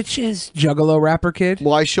world are bitches Juggalo rapper kid.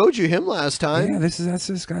 Well, I showed you him last time. Yeah, that's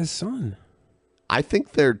this guy's son. I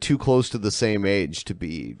think they're too close to the same age to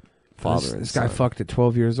be father and This guy son. fucked at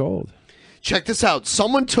 12 years old. Check this out.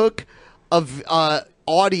 Someone took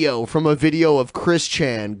audio from a video of Chris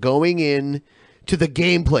Chan going in to the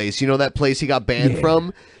game place. You know that place he got banned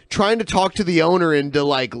from? Trying to talk to the owner into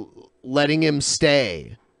like letting him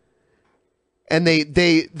stay. And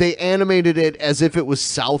they animated it as if it was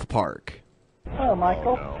South Park. Hello,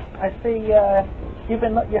 Michael. I see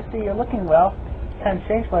you're looking well. Haven't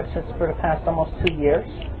changed much since for the past almost 2 years.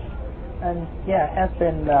 And yeah, it has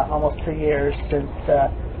been almost 2 years since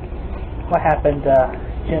what happened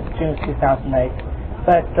June 2008.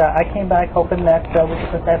 But I came back hoping that we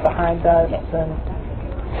could put that behind us. And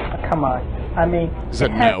come on, I mean, He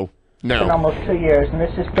said no. It's been almost 2 years, and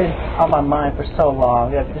it's just been on my mind for so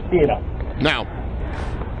long. It's just No.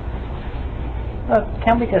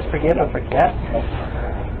 Can't we just forgive and forget?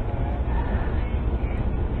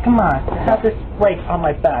 Come on, I have this weight on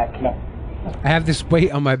my back. I have this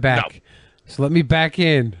weight on my back. So let me back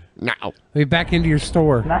in. No. Let me back into your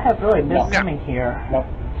store. And I have really missed coming here. You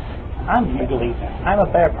need to leave now. I'm a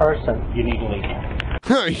better person. You need to leave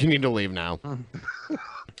now. You need to leave now.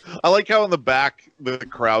 I like how in the back the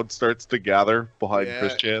crowd starts to gather behind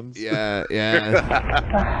Christians. Yeah.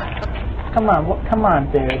 Come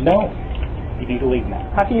on, dude. No, you need to leave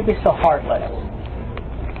now. How can you be so heartless?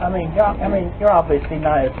 I mean, you're obviously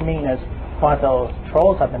not as mean as one of those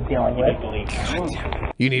trolls I've been dealing with.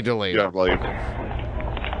 You need to leave. You have to leave.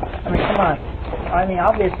 I mean, come on. I mean,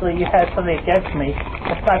 obviously you had something against me,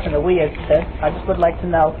 aside from the Wii incident. I just would like to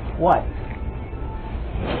know what.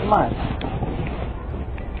 Come on.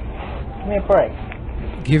 Give me a break.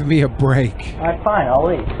 Give me a break. All right, fine, I'll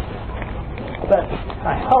leave. But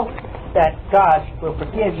I hope that God will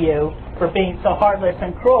forgive you for being so heartless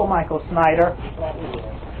and cruel, Michael Snyder.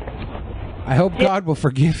 I hope God will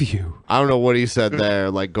forgive you. I don't know what he said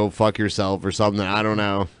there, like go fuck yourself or something. I don't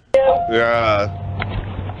know. Yeah.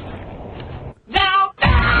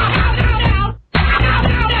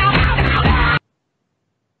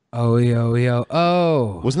 Oh, yo.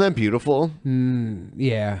 Oh. Wasn't that beautiful?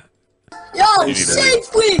 Yeah. Yo,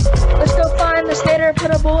 safely! Let's go find the skater and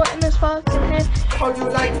put a bullet in his fucking head. Oh, you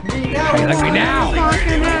like me now? You like me now?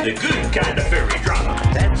 The good kind of fairy drama.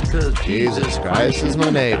 That's because Jesus Christ is my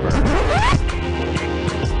neighbor.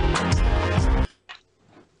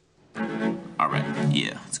 All right,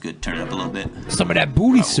 yeah, it's good. Turn it up a little bit. Some of that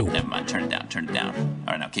booty soup. Never mind, turn it down.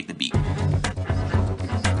 All right, now kick the beat.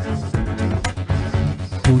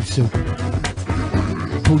 Booty soup.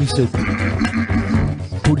 Booty soup.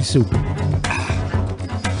 Booty soup.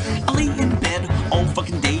 I lay in bed all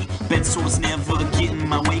fucking day. Bed sores never get in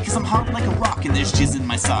my way. Cause I'm hard like a rock and there's jizz in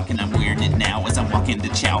my sock. And I'm wearing it now as I'm walking to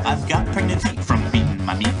chow. I've got pregnant feet from beating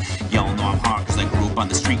my meat. Y'all know I'm hard cause I grew up on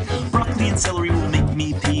the street. Broccoli and celery will make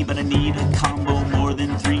me pee. But I need a combo more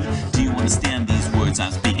than 3. Do you understand these words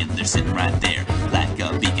I'm speaking? They're sitting right there like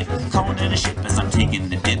a beacon. Calling it a ship as I'm taking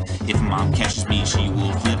a dip. If mom catches me she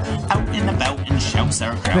will flip out and about and shout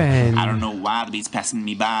sauerkraut. Ben. I don't know why the beat's passing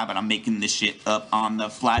me by, but I'm making this shit up on the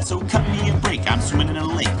fly. So cut me a break, I'm swimming in a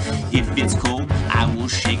lake. If it's cold, I will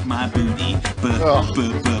shake my booty.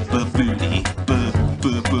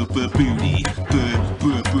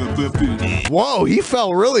 Booty. Whoa, he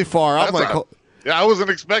fell really far. I'm like, yeah, I wasn't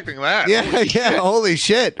expecting that. Yeah, holy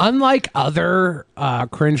shit. Unlike other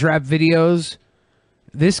cringe rap videos,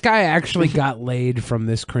 this guy actually got laid from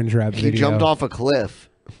this cringe rap video. He jumped off a cliff.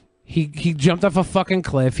 He jumped off a fucking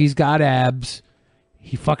cliff. He's got abs.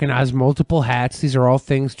 He fucking has multiple hats. These are all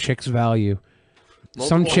things chicks value.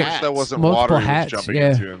 Some chick that wasn't multiple water hats. he was jumping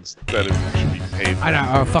Yeah, into instead it should be paid. I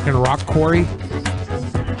know. Fucking rock quarry.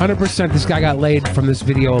 100%. This guy got laid from this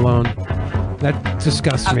video alone. That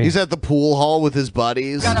disgusts me. He's at the pool hall with his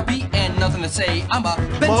buddies. Got a beat and nothing to say. I'm a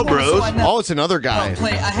Come on, bros. Oh, it's another guy.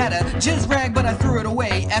 Play. I had a jizz rag, but I threw it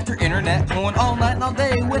away after internet going all night and all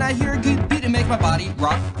day. When I hear a good beat, it makes my body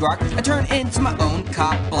rock. I turn into my own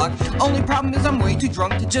cock block. Only problem is I'm way too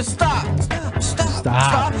drunk to just stop.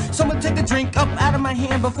 Someone take a drink up out of my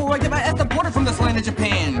hand before I get my ass deported from this land of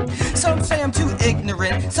Japan. Some say I'm too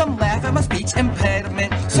ignorant. Some laugh at my speech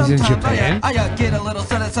impediment. Sometimes I get a little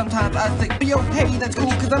silly. Sometimes I think, yo, hey, that's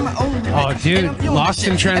cool because I'm my own. Oh, dude, lost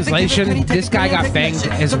in translation, this guy got banged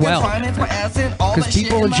as well. Because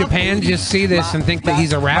people in Japan just see this and think that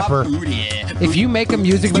he's a rapper. If you make a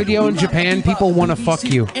music video in Japan, people want to fuck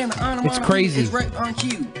you. It's crazy.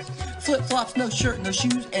 Flip flops, no shirt, no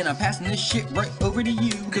shoes, and I'm passing this shit right over to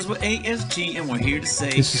you. Cause we're ASG and we're here to say.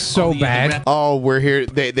 This is so bad. Oh, we're here.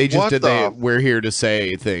 They just What did the- the we're here to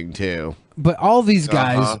say thing too. But all these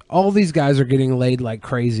guys are getting laid like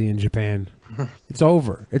crazy in Japan. It's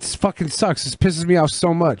over. It's fucking sucks. This pisses me off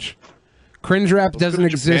so much. Cringe rap doesn't go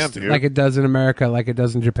to Japan, exist dude. like it does in America, like it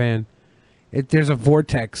does in Japan. There's a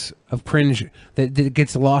vortex of cringe that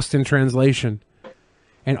gets lost in translation.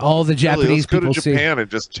 And all the Japanese let's go people to see. Japan and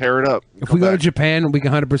just tear it up. If we go to Japan, we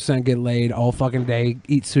can 100% get laid all fucking day,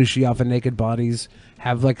 eat sushi off of naked bodies,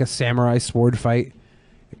 have like a samurai sword fight.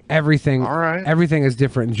 Everything is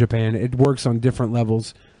different in Japan. It works on different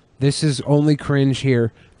levels. This is only cringe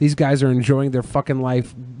here. These guys are enjoying their fucking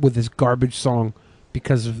life with this garbage song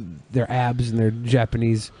because of their abs and their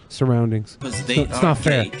Japanese surroundings. It's not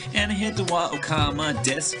fair. And I hit the wall, comma,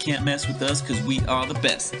 desk can't mess with us because we are the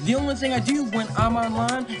best. The only thing I do when I'm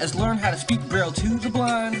online is learn how to speak Braille to the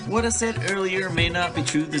blind. What I said earlier may not be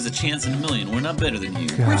true. There's a chance in a million. We're not better than you.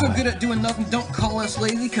 We're so good at doing nothing. Don't call us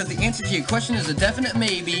lazy because the answer to your question is a definite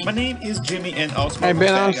maybe. My name is Jimmy and also Hey,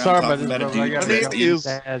 Ben, I'm sorry about this, bro. I gotta go. Is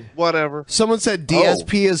whatever. Someone said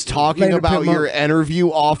DSP is talking Later, about Pitmo. your interview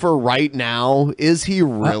offer right now. Is he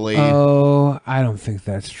really? Oh, I don't think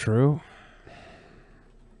that's true.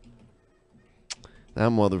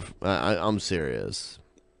 That I'm serious.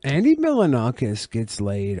 Andy Milonakis gets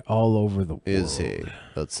laid all over the world. Is he?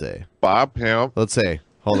 Let's see. Bob Pimp. Let's see.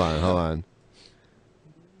 Hold on.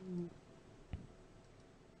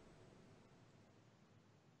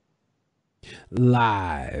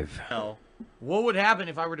 Live. What would happen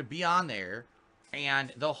if I were to be on there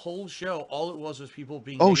and the whole show, all it was people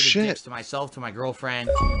being Oh, negative shit. dicks to myself, to my girlfriend,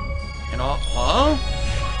 and all? Huh?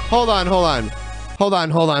 Hold on.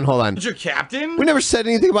 Pillager Captain? We never said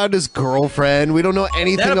anything about his girlfriend. We don't know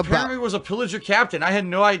anything That about. apparently was a Pillager Captain. I had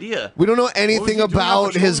no idea. We don't know anything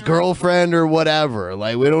about his girlfriend or whatever.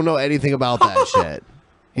 Like, we don't know anything about that shit.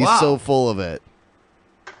 He's Wow. so full of it.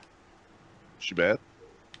 She bad?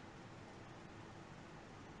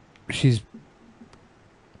 She's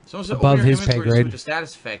Someone said above open your his pay inventory to see grade. what the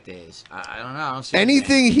status effect is. I don't know. I don't see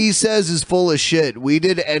Anything he says is full of shit. We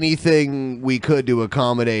did anything we could to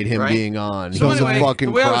accommodate him Right. being on. So He's anyway, a fucking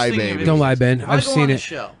the way I was thinking of crybaby. it Don't lie, Ben. If I I've go seen on it. the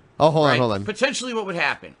show, Oh, hold right, on, hold on. Potentially, what would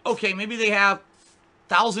happen? Okay, maybe they have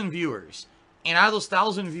 1,000 viewers, and out of those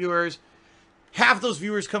 1,000 viewers, half those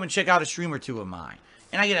viewers come and check out a stream or two of mine,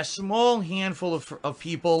 and I get a small handful of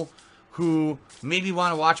people who maybe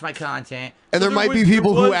want to watch my content. And there might be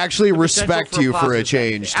people who actually respect you for a positive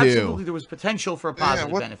change, benefit. too. Absolutely, there was potential for a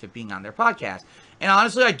positive benefit being on their podcast. And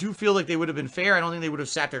honestly, I do feel like they would have been fair. I don't think they would have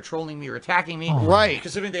sat there trolling me or attacking me. Right.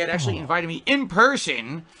 Considering they had actually invited me in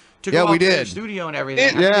person to Yeah, go we out to their did. studio and everything. I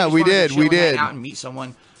think Yeah, they just we wanted to did, chill we and hang did. out and meet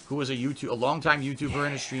someone who was a longtime YouTuber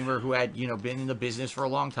and a streamer who had, been in the business for a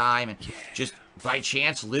long time and just by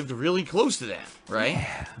chance lived really close to them, right?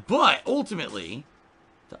 Yeah. But ultimately,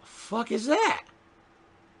 the fuck is that?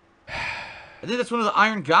 I think that's one of the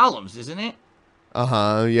Iron Golems, isn't it?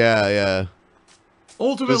 Yeah.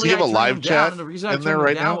 Ultimately, Does he have I a turned live him chat down, and the reason I in turned there him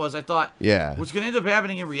right down now? was I thought, Yeah. what's going to end up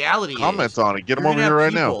happening in reality Comment is on it. Get him you're over gonna here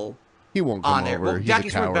have right now. people He won't come on there. over. Well, He's Jackie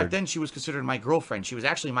a Stewart, coward. back then she was considered my girlfriend. She was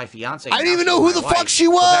actually my fiance. I didn't Now even she's know who my the wife. fuck she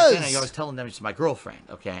But back then, was. I was telling them she's my girlfriend.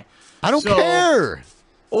 Okay. I don't So, care.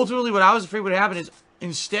 Ultimately, what I was afraid would happen is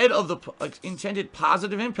instead of the intended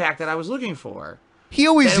positive impact that I was looking for, He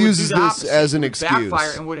always that it would do uses the this opposite. as an It would excuse.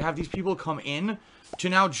 backfire and would have these people come in to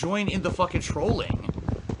now join in the fucking trolling.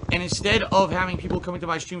 And instead of having people coming to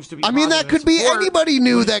my streams to be I mean, that positive and could be support, anybody it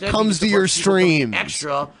new would that instead be comes just to a your bunch of people coming streams.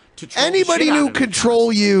 extra to troll the Anybody shit out new of me.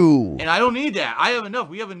 control you. And I don't need that. I have enough.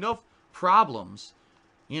 We have enough problems,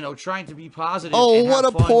 trying to be positive. Oh, and what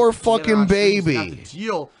have a fun poor together fucking on streams and baby. have to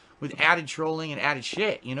deal with added trolling and added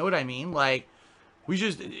shit. You know what I mean? Like,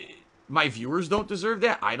 my viewers don't deserve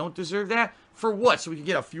that. I don't deserve that. For what? So we can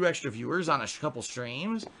get a few extra viewers on a couple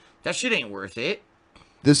streams? That shit ain't worth it.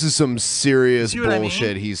 This is some serious See what I mean?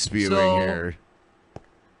 bullshit he's spewing So- here.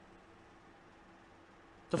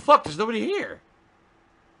 The fuck? There's nobody here.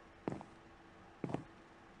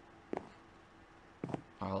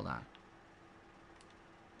 Oh, hold on.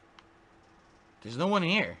 There's no one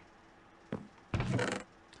here.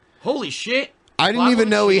 Holy shit. I didn't Well, even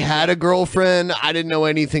know he change had it. a girlfriend. I didn't know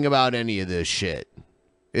anything about any of this shit.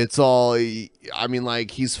 It's all, I mean,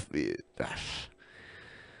 like, he's...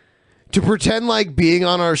 To pretend like being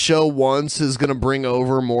on our show once is going to bring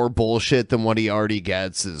over more bullshit than what he already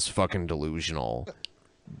gets is fucking delusional.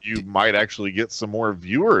 You might actually get some more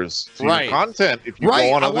viewers to Right. your content if you Right,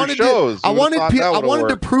 go on I other wanted shows. to, I You would've wanted, thought pe- that I would've wanted to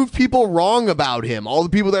worked. prove people wrong about him. All the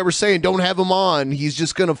people that were saying don't have him on, he's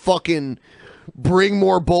just gonna fucking bring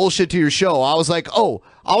more bullshit to your show. I was like, oh,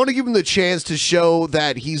 I want to give him the chance to show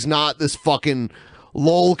that he's not this fucking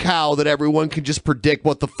lol cow that everyone can just predict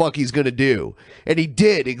what the fuck he's gonna do. And he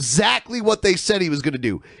did exactly what they said he was gonna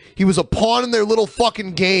do. He was a pawn in their little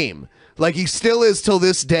fucking game, like he still is till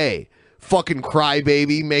this day. Fucking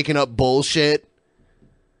crybaby, making up bullshit.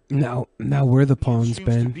 Now we're the pawns, To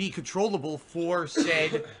Ben. be controllable for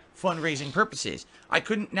said fundraising purposes. I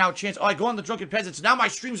couldn't now chance, I go on the Drunken Peasants. Now my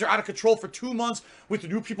streams are out of control for 2 months with the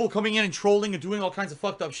new people coming in and trolling and doing all kinds of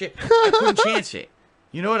fucked up shit. I couldn't chance it.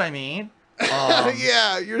 You know what I mean?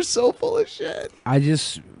 Yeah, you're so full of shit. I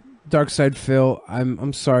just Darkside Phil,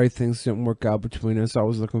 I'm sorry things didn't work out between us. I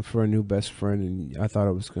was looking for a new best friend, and I thought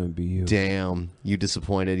it was going to be you. Damn, you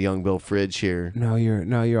disappointed young Bill Fridge here. Now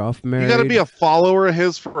you're off married. You got to be a follower of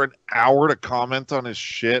his for an hour to comment on his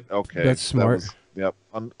shit. Okay, That's smart. Yep.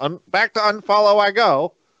 Back to unfollow I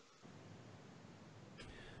go.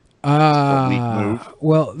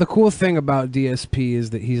 Well, the cool thing about DSP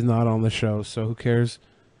is that he's not on the show, so who cares?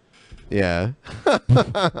 Yeah.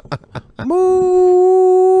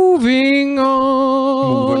 Moving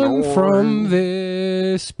on from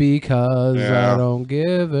this because I don't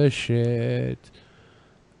give a shit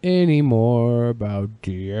anymore about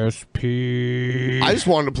DSP. I just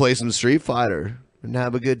wanted to play some Street Fighter and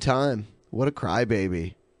have a good time. What a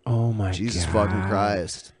crybaby. Oh my Jesus God. fucking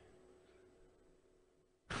Christ.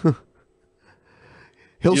 You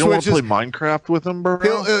don't want to play Minecraft with him, bro?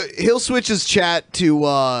 He'll switch his chat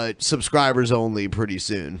to subscribers only pretty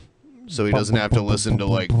soon, so he doesn't have to listen to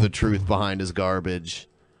like the truth behind his garbage.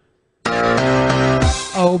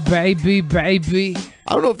 Oh baby, baby.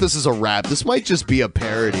 I don't know if this is a rap. This might just be a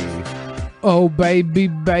parody. Oh baby,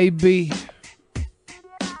 baby.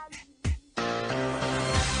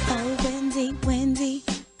 Oh Wendy, Wendy.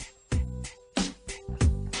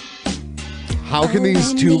 How can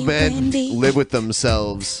these two men live with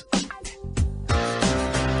themselves?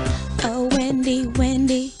 Oh Wendy,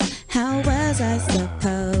 Wendy. How was I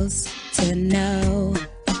supposed to know?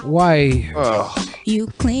 Why? You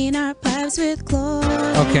clean our pipes with chlorine.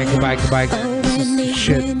 Okay, goodbye. Oh, Wendy,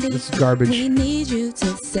 Shit, Wendy, this is garbage. we need you to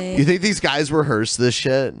say. You think these guys rehearse this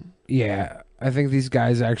shit? Yeah, I think these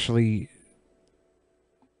guys actually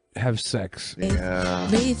have sex. Yeah.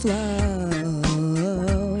 We flow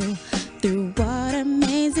through water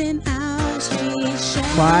mains and our streets.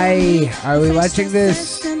 Why are we watching this?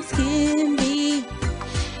 Systems can be.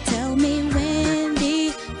 Tell me,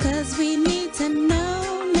 Wendy, 'cause we need to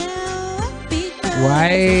know now. Because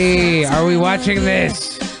Why are we watching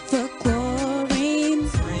this? for chlorine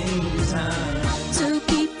to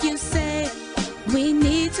keep you safe, we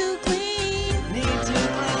need to clean.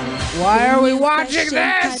 Why are we watching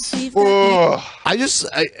this?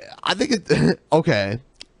 I think it okay.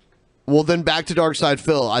 Well, then back to Darkside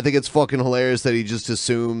Phil. I think it's fucking hilarious that he just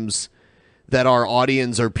assumes that our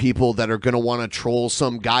audience are people that are going to want to troll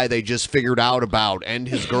some guy they just figured out about and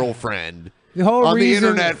his girlfriend The whole on the reason-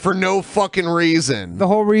 internet for no fucking reason. The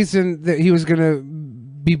whole reason that he was gonna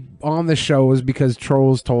be on the show was because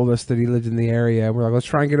trolls told us that he lived in the area. We're like, let's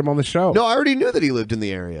try and get him on the show. No, I already knew that he lived in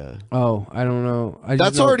the area. Oh, I don't know. I just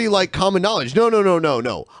That's know- already like common knowledge.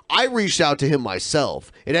 No. I reached out to him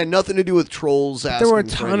myself. It had nothing to do with trolls. There were a asking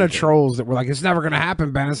for ton of trolls that were like, "It's never gonna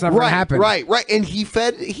happen, Ben. It's never gonna happen." Right. And he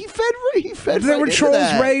fed. There were trolls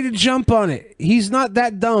ready to jump on it. He's not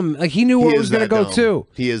that dumb. Like he knew where it was gonna go to.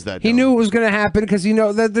 He is that. He knew it was going to happen because he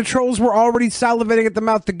know that the trolls were already salivating at the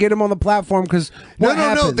mouth to get him on the platform. Because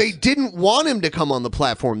No. They didn't want him to come on the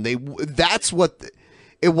platform. That's what.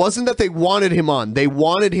 It wasn't that they wanted him on. They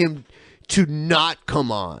wanted him to not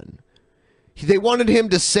come on. They wanted him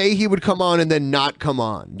to say he would come on and then not come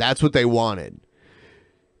on. That's what they wanted.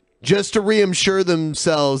 Just to reassure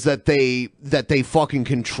themselves that they fucking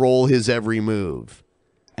control his every move.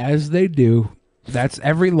 as they do, that's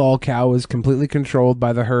every lol cow is completely controlled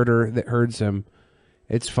by the herder that herds him.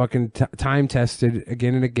 It's fucking time tested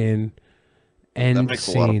again and again. And That makes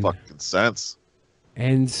a lot of fucking sense.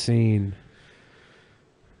 End scene.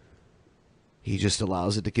 He just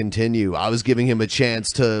allows it to continue. I was giving him a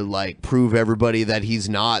chance to like prove everybody that he's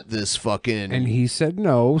not this fucking. And he said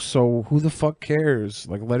no. So who the fuck cares?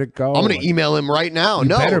 Like, let it go. I'm gonna email him right now. You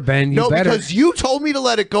No, better, Ben. You no, better. because you told me to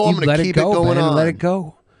let it go. I'm You gonna let it keep go, it going Ben. on. Let it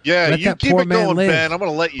go. Yeah, Let you that keep poor it man going, live. Ben. I'm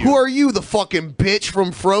gonna let you. Who are you, the fucking bitch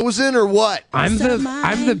from Frozen, or what? I'm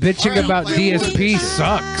the bitching about DSP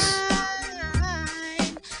sucks.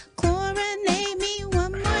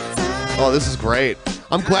 Oh, this is great.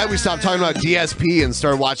 I'm glad we stopped talking about DSP and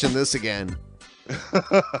started watching this again.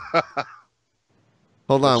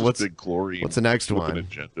 Hold on, what's big glory? What's the next one?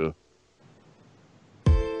 Agenda.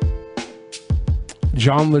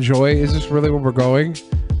 John LaJoy, is this really where we're going?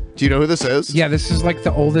 Do you know who this is? Yeah, this is like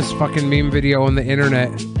the oldest fucking meme video on the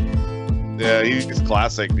internet. Yeah, he's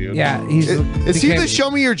classic, dude. Yeah, he's. Is he the show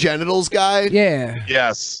me your genitals guy? Yeah.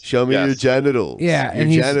 Yes. Show me your genitals. Yeah, your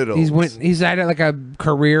and genitals. he's had like a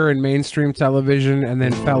career in mainstream television and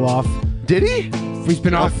then fell off. Did he? He's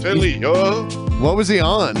been off. What was he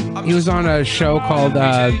on? He was on a show called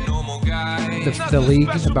the League,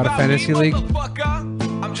 about a fantasy league.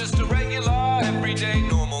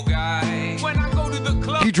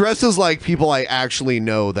 He dresses like people I actually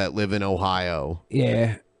know that live in Ohio.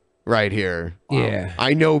 Yeah. Right here. Yeah.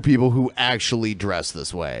 I know people who actually dress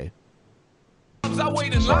this way. I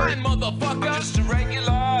wait in line, motherfucker. Just a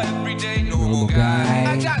regular, everyday, normal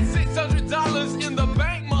guy. I got $600 in the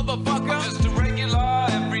bank, motherfucker. Just a regular,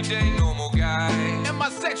 everyday, normal guy. And my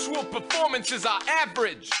sexual performances are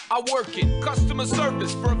average. I work in customer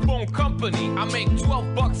service for a phone company. I make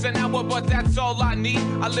 $12 an hour, but that's all I need.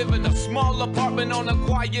 I live in a small apartment on a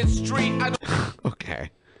quiet street. Okay.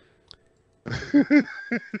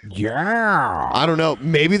 Yeah. I don't know.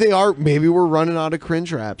 Maybe they are. Maybe we're running out of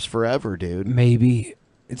cringe raps forever, dude. Maybe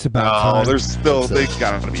it's about time. there's still they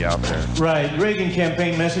gotta be out there. Right. Reagan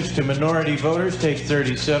campaign message to minority voters. Take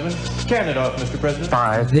 37. Count it off, Mr. President.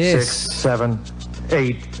 5, This. 6, 7,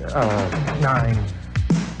 8, 9.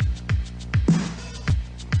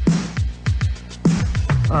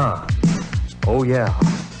 Oh yeah.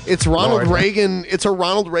 It's Ronald Lord. Reagan. It's a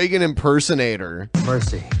Ronald Reagan impersonator.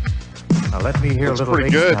 Mercy. Now let me hear That's a little pretty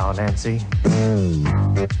bass good. now, Nancy.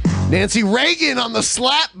 Nancy Reagan on the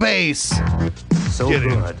slap bass. So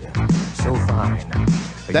good. So fine.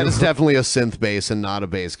 That is definitely a synth bass and not a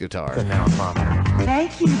bass guitar.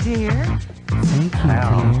 Thank you, dear. Thank you,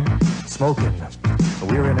 dear. Smoking.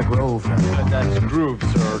 We're in a grove now. That's a groove,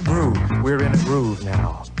 sir. Groove. We're in a groove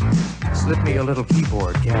now. Slip me a little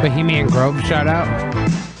keyboard, cat. Bohemian Grove shout out.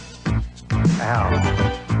 Ow.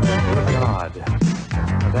 God.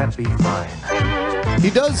 That'd be fine. He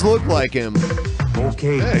does look like him.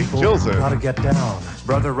 Okay, people, gotta get down.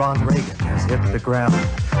 Brother Ron Reagan has hit the ground.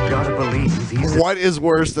 Gotta believe he's What is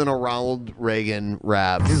worse than a Ronald Reagan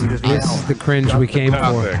rap? This is the cringe we came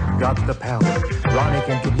for. Got the power. Ronnie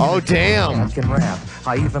can communicate. Oh, damn. Can rap.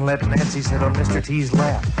 I even let Nancy sit on Mr. T's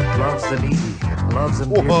lap. Loves the needy. Loves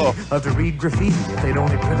them dearly. Love to read graffiti if they'd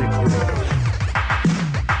only print it clearly.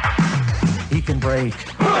 He can break.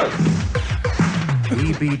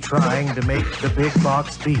 He be trying to make the big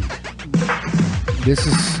box beat. This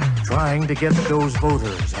is trying to get those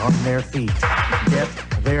voters on their feet. Get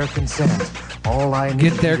their consent. All I need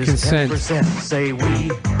Get their is consent. 10%. Say we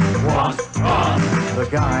want the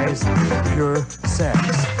guy's pure sex.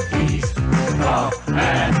 He's the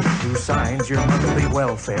man who signs your monthly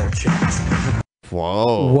welfare checks.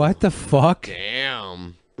 Whoa. What the fuck?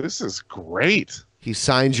 Damn. This is great. He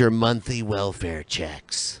signs your monthly welfare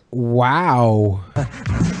checks. Wow.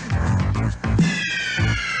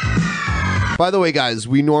 By the way, guys,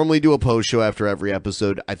 we normally do a post show after every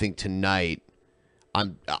episode. I think tonight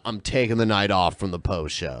I'm taking the night off from the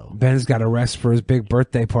post show. Ben's got a rest for his big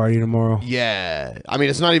birthday party tomorrow. Yeah. I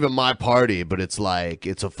mean, it's not even my party, but it's like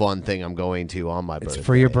it's a fun thing I'm going to on my birthday. It's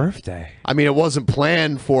for your birthday. I mean, it wasn't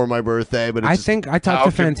planned for my birthday, but it's I just think I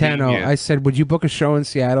talked to how Fantano. convenient. I said, "Would you book a show in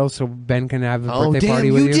Seattle so Ben can have a Oh, birthday damn,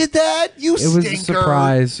 party with you you?" did that? You It was a stinker.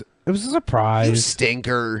 surprise. It was a surprise. You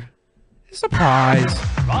stinker. Surprise.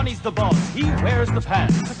 Ronnie's the boss. He wears the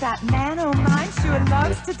pants. But that man of mine sure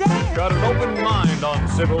loves to dance. Got an open mind on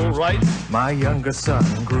civil rights. My youngest son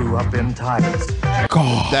grew up in tights.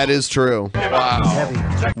 That is true. Wow.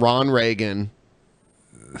 Ron Reagan.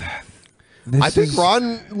 This I think is-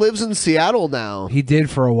 Ron lives in Seattle now. He did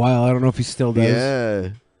for a while. I don't know if he still does.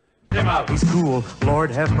 Yeah. Him out. He's cool.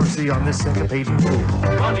 Lord have mercy on this syncopating fool.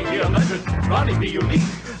 Ronnie be a legend. Ronnie be unique.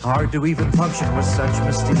 Hard to even function with such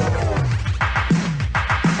mystique.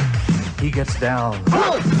 He gets down.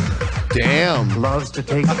 Damn. Loves to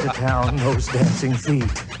take to town those dancing feet.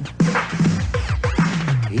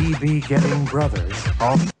 He be getting brothers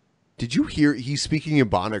off. Did you hear he's speaking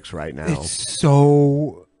Ebonics right now? It's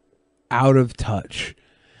so out of touch.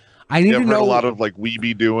 I need Yeah, to I've heard know a lot of like we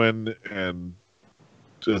be doing and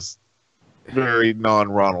just very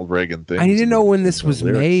non-Ronald Reagan things. I need to know when this was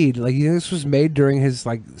lyrics. made. Like, you know, this was made during his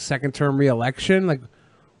like second term re-election. Like,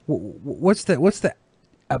 what's the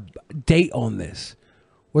date on this?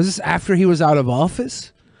 Was this after he was out of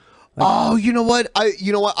office? Oh, you know what?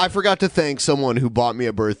 I forgot to thank someone who bought me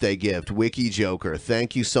a birthday gift. Wiki Joker.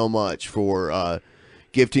 Thank you so much for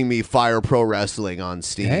gifting me Fire Pro Wrestling on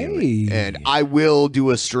Steam. Hey. And I will do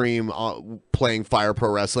a stream playing Fire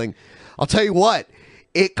Pro Wrestling. I'll tell you what.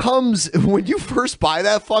 It comes when you first buy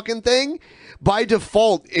that fucking thing. By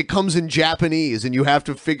default, it comes in Japanese, and you have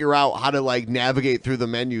to figure out how to like navigate through the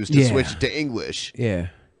menus to Yeah. switch it to English. Yeah.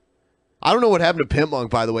 I don't know what happened to Pimp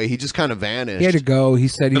Monk, by the way. He just kind of vanished. He had to go. He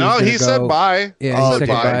said he was gonna he said go. bye. Yeah, he said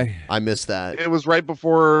goodbye. I missed that. It was right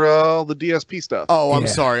before the DSP stuff. Oh, I'm Yeah.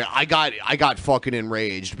 sorry. I got fucking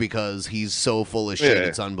enraged because he's so full of shit. Yeah.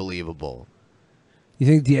 It's unbelievable. You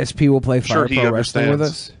think DSP will play Fire Sure, he Pro Wrestling with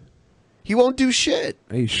understands. us? He won't do shit.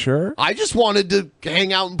 Are you sure? I just wanted to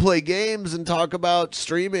hang out and play games and talk about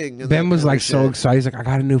streaming. And Ben that was kind of like so shit. excited. He's like, I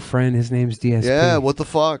got a new friend. His name's DSP. Yeah, what the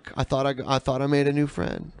fuck? I thought I made a new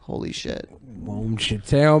friend. Holy shit. Won't you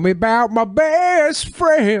tell me about my best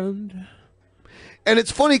friend? And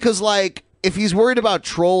it's funny because, like, if he's worried about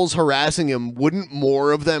trolls harassing him, wouldn't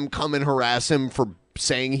more of them come and harass him for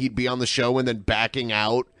saying he'd be on the show and then backing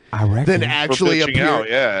out? I reckon. Than actually For bitching appear. out,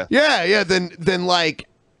 yeah. Yeah. Then like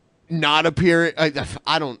not appear.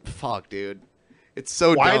 I don't. Fuck, dude. It's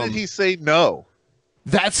so Why dumb. did he say no?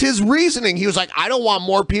 That's his reasoning. He was like, I don't want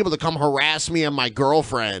more people to come harass me and my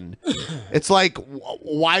girlfriend. It's like,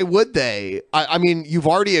 why would they? I mean, you've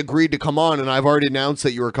already agreed to come on, and I've already announced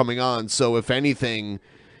that you were coming on. So if anything,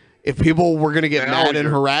 if people were going to get Now mad and you're-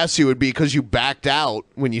 harass you, it would be because you backed out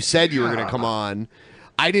when you said you were going to come on.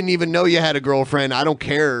 I didn't even know you had a girlfriend. I don't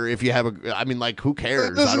care if you have a. I mean, like, who It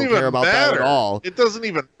cares? doesn't I don't even care about matter. that at all. It doesn't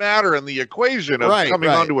even matter in the equation of Right, coming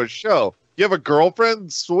right. onto a show. You have a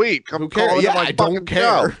girlfriend? Sweet. Come Care- call into yeah, my I don't fucking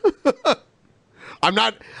care. show. I'm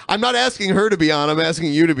not asking her to be on. I'm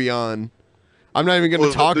asking you to be on. I'm not even going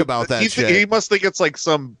to talk about that shit. He must think it's like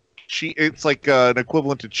some cheat. It's like an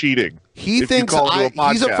equivalent to cheating. He if you thinks call into a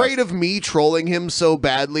he's podcast. afraid of me trolling him so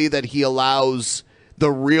badly that he allows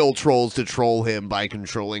the real trolls to troll him by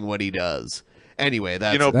controlling what he does. Anyway,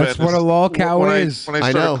 that's That's what a lolcow is. When I I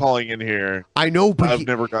started know. calling in here, I know, but I've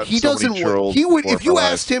never gotten he so doesn't. many trolls He would before if in you my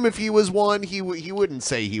life. asked him if he was one, he wouldn't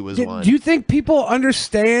say he was one. Do you think people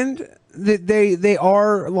understand that they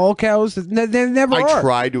are lolcows? They never I are.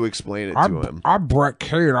 tried to explain it to him. I'm Brett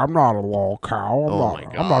Cade. I'm not a lolcow. Oh my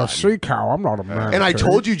I'm not a sea cow. I'm not a man. And I Cade.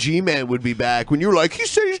 told you G-Man would be back when you were like, he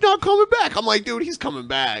said he's not coming back. I'm like, dude, he's coming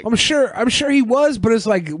back. I'm sure he was, but it's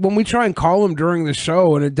like when we try and call him during the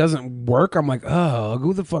show and it doesn't work, I'm like, oh,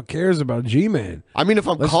 who the fuck cares about G-Man? I mean, if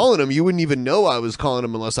I'm calling him, you wouldn't even know I was calling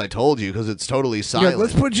him unless I told you because it's totally You're silent. like,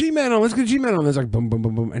 let's put G-Man on. Let's get G-Man on. It's like boom, boom,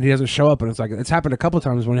 boom, boom, and he doesn't show up. And it's like it's happened a couple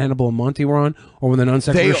times when Hannibal and Monty were on, or when the Non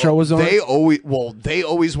Sequitur show was on. They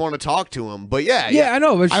always want to talk to him, but Yeah, I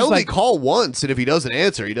know, it's I just only like- call once, and if he doesn't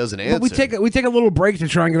answer, he doesn't answer. But we take a little break to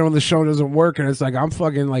try and get him on the show. It doesn't work, and it's like I'm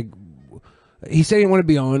fucking like. He said he wanted to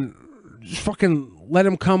be on. Just fucking let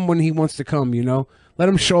him come when he wants to come. You know, let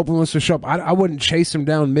him show up when he wants to show up. I wouldn't chase him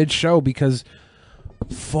down mid-show because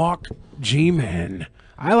fuck G-Man.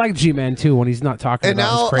 I like G-Man too when he's not talking And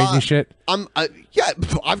about now, his crazy shit.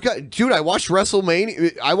 I've got, dude. I watched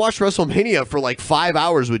WrestleMania for like 5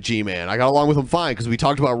 hours with G-Man. I got along with him fine because we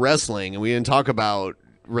talked about wrestling and we didn't talk about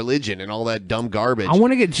religion and all that dumb garbage. I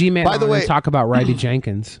want to get G-Man By on the way, and talk about Riley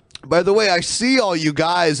Jenkins. By the way, I see all you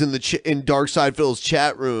guys in the in Darkside Phil's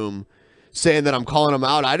chat room saying that I'm calling him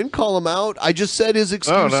out. I didn't call him out. I just said his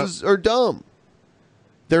excuses are dumb.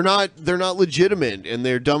 They're not legitimate, and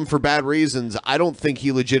they're dumb for bad reasons. I don't think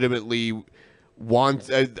he legitimately wants.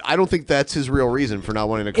 I don't think that's his real reason for not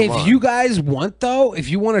wanting to come on. If you guys want, though, if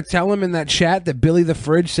you want to tell him in that chat that Billy the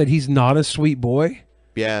Fridge said he's not a sweet boy,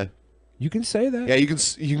 yeah, you can say that. Yeah, you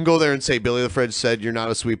can go there and say Billy the Fridge said you're not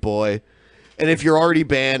a sweet boy. And if you're already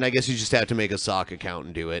banned, I guess you just have to make a sock account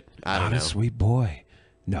and do it. I don't Not know. a sweet boy.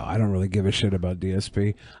 No, I don't really give a shit about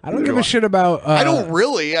DSP. I don't give a shit about. I don't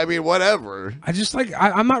really. I mean, whatever. I just like.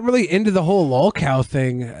 I'm not really into the whole lolcow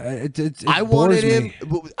thing. It I bores wanted him.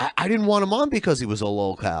 me. I didn't want him on because he was a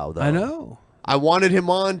lolcow, though. I know. I wanted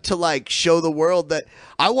him on to like show the world that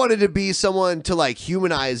I wanted to be someone to like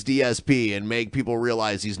humanize DSP and make people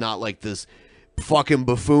realize he's not like this fucking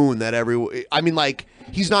buffoon that everyone. I mean, like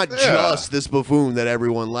he's not just this buffoon that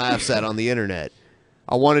everyone laughs at on the internet.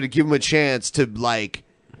 I wanted to give him a chance to like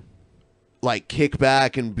kick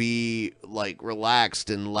back and be like relaxed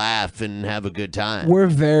and laugh and have a good time. We're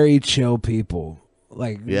very chill people.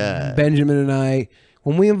 Like Yeah. Benjamin and I,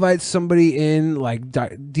 when we invite somebody in like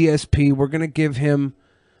DSP, we're gonna give him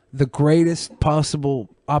the greatest possible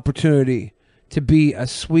opportunity to be a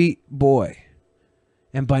sweet boy.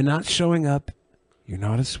 And by not showing up, you're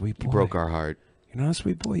not a sweet boy. You broke our heart. You're not a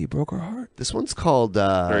sweet boy. You broke our heart. This one's called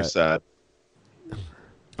Very sad.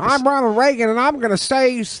 I'm Ronald Reagan, and I'm gonna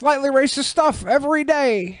say slightly racist stuff every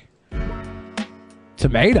day.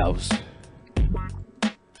 Tomatoes.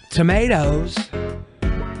 Tomatoes.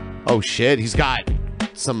 Oh shit, he's got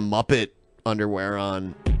some Muppet underwear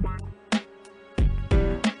on.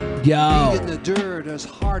 Yo. Dig in the dirt as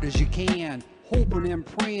hard as you can, hoping and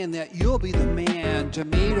praying that you'll be the man.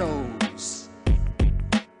 Tomatoes.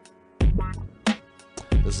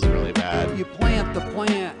 This is really bad. You plant the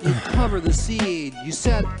plant, you cover the seed, you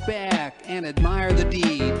set back and admire the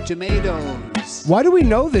deed. Tomatoes. Why do we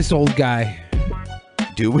know this old guy?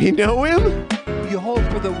 Do we know him? You hope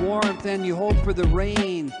for the warmth and you hope for the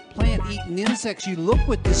rain. Plant-eating insects, you look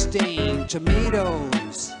with disdain.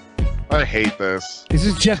 Tomatoes. I hate this. Is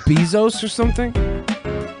this Jeff Bezos or something?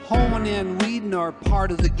 Hoeing and weeding are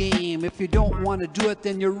part of the game. If you don't want to do it,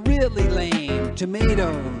 then you're really lame.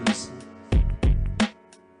 Tomatoes.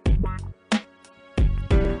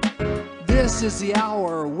 This This is the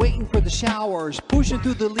hour, waiting for the showers, pushing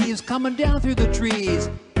through the leaves, coming down through the trees.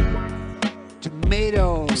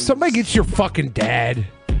 Tomatoes. Somebody get your fucking dad.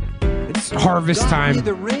 It's harvest Got me time.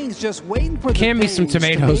 the rings, just waiting for Can the me some things.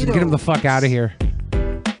 tomatoes and get them the fuck out of here.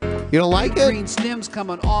 You don't like it? Green stems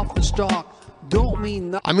coming off the stalk. Don't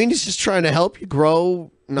mean nothing. I mean, he's just trying to help you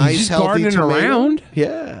grow nice, just healthy gardening tomatoes. around.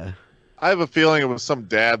 Yeah. I have a feeling it was some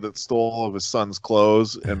dad that stole all of his son's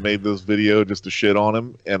clothes and made this video just to shit on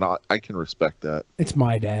him, and I can respect that. It's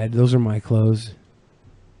my dad. Those are my clothes.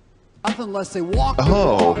 Nothing unless they walk the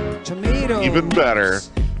Oh, walk. Tomatoes. even better.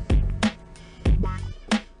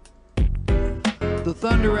 The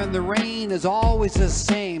thunder and the rain is always the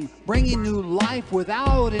same, bringing new life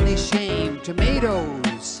without any shame.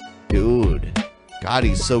 Tomatoes. Dude. God,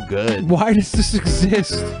 he's so good. Why does this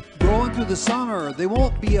exist? Growing through the summer, they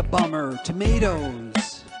won't be a bummer.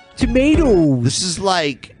 Tomatoes. Tomatoes. This is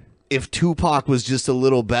like if Tupac was just a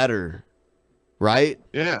little better, right?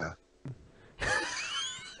 Yeah.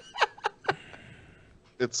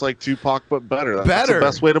 It's like Tupac, but better. That's Better. the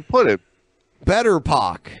best way to put it. Better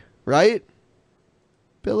Pac, right?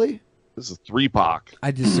 Billy? This is 3-Pac.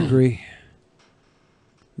 I disagree.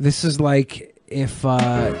 This is like if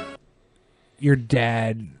your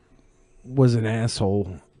dad was an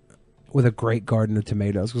asshole with a great garden of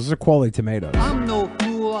tomatoes, because they're quality tomatoes. I'm no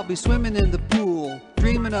fool, I'll be swimming in the pool,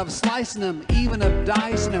 dreaming of slicing them, even of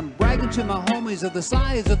dicing them, bragging to my homies of the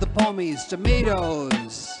size of the pommies.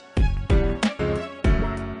 Tomatoes.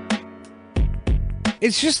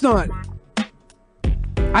 It's just not.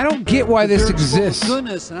 I don't get why this They're full of exists.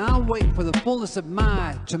 Goodness, and I'm waiting for the fullness of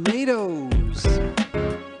my tomatoes.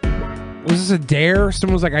 Was this a dare?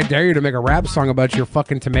 Someone's like, I dare you to make a rap song about your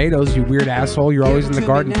fucking tomatoes, you weird asshole. You're always in the To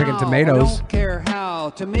garden me picking now, tomatoes. I don't care how.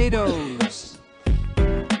 Tomatoes.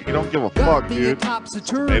 You don't give a Got fuck, me dude.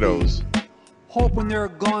 topsy-turvy. Tomatoes. Hoping they're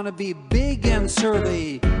gonna be big and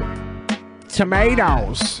surly.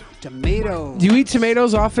 Tomatoes. Tomatoes. Do you eat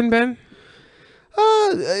tomatoes often, Ben?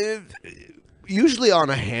 Usually on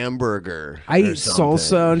a hamburger. I or eat something.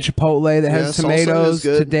 salsa and chipotle that Yeah, has salsa tomatoes. is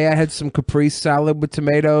good. Today I had some caprese salad with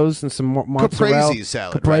tomatoes and some mozzarella. Caprese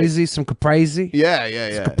salad, Caprese, some caprese. Yeah, yeah,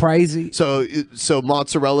 yeah. Caprese. So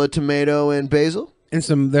mozzarella, tomato, and basil? And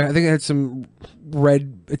some, I think it had some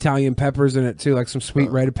red Italian peppers in it too, like some sweet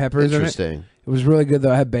red peppers in it. Interesting. It was really good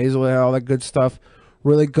though. I had basil and all that good stuff.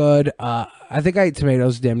 Really good. I think I eat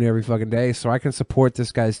tomatoes damn near every fucking day, so I can support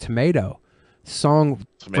this guy's tomato song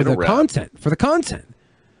Tomato for the rap. content. For the content.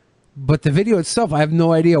 But the video itself, I have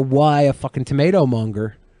no idea why a fucking tomato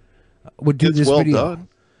monger would do It's this well video. done.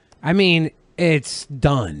 I mean, it's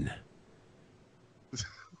done.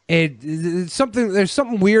 It's something. There's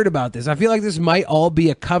something weird about this. I feel like this might all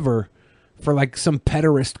be a cover for like some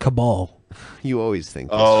pederast cabal. You always think.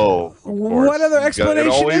 Oh, of What course. other It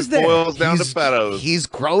explanation always is there? boils down He's- to pedos. He's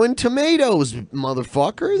growing tomatoes,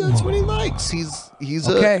 motherfucker. That's what he likes. He's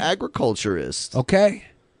Okay. an agriculturist. Okay.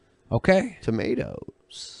 Okay.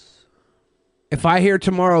 Tomatoes. If I hear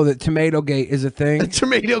tomorrow that Tomato Gate is a thing,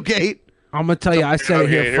 Tomato Gate. I'm gonna tell you I said it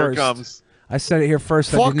here Okay, first. Here it comes. I said it here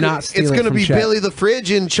first. I Fuck did not it. steal It's it gonna from be Chet. Billy the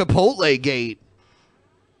Fridge in Chipotle Gate.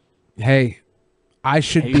 Hey, I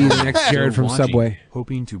should be the next Jared from Watching, Subway.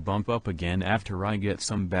 Hoping to bump up again after I get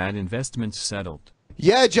some bad investments settled.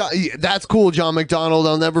 Yeah, that's cool, John McDonald.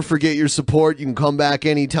 I'll never forget your support. You can come back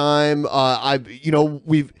anytime. I've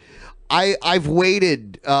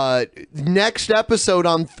waited. Next episode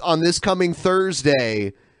on this coming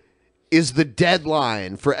Thursday is the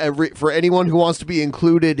deadline for anyone who wants to be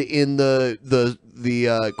included in the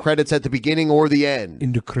credits at the beginning or the end.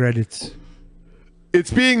 In the credits. It's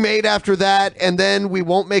being made after that, and then we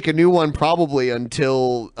won't make a new one probably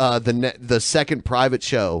until the second private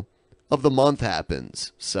show of the month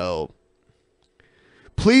happens. So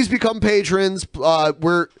please become patrons.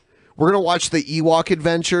 We're gonna watch the Ewok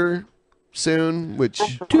Adventure soon. Which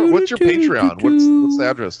What's your Patreon? What's the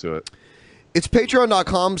address to it? it's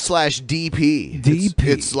patreon.com/DP.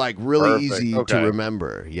 It's like really Perfect. easy Okay. to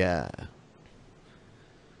remember. Yeah.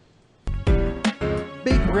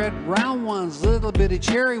 Big red round ones, little bitty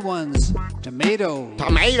cherry ones. Tomatoes.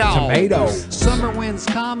 Tomatoes. Summer winds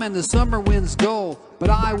come and the summer winds go, but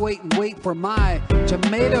I wait for my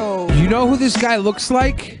tomatoes. You know who this guy looks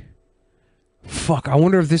like? Fuck, I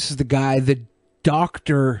wonder if this is the guy, the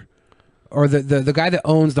doctor, or the guy that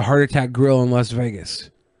owns the Heart Attack Grill in Las Vegas.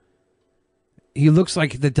 He looks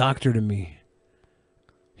like the doctor to me.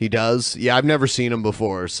 He does. Yeah, I've never seen him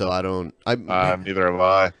before, so I don't. Neither have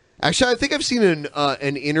I. Actually, I think I've seen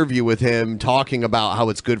an interview with him talking about how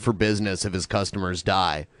it's good for business if his customers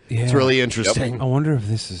die. It's Yeah. really interesting. I wonder if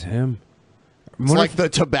this is him. It's like the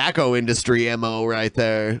tobacco industry MO right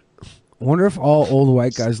there. I wonder if all old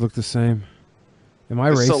white guys look the same. Am I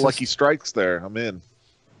There's racist? so Lucky Strikes there. I'm in.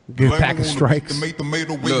 Get a pack of strikes.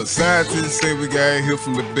 Look, scientists say we got here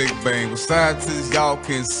from the Big Bang. But scientists, y'all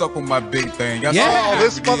can suck on my big thing. Y'all Yeah,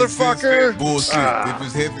 this motherfucker. Bullshit. If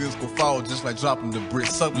it's heavy, it's gonna fall just like dropping the brick.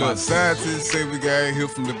 Suck my scientists say we got here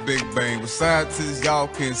from the Big Bang. But scientists, y'all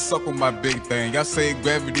can suck on my big thing. Y'all say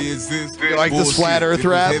gravity exists. You like this flat Earth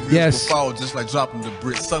rap? Yes. Fall just like dropping the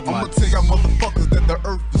brick. Suck my. I'm gonna tell y'all motherfuckers that the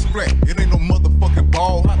Earth is flat. It ain't no motherfucking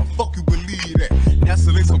ball. How the fuck you believe that?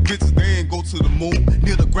 NASA they some bitches. They ain't go to the moon.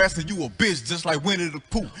 Near the grass and you a bitch just like Winnie the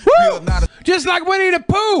Pooh. Just like Winnie the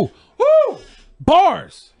Pooh. Woo!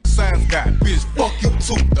 Bars. Science guy, bitch, fuck you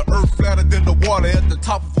too. The earth flatter than the water at the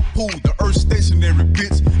top of a pool. The earth stationary,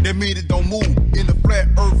 bitch, that mean it don't move. In the flat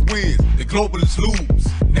earth wins, the globalists lose.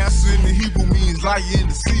 NASA in the Hebrew means liar and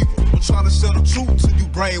deceiver. I'm trying to tell the truth to you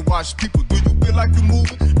brainwashed people. Do you feel like you're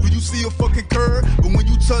moving? Do you see a fucking curve? But when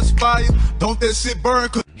you touch fire, don't that shit burn?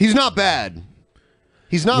 He's not bad.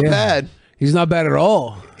 He's not bad. He's not bad at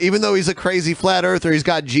all. Even though he's a crazy flat earther, he's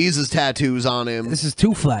got Jesus tattoos on him. This is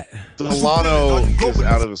too flat. Delano is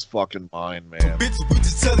out of his fucking mind, man. Bitch, we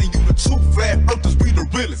just telling you the truth. Flat earthers, we the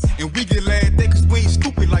realest. And we get laughed at cause we ain't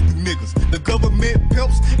stupid like you niggas. The government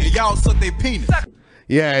pimps and y'all suck their penis.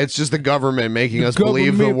 Yeah, it's just the government making us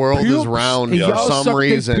believe the government world is pimps round and for y'all some suck their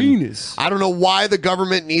reason. penis. I don't know why the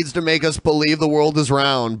government needs to make us believe the world is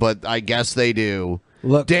round, but I guess they do.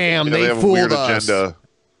 Look, damn, Yeah, they they have a fooled weird us. agenda.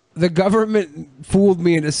 The government fooled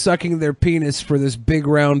me into sucking their penis for this big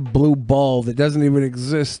round blue ball that doesn't even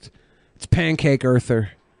exist. It's pancake earther.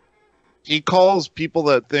 He calls people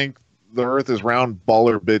that think the Earth is round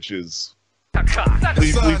baller bitches.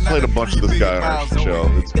 We've played a bunch of this guy on our show.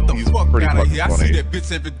 He's pretty fucking I see funny. that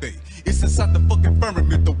bitch every day. It's inside the fucking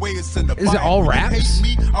firmament, the way it's in the Is it all Bible. You raps?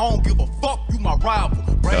 hate me, I don't give a fuck, you my rival.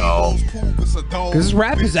 No. Because this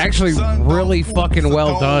rap is actually really fucking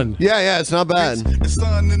well done. Yeah, it's not bad.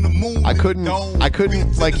 I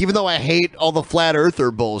couldn't like, even though I hate all the flat earther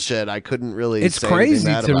bullshit, I couldn't really. It's say anything crazy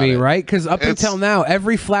bad to about me, it. right? Because up until now,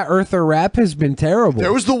 every flat earther rap has been terrible.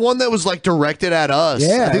 There was the one that was like directed at us.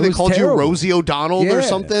 Yeah, I think it they was called terrible. you Rosie O'Donnell or Yeah,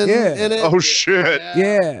 something yeah. in it. Oh shit!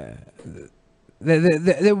 Yeah.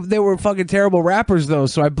 They were fucking terrible rappers though,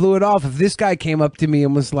 so I blew it off. If this guy came up to me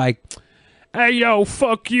and was like, "Hey yo,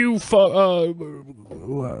 fuck you,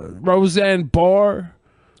 Roseanne Barr,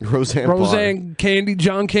 Roseanne Candy,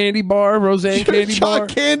 John Candy Bar, Roseanne Candy John Bar,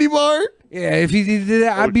 Candy Bar." Yeah, if he did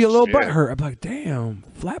that, I'd be a little shit. butthurt. I'd be like, "Damn,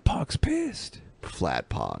 Flatpock's pissed.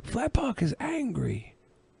 Flatpock is angry."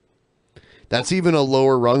 That's even a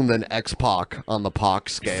lower rung than X-Pac on the Pac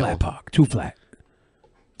scale. Flatpock, too flat.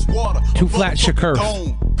 Too flat, Shakur.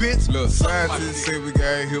 Bitch, look, scientists say we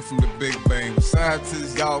got here from the Big Bang.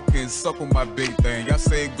 Scientists, y'all can suck on my big thing. Y'all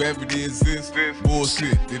say gravity exists.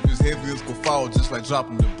 Bullshit. If it's heavy, it's gonna fall just like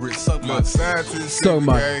dropping the brick. Suck my scientists say we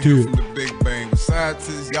got here from the Big Bang.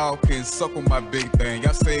 Scientists, y'all can suck on my big thing.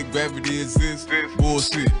 Y'all say gravity exists.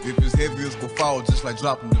 Bullshit. If it's heavy, it's gonna fall just like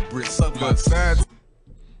dropping the brick. Suck my scientists.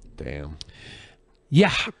 Damn.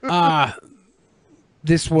 Yeah.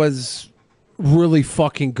 This was really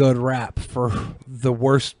fucking good rap for the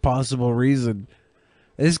worst possible reason.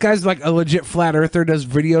 This guy's like a legit flat earther, does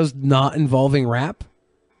videos not involving rap.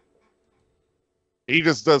 He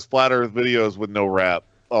just does flat Earth videos with no rap.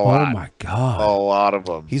 A lot. My god, a lot of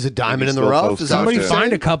them. He's a diamond in the rough. Somebody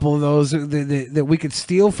find a couple of those that we could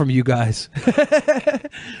steal from you guys.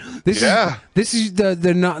 This is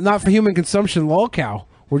the not for human consumption lol cow.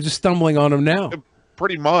 We're just stumbling on them now.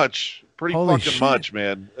 Pretty much, Holy fucking shit. much,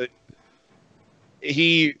 man.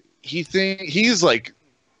 He's like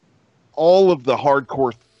all of the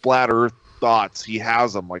hardcore flat Earth thoughts. He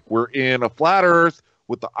has them like we're in a flat Earth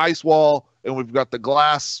with the ice wall, and we've got the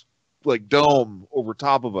glass like dome over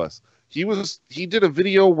top of us. He did a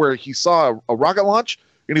video where he saw a rocket launch,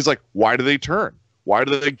 and he's like, "Why do they turn? Why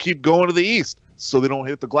do they keep going to the east? So they don't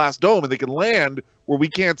hit the glass dome and they can land where we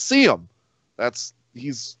can't see them."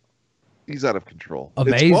 He's out of control.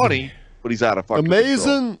 Amazing. It's funny, but he's out of fucking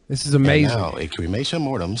control. This is amazing. And now, a Cremation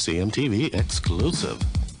Mortem CMTV exclusive.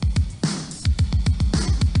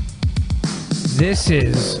 This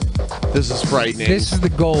is frightening. This is the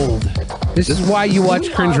gold. This is why you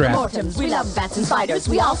watch Cringe Rap. Mortems. We love bats and spiders.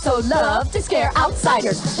 We also love to scare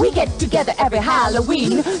outsiders. We get together every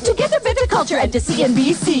Halloween to get a bit of culture and to see and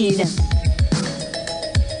be seen.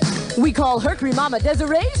 We call her Cream Mama.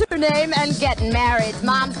 Desiree's her name, and getting married's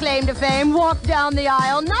mom's claim to fame. Walk down the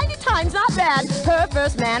aisle 90 times, not bad. Her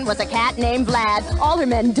first man was a cat named Vlad. All her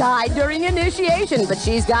men died during initiation, but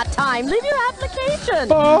she's got time. Leave your application.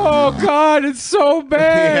 Oh God, it's so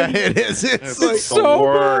bad. Yeah, it is. It's so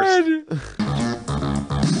bad.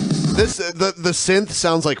 This the synth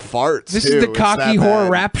sounds like farts. This too. is the It's cocky that whore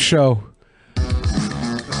bad. rap show.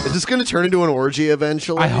 Is this going to turn into an orgy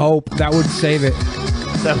eventually? I hope that would save it.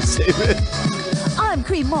 That would save it. I'm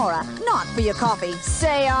Cream Mora, not for your coffee.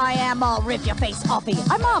 Say I am, I'll rip your face offy.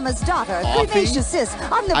 I'm Mama's daughter, Offie? Crevacious sis.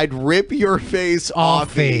 I'm the I'd rip your face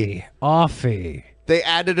offy. Offy. They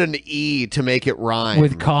added an E to make it rhyme.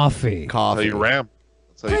 With coffee. Coffee. you ram.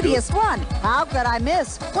 prettiest one. How could I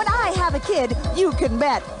miss? When I have a kid, you can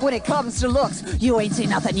bet. When it comes to looks, you ain't seen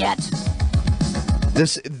nothing yet.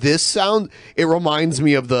 This sound, it reminds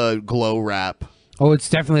me of the glow rap. Oh, it's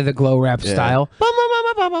definitely the glow rap Yeah. style.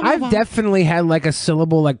 I've definitely had like a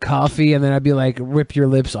syllable like coffee, and then I'd be like, rip your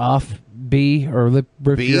lips off B, or rip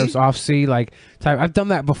B? your lips off C. Like, type. I've done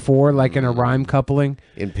that before, like in a rhyme coupling.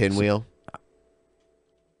 In Pinwheel?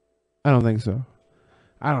 I don't think so.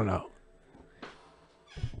 I don't know.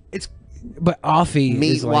 But offie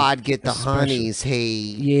Meat is like wad get the special. honeys, hey.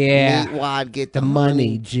 Yeah. Meat wad get the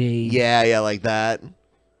money, G. Yeah, like that.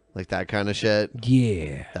 Like that kind of shit.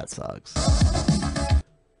 Yeah. That sucks.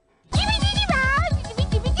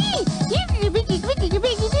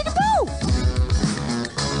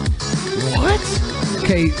 What?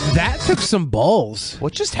 Okay, that took some balls.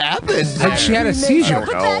 What just happened? Like she had a seizure.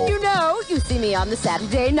 But then you know, you see me on the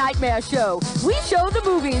Saturday Nightmare Show. We show the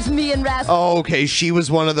movies, me and Rascal. Oh, okay. She was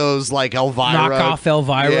one of those like Elvira. Knockoff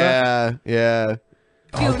Elvira? Yeah, yeah.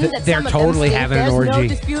 They're totally having an There's no orgy.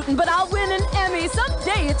 disputing, but I'll win an Emmy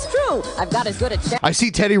someday. It's true. I've got as good a chance. I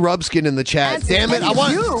see Teddy Rubskin in the chat. And Damn it!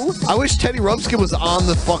 Teddy I wish Teddy Rubskin was on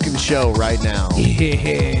the fucking show right now.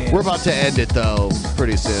 Yeah. We're about to end it though,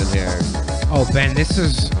 pretty soon here. Oh, Ben, this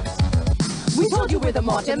is. We told you we're the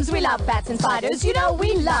Mortems. We love bats and spiders. You know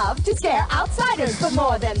we love to scare outsiders. But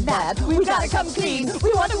more than that, we gotta come clean.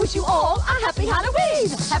 We want to wish you all a happy Halloween.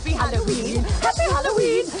 Happy Halloween. Happy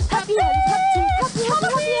Halloween. Happy Halloween. Happy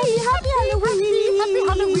Halloween. Happy Halloween. Happy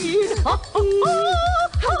Halloween. Happy Halloween.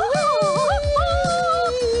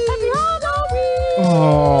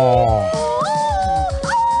 Oh.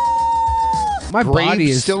 My body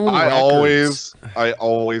is Gravestone I Records.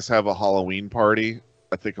 always have a Halloween party.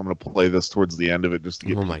 I think I'm gonna play this towards the end of it just to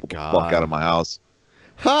get people the fuck out of my house.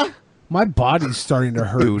 Huh? My body's starting to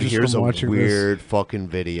hurt. Dude, just here's from a watching weird fucking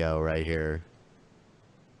video right here.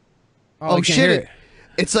 Oh, we can hear it.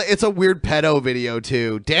 It's a weird pedo video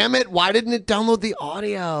too. Damn it! Why didn't it download the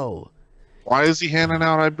audio? Why is he handing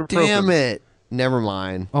out ibuprofen? Damn it! Never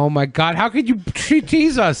mind. Oh my god! How could you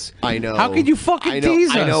tease us? I know. How could you fucking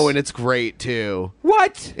tease us? I know, and it's great too.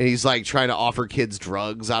 What? And he's like trying to offer kids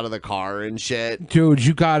drugs out of the car and shit. Dude,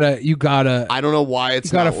 you gotta. I don't know why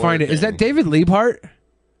it's. You gotta not find it. Is that David Liebhart?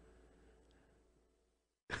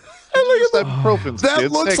 Ibuprofen. That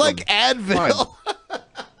kids. looks Take like them. Advil.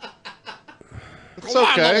 It's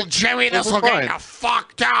okay. little Jimmy, this We're will get fine. you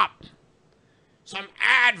fucked up. Some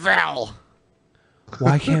Advil.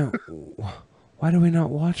 Why can't? Why do we not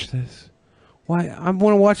watch this? Why I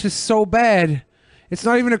want to watch this so bad. It's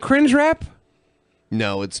not even a cringe rap.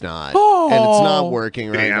 No, it's not. Oh. And it's not working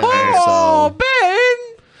right now. Oh, So.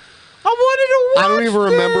 Ben! I wanted to watch I don't even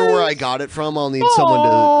remember where I got it from. I'll need someone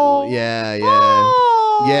to. Yeah, yeah.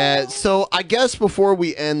 Yeah, so I guess before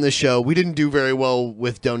we end the show, we didn't do very well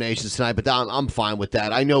with donations tonight, but I'm fine with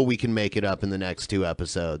that. I know we can make it up in the next 2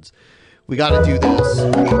 episodes. We got to do this.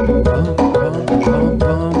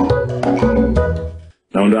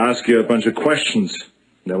 I want to ask you a bunch of questions,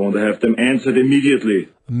 and I want to have them answered immediately.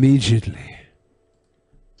 Immediately.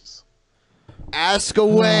 Ask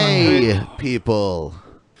away, people.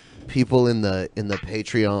 People in the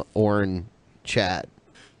Patreon chat.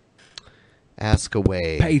 Ask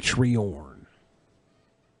away. Patreon.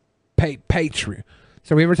 Patreon.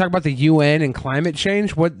 So we ever talk about the UN and climate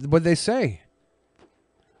change? What'd they say?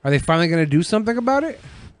 Are they finally going to do something about it?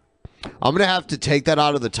 I'm gonna have to take that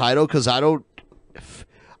out of the title because I don't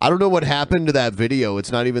know what happened to that video.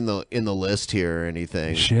 It's not even in the list here or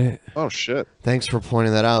anything. Shit. Oh shit. Thanks for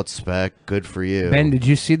pointing that out, Spec. Good for you. Ben, did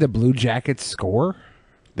you see the Blue Jackets score?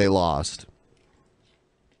 They lost.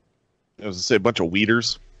 I was to say a bunch of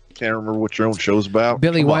weeders. Can't remember what your own show's about.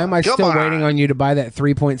 Billy, Come why on, am I come still on. waiting on you to buy that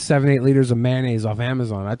 3.78 liters of mayonnaise off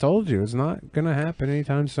Amazon? I told you it's not going to happen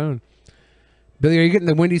anytime soon. Billy, are you getting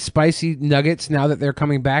the Wendy's spicy nuggets now that they're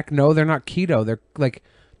coming back? No, they're not keto. They're like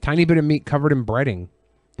tiny bit of meat covered in breading.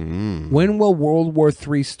 When will World War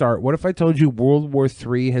III start? What if I told you World War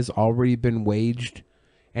III has already been waged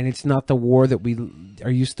and it's not the war that we are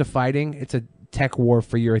used to fighting? It's a tech war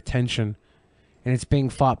for your attention. And it's being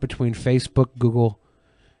fought between Facebook, Google,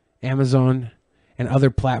 Amazon, and other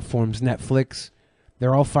platforms, Netflix.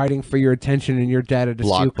 They're all fighting for your attention and your data to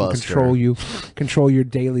so you can Blockbuster. control your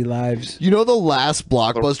daily lives. You know the last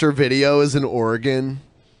Blockbuster video is in Oregon?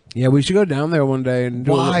 Yeah, we should go down there one day and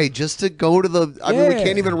do Why? Just to go to the... I mean, we Yeah.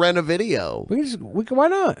 can't even rent a video. Why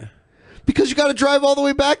not? Because you got to drive all the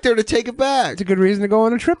way back there to take it back. It's a good reason to go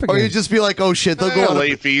on a trip again. Or you just be like, oh shit, they'll go out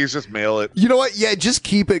late of... fees, just mail it. You know what? Yeah, just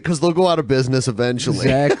keep it because they'll go out of business eventually.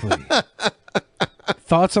 Exactly.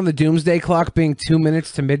 Thoughts on the doomsday clock being 2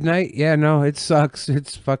 minutes to midnight? Yeah, no, it sucks.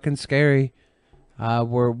 It's fucking scary.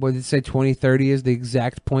 What did it say? 2030 is the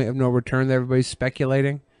exact point of no return that everybody's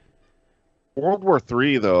speculating. World War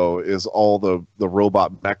III, though, is all the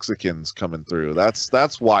robot Mexicans coming through.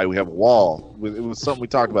 That's why we have a wall. It was something we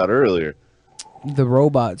talked about earlier. The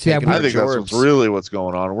robots. Yeah, I think that's really what's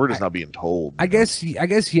going on. We're just not being told. I guess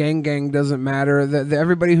Yang Gang doesn't matter.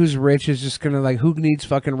 Everybody who's rich is just gonna like, who needs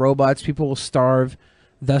fucking robots? People will starve,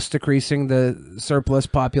 thus decreasing the surplus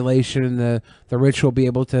population, and the rich will be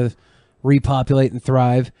able to repopulate and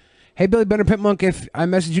thrive. Hey, Billy Benner Pitmonk, if I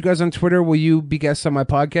message you guys on Twitter, will you be guests on my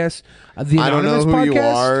podcast? The I don't know Anonymous who you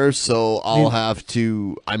podcast? are, so I'll have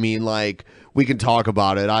to... I mean, like, we can talk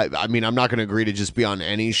about it. I mean, I'm not going to agree to just be on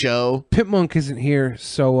any show. Pitmonk isn't here,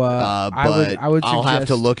 so But I would I'll have to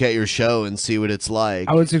suggest- look at your show and see what it's like.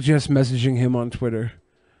 I would suggest messaging him on Twitter.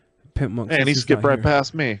 Pitmonk. And he skipped right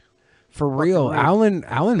past me. For real, Alan might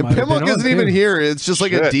have been Pitmonk on, isn't even too. here. It's just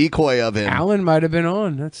like a decoy of him. Alan might have been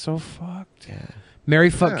on. That's so fucked. Yeah.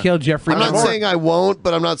 Mary fuck kill Jeffrey. I'm not Dahmer. saying I won't,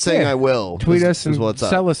 but I'm not saying I will. Tweet is- us and is what's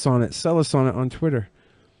up. sell us on it. Sell us on it on Twitter.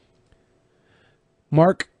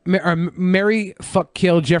 Mary fuck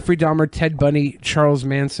kill Jeffrey Dahmer, Ted Bundy, Charles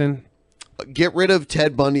Manson. Get rid of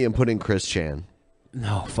Ted Bundy and put in Chris Chan.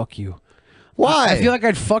 No, fuck you. Why? I feel like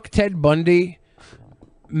I'd fuck Ted Bundy,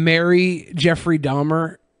 marry Jeffrey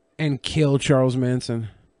Dahmer, and kill Charles Manson.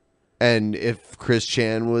 And if Chris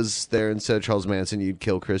Chan was there instead of Charles Manson, you'd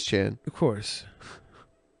kill Chris Chan? Of course.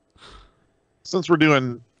 Since we're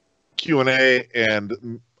doing Q&A and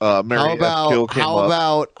Mary How F. about, Kill came how up.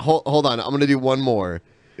 about hold on, I'm going to do one more.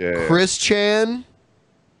 Yeah. Chris Chan,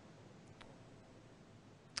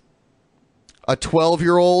 a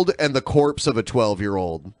 12-year-old, and the corpse of a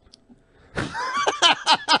 12-year-old.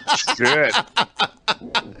 Shit.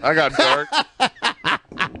 I got dark.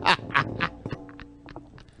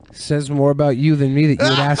 Says more about you than me that you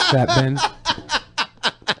would ask that, Ben.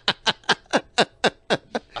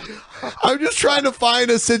 I'm just trying to find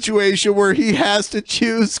a situation where he has to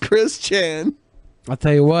choose Chris Chan. I'll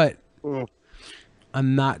tell you what.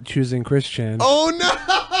 I'm not choosing Chris Chan. Oh no!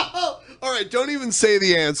 All right, don't even say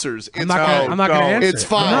the answers. I'm not gonna answer. It's I'm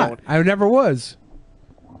fine. not. I never was.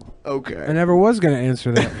 Okay. I never was gonna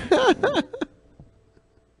answer that.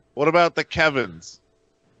 What about the Kevins?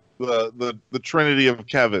 The trinity of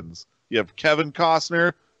Kevins. You have Kevin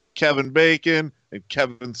Costner, Kevin Bacon, and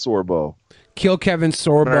Kevin Sorbo. Kill Kevin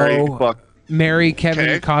Sorbo. Marry Kevin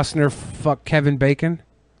Okay. Costner. Fuck Kevin Bacon.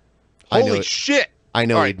 Holy shit! I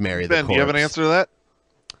know All he'd marry the Ben, do you have an corpse. answer to that?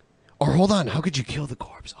 Or hold on, how could you kill the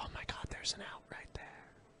corpse? Oh my god, there's an out right there.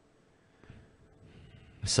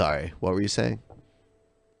 Sorry, what were you saying?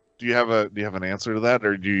 Do you have an answer to that,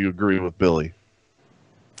 or do you agree with Billy?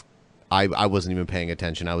 I wasn't even paying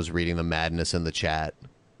attention. I was reading the madness in the chat.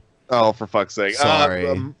 Oh, for fuck's sake!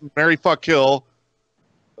 Sorry. Mary fuck kill.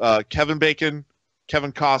 Kevin Bacon,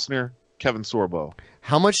 Kevin Costner, Kevin Sorbo.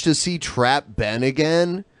 How much to see Trap Ben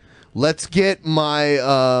again? Let's get my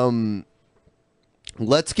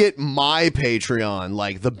Patreon,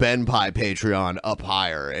 like the Ben Pie Patreon, up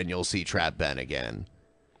higher, and you'll see Trap Ben again.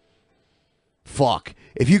 Fuck.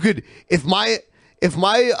 If you could, if my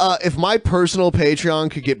personal Patreon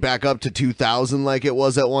could get back up to 2,000 like it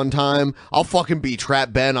was at one time, I'll fucking be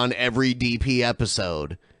Trap Ben on every DP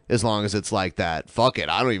episode. As long as it's like that. Fuck it.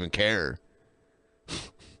 I don't even care.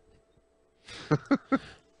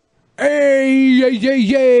 Hey,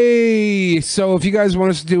 yay. So if you guys want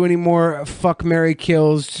us to do any more fuck, marry,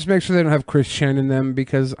 kills, just make sure they don't have Chris Chen in them,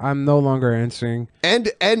 because I'm no longer answering.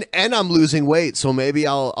 And I'm losing weight, so maybe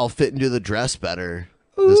I'll fit into the dress better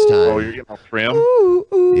this time. Oh, you're getting all trim?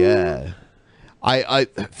 Yeah.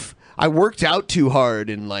 I worked out too hard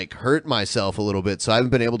and like hurt myself a little bit, so I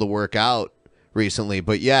haven't been able to work out recently.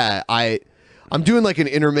 But yeah, I'm doing like an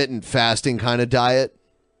intermittent fasting kind of diet.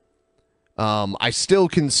 I still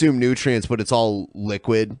consume nutrients, but it's all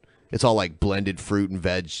liquid. It's all like blended fruit and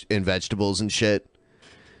vegetables and shit.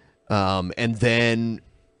 And then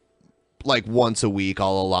like once a week,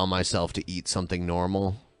 I'll allow myself to eat something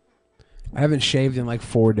normal. I haven't shaved in like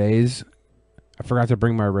 4 days. I forgot to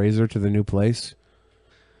bring my razor to the new place.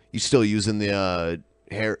 You still using the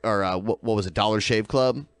hair or what was it, Dollar Shave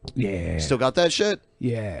Club? Yeah. Still got that shit?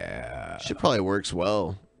 Yeah. Shit probably works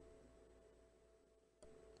well.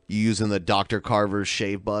 You using the Dr. Carver's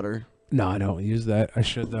shave butter? No, I don't use that. I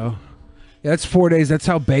should though. Yeah, that's 4 days. That's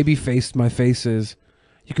how baby-faced my face is.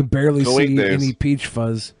 You can barely Go 8 see days. any peach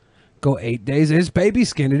fuzz. Go 8 days. It's baby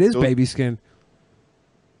skin. It is baby skin.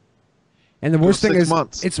 And the worst thing 6 is,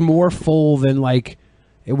 months. it's more full than like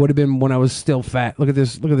it would have been when I was still fat. Look at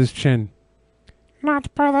this. Look at this chin.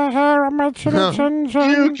 Not by the hair on my chin.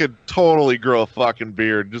 You could totally grow a fucking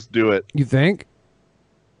beard. Just do it. You think?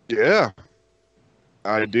 Yeah,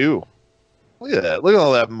 I do. Look at that. Look at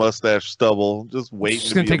all that mustache stubble. Just waiting. It's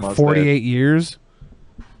to gonna be a take mustache. 48 years.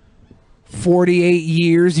 48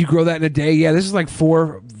 years. You grow that in a day. Yeah, this is like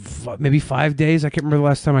maybe 5 days. I can't remember the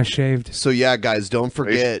last time I shaved. So yeah, guys, don't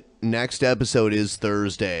forget. Next episode is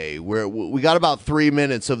Thursday. We got about 3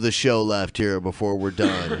 minutes of the show left here before we're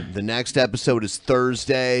done. The next episode is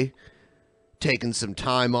Thursday. Taking some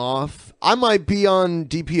time off. I might be on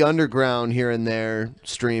DP Underground here and there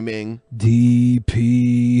streaming.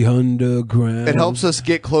 DP Underground. It helps us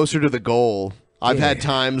get closer to the goal. I've Yeah. had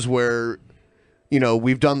times where,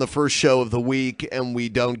 we've done the first show of the week and we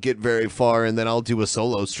don't get very far, and then I'll do a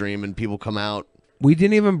solo stream and people come out. We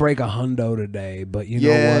didn't even break $100 today, but you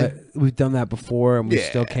know what? We've done that before, and we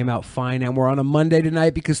still came out fine. And we're on a Monday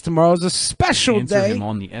tonight because tomorrow's a special Answer day. him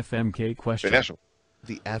on the FMK question.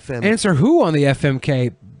 The FM. Answer who on the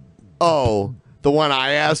FMK? Oh, the one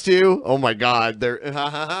I asked you? Oh my God.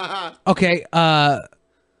 Okay, I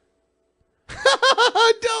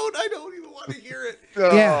don't even want to hear it.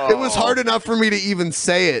 Yeah. It was hard enough for me to even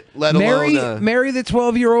say it, let alone... marry the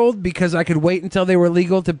 12-year-old because I could wait until they were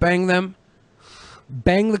legal to bang them.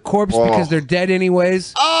 Bang the corpse because they're dead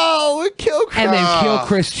anyways. Oh, kill Chris. And then kill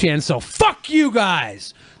Chris Chan. So fuck you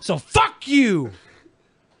guys. So fuck you.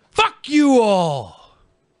 Fuck you all.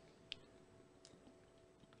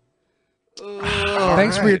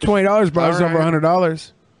 Thanks for your $20, bro. It's over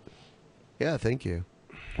 $100. Yeah, thank you.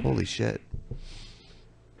 Holy shit.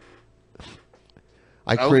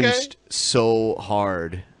 I Okay. cringed so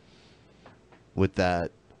hard with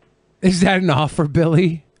that. Is that an offer,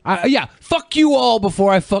 Billy? Yeah, fuck you all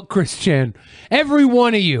before I fuck Chris Chan. Every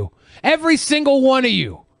one of you. Every single one of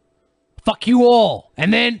you. Fuck you all.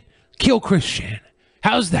 And then kill Chris Chan.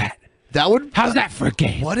 How's that? How's that for a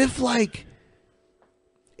game? What if,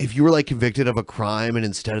 if you were, convicted of a crime and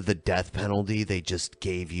instead of the death penalty, they just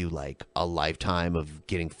gave you, a lifetime of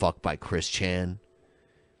getting fucked by Chris Chan?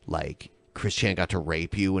 Chris Chan got to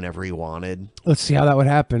rape you whenever he wanted. Let's see how that would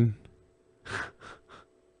happen.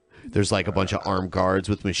 There's a bunch of armed guards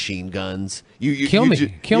with machine guns. Kill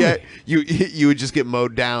me. Kill me. You would just get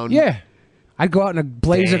mowed down. Yeah. I'd go out in a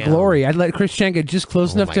blaze of Damn. glory. I'd let Chris Chan get just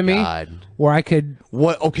close enough my to me God. where I could...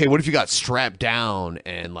 What if you got strapped down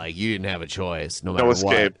and you didn't have a choice no matter No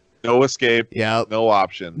escape. what? No escape. Yeah. No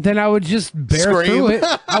option. Then I would just bear Scream. through it.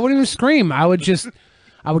 I wouldn't even scream. I would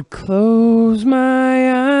close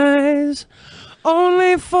my eyes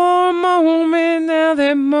only for a moment. Now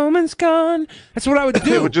that moment's gone. That's what I would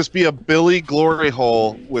do. It would just be a Billy glory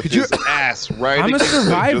hole with his ass right I'm a against it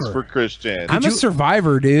survivor. just for Christian. I'm a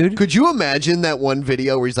survivor, dude. Could you imagine that one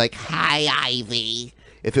video where he's like, "Hi, Ivy."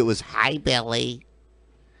 If it was, "Hi, Billy.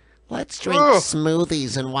 Let's drink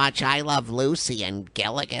smoothies and watch I Love Lucy and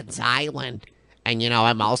Gilligan's Island. And,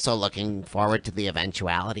 I'm also looking forward to the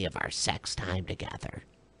eventuality of our sex time together.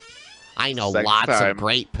 I know Sex lots time. of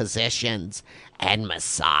great positions and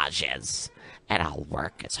massages. And I'll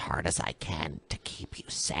work as hard as I can to keep you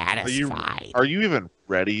satisfied." Are you even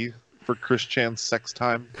ready for Christian's sex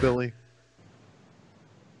time, Billy?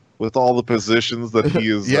 With all the positions that he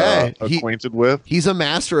is acquainted with? He's a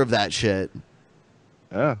master of that shit.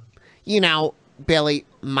 Yeah. Billy,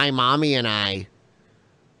 my mommy and I,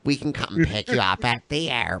 we can come pick you up at the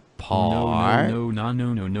airport.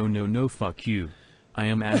 No, fuck you. I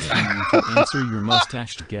am asking you to answer your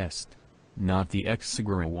mustached guest, not the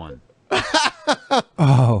ex-cigarette one.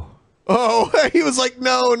 Oh. Oh, he was like,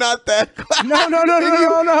 "No, not that." No.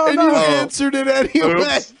 And you answered it anyway.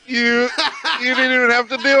 Oops. You didn't even have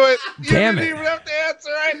to do it. You Damn didn't it. even have to answer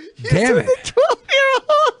it. Damn it. The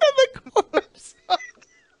 12-year-old and the corpse.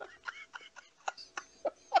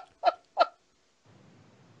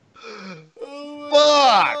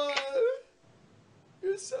 Fuck.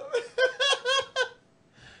 You're so...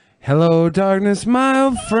 Hello, darkness, my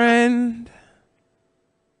old friend.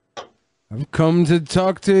 I've come to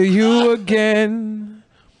talk to you again.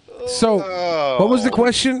 So, what was the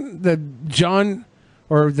question? The John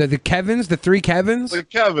or the Kevins, the three Kevins? The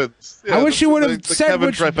Kevins. Yeah, I wish you would have the said Kevin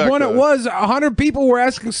which trifecta. one it was. 100 people were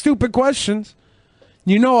asking stupid questions.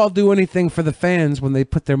 You know I'll do anything for the fans when they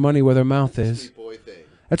put their money where their mouth is.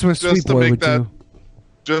 That's what a Sweet Boy would do.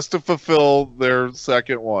 Just to fulfill their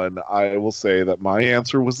second one, I will say that my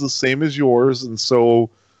answer was the same as yours, and so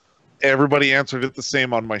everybody answered it the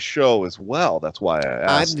same on my show as well. That's why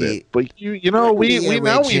I asked it. But we now we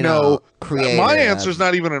know that my answer's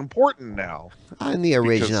not even important now. I'm the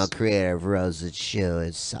original creator of Rose's Shoe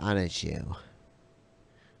and Sonic Shoe.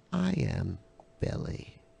 I am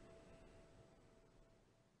Billy.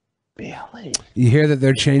 Billy. You hear that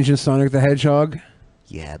they're changing Sonic the Hedgehog?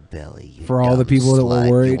 Yeah, Billy. You For all the dumb people that slut. were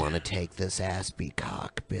worried. You want to take this aspie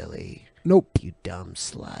cock, Billy? Nope. You dumb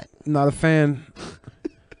slut. Not a fan.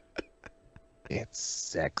 It's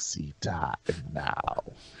sexy time now.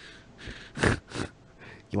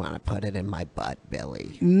 You want to put it in my butt,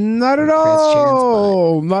 Billy? Not at Chris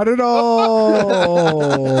all. Not at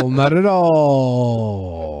all. Not at all.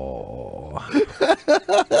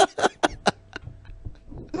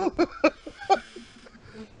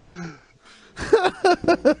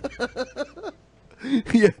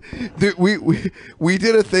 Yeah, we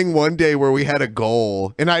did a thing one day where we had a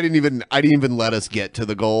goal, and I didn't even let us get to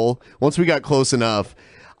the goal. Once we got close enough,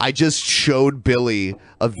 I just showed Billy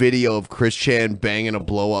a video of Chris Chan banging a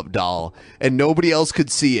blow up doll, and nobody else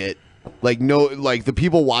could see it. Like the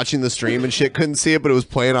people watching the stream and shit couldn't see it, but it was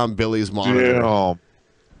playing on Billy's monitor. Damn.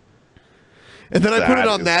 And then I put it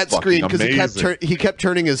on is that screen because amazing. he kept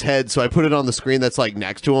turning his head, so I put it on the screen that's like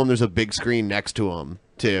next to him. There's a big screen next to him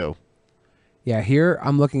too. Yeah, here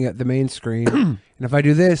I'm looking at the main screen, and if I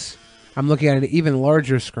do this, I'm looking at an even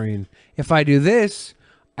larger screen. If I do this,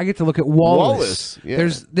 I get to look at Wallace. Yeah.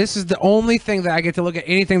 This is the only thing that I get to look at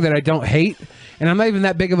anything that I don't hate, and I'm not even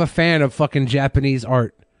that big of a fan of fucking Japanese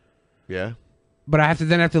art. Yeah. But I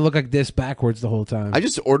have to look like this backwards the whole time. I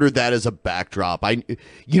just ordered that as a backdrop.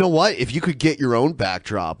 You know what? If you could get your own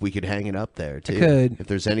backdrop, we could hang it up there too. I could. If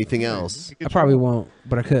there's anything else, I probably won't,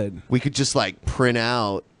 but I could. We could just like print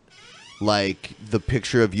out like the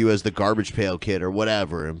picture of you as the Garbage Pail Kid or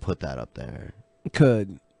whatever, and put that up there. I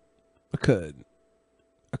could.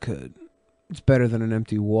 It's better than an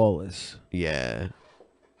empty Wallace. Yeah.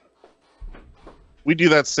 We do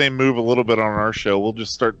that same move a little bit on our show. We'll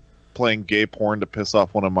just start playing gay porn to piss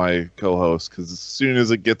off one of my co-hosts, because as soon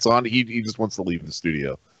as it gets on, he just wants to leave the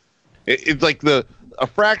studio. It's like a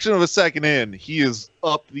fraction of a second in, he is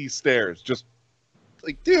up these stairs, just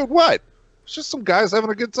like, dude, what? It's just some guys having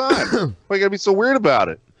a good time. Why you gotta be so weird about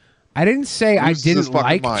it? I didn't say I Loses his didn't fucking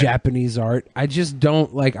like mind. Japanese art. I just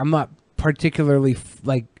don't like. I'm not particularly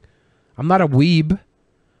like. I'm not a weeb.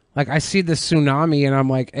 Like I see the tsunami and I'm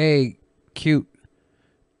like, hey, cute.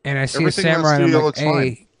 And I see Everything a in samurai that and I'm studio like, looks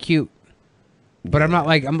hey, fine. cute. But I'm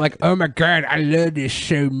like, oh my god, I love this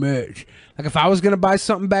so much. Like if I was gonna buy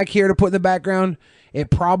something back here to put in the background, it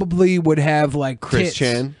probably would have like Chris tits,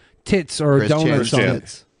 Chan? tits or Chris donuts Chan. on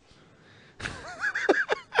it.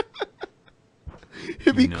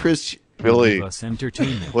 It'd be Chris Billy. Give us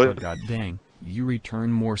entertainment, What? but god dang, you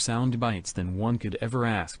return more sound bites than one could ever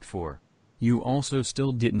ask for. You also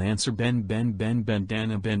still didn't answer bandana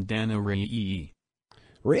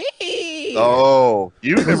Ray. Oh,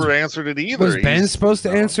 you never answered it either. Was Ben supposed to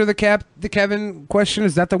answer the Kevin question?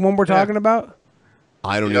 Is that the one we're talking about?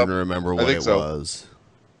 I don't Yep. even remember I what think it so. was.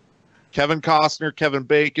 Kevin Costner, Kevin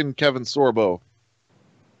Bacon, Kevin Sorbo.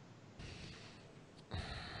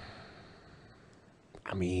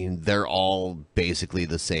 I mean, they're all basically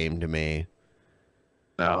the same to me.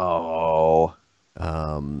 No.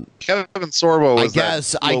 Kevin Sorbo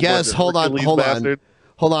was I guess. Hold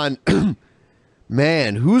on.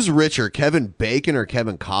 Man, who's richer, Kevin Bacon or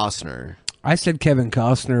Kevin Costner? I said Kevin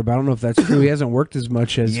Costner, but I don't know if that's true. He hasn't worked as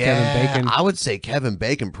much as Kevin Bacon. I would say Kevin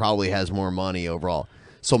Bacon probably has more money overall.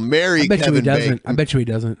 So marry I bet you Kevin he doesn't. Bacon. I bet you he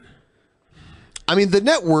doesn't. I mean, the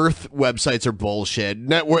net worth websites are bullshit.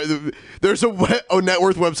 There's a net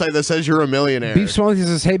worth website that says you're a millionaire. Beef Swanky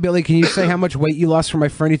says, "Hey Billy, can you say how much weight you lost for my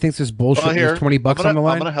friend? He thinks this bullshit. Here, There's $20 on the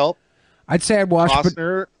line. I'm gonna help. I'd say I'd watch, but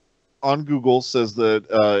Costner on Google says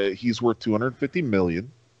that he's worth $250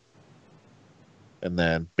 million, and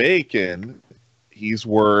then Bacon, he's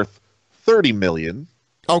worth $30 million.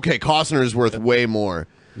 Okay, Costner is worth way more.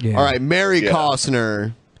 Yeah. All right, marry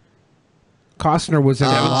Costner. Costner was in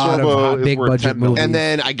a lot of big budget movies. And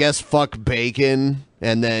then I guess fuck Bacon,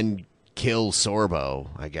 and then kill Sorbo.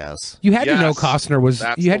 I guess you had to know Costner was.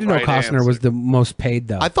 You had to know Costner was the most paid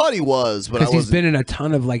though. I thought he was, but I because he's wasn't. been in a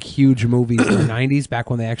ton of like huge movies in the '90s,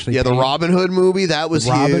 back when they actually Yeah, the paid. Robin Hood movie that was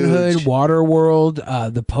Robin huge. Hood,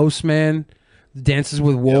 Waterworld, The Postman, Dances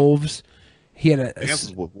with Wolves. He had a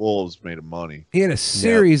Dances with Wolves made him money. he had a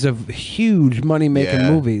series of huge money making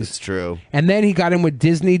movies. It's true. And then he got in with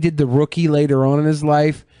Disney, did The Rookie later on in his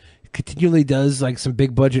life. Continually does like some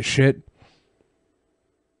big budget shit.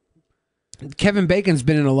 Kevin Bacon's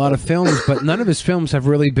been in a lot of films, but none of his films have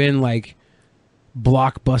really been like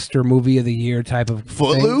blockbuster movie of the year type of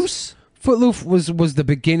Footloose? things. Footloose was the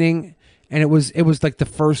beginning, and it was like the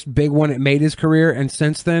first big one. It made his career, and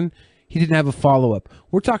since then he didn't have a follow up.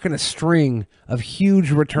 We're talking a string of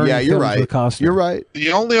huge returning you're films right. with Costner. You're right.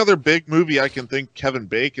 The only other big movie I can think Kevin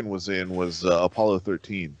Bacon was in was Apollo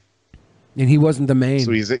 13. And he wasn't the main.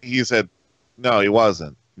 So he's had no, he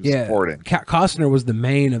wasn't. He was supporting. Costner was the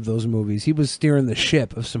main of those movies. He was steering the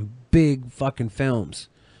ship of some big fucking films.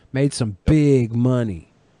 Made some big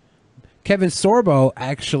money. Kevin Sorbo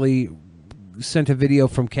actually sent a video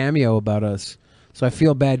from Cameo about us, so I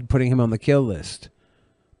feel bad putting him on the kill list.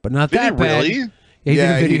 But not that bad. Really? Yeah, he did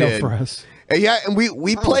a video did. for us. Yeah, and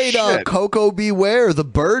we played Coco Beware, the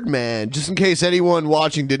Birdman, just in case anyone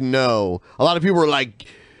watching didn't know. A lot of people were like,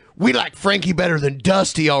 we like Frankie better than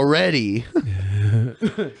Dusty already.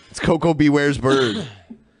 It's Coco Beware's bird.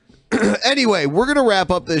 Anyway, we're going to wrap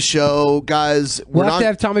up this show, guys. We'll have to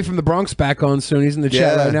have Tommy from the Bronx back on soon. He's in the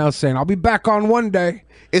chat right now saying, I'll be back on one day.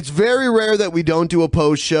 It's very rare that we don't do a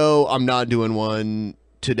post show. I'm not doing one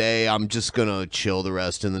today. I'm just going to chill the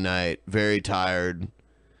rest of the night. Very tired.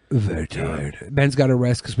 Very tired. Ben's got to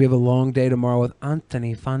rest because we have a long day tomorrow with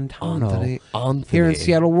Anthony Fontano. Anthony. Here in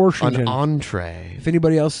Seattle, Washington. An entree. If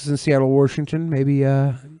anybody else is in Seattle, Washington, maybe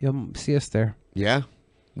you'll see us there. Yeah,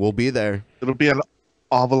 we'll be there. It'll be an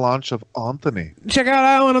avalanche of Anthony. Check out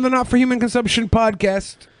Alan on the Not for Human Consumption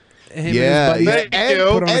podcast. Him Yeah, and his buddies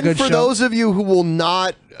put on a and good for show. those of you who will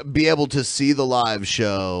not be able to see the live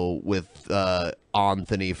show with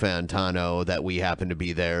Anthony Fantano, that we happen to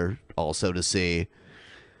be there also to see.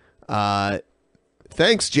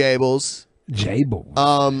 Thanks, Jables.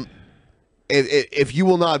 If you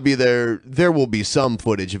will not be there, there will be some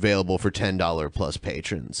footage available for $10 plus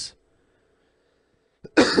patrons.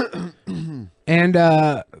 And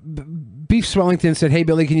Beef Swellington said, "Hey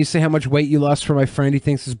Billy, can you say how much weight you lost for my friend? He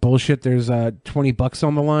thinks it's bullshit. There's $20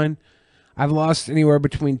 on the line. I've lost anywhere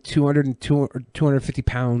between 200 and 250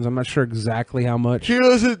 pounds. I'm not sure exactly how much. He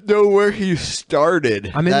doesn't know where he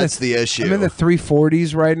started. That's the issue. I'm in the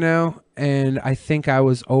 340s right now, and I think I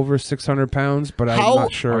was over 600 pounds, but I'm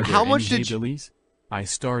not sure. Are there any Billies? I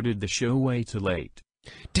started the show way too late.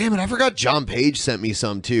 Damn it, I forgot John Page sent me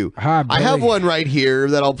some too. Hi, I have one right here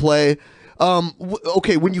that I'll play.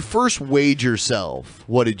 Okay, when you first weighed yourself,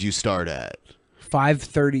 what did you start at?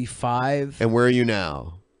 535. And where are you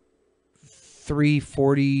now?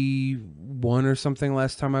 341 or something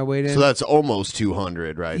last time I weighed in. So that's almost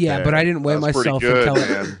 200 right there. Yeah, but I didn't weigh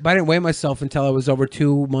myself until I was over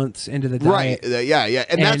 2 months into the diet. Right. Yeah.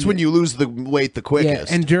 And that's when you lose the weight the quickest.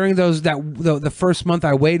 Yeah, and during the first month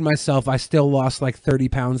I weighed myself, I still lost like 30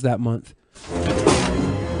 pounds that month.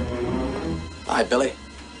 Hi, Billy.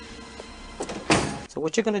 So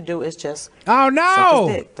what you're gonna do is just oh no, suck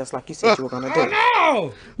his dick. That's like you said you were gonna do.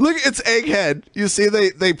 No, look, it's Egghead. You see,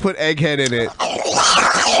 they put Egghead in it.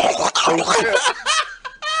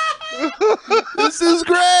 This is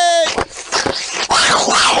great.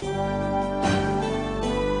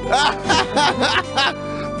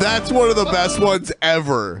 That's one of the best ones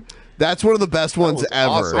ever. That's one of the best ones ever.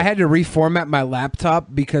 Awesome. I had to reformat my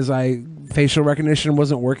laptop because facial recognition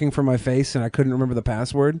wasn't working for my face and I couldn't remember the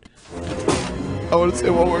password. I want to say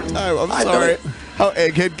it one more time. I'm sorry. How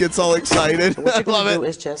Egghead gets all excited. So what you're I love gonna it. do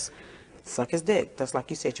is just suck his dick. That's like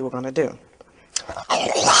you said you were gonna do.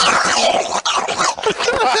 Fucking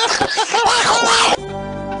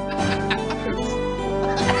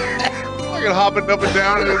hopping up and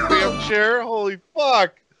down in his damn chair. Holy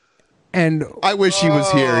fuck. And I wish he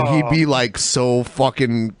was here. He'd be like so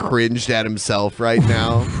fucking cringed at himself right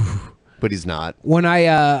now. But he's not. When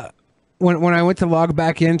I went to log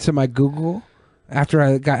back into my Google after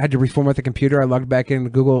I had to reformat the computer, I logged back into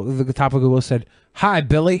Google. The top of Google said, "Hi,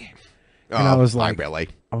 Billy," and I was like, "Hi, Billy."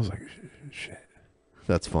 I was like, "Shit."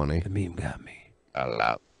 That's funny. The meme got me.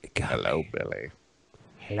 Hello, Billy.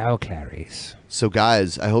 Hello, Clarice. So,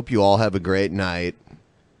 guys, I hope you all have a great night.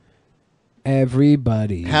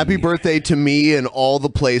 Everybody. Happy birthday to me and all the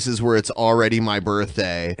places where it's already my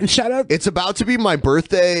birthday. And shout out. It's about to be my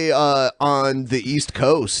birthday on the East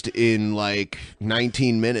Coast in like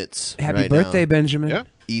 19 minutes. Happy right birthday, now. Benjamin. Yeah.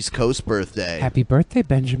 East Coast birthday. Happy birthday,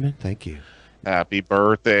 Benjamin. Thank you. Happy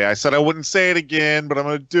birthday. I said I wouldn't say it again, but I'm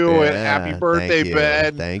going to do it. Happy birthday,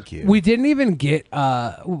 Ben. Thank you. We didn't even get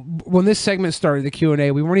when this segment started, the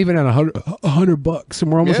Q&A, we weren't even at $100,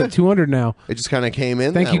 and we're almost at 200 now. It just kind of came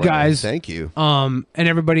in. Thank that you way. guys. Thank you. And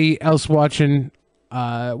everybody else watching,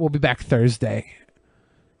 we'll be back Thursday.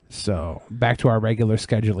 So back to our regular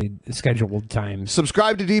scheduled times.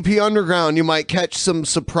 Subscribe to DP Underground. You might catch some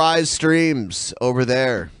surprise streams over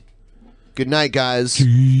there. Good night, guys.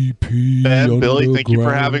 DP Ben, Billy, thank you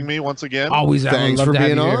for having me once again. Always. Thanks for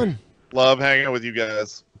being on. Love hanging out with you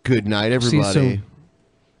guys. Good night, everybody. See you soon.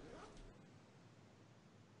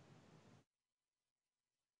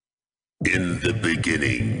 In the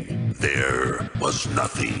beginning, there was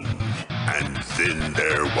nothing. And then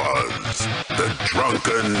there was the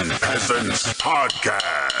Drunken Peasants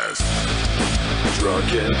Podcast.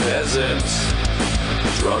 Drunken Peasants.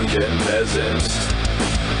 Drunken Peasants.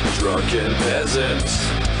 Drunken Peasants.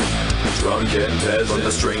 Drunken Peasants. From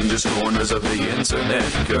the strangest corners of the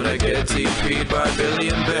internet, gonna get TP'd by Billy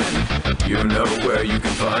and Ben. You know where you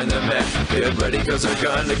can find them at. Get ready, cause they're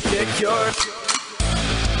gonna kick your...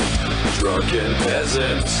 Drunken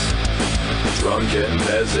Peasants. Drunken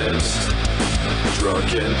Peasants.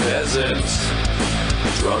 Drunken Peasants.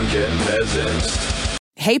 Drunken Peasants.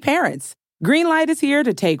 Hey parents, Greenlight is here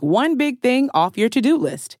to take one big thing off your to-do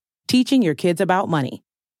list, teaching your kids about money.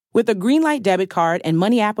 With a Greenlight debit card and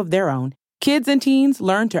money app of their own, kids and teens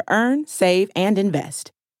learn to earn, save, and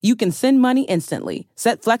invest. You can send money instantly,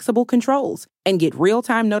 set flexible controls, and get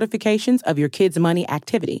real-time notifications of your kids' money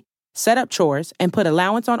activity. Set up chores and put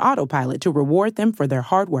allowance on autopilot to reward them for their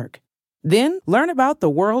hard work. Then learn about the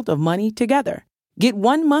world of money together. Get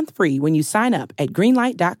 1 month free when you sign up at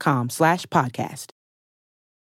greenlight.com/podcast.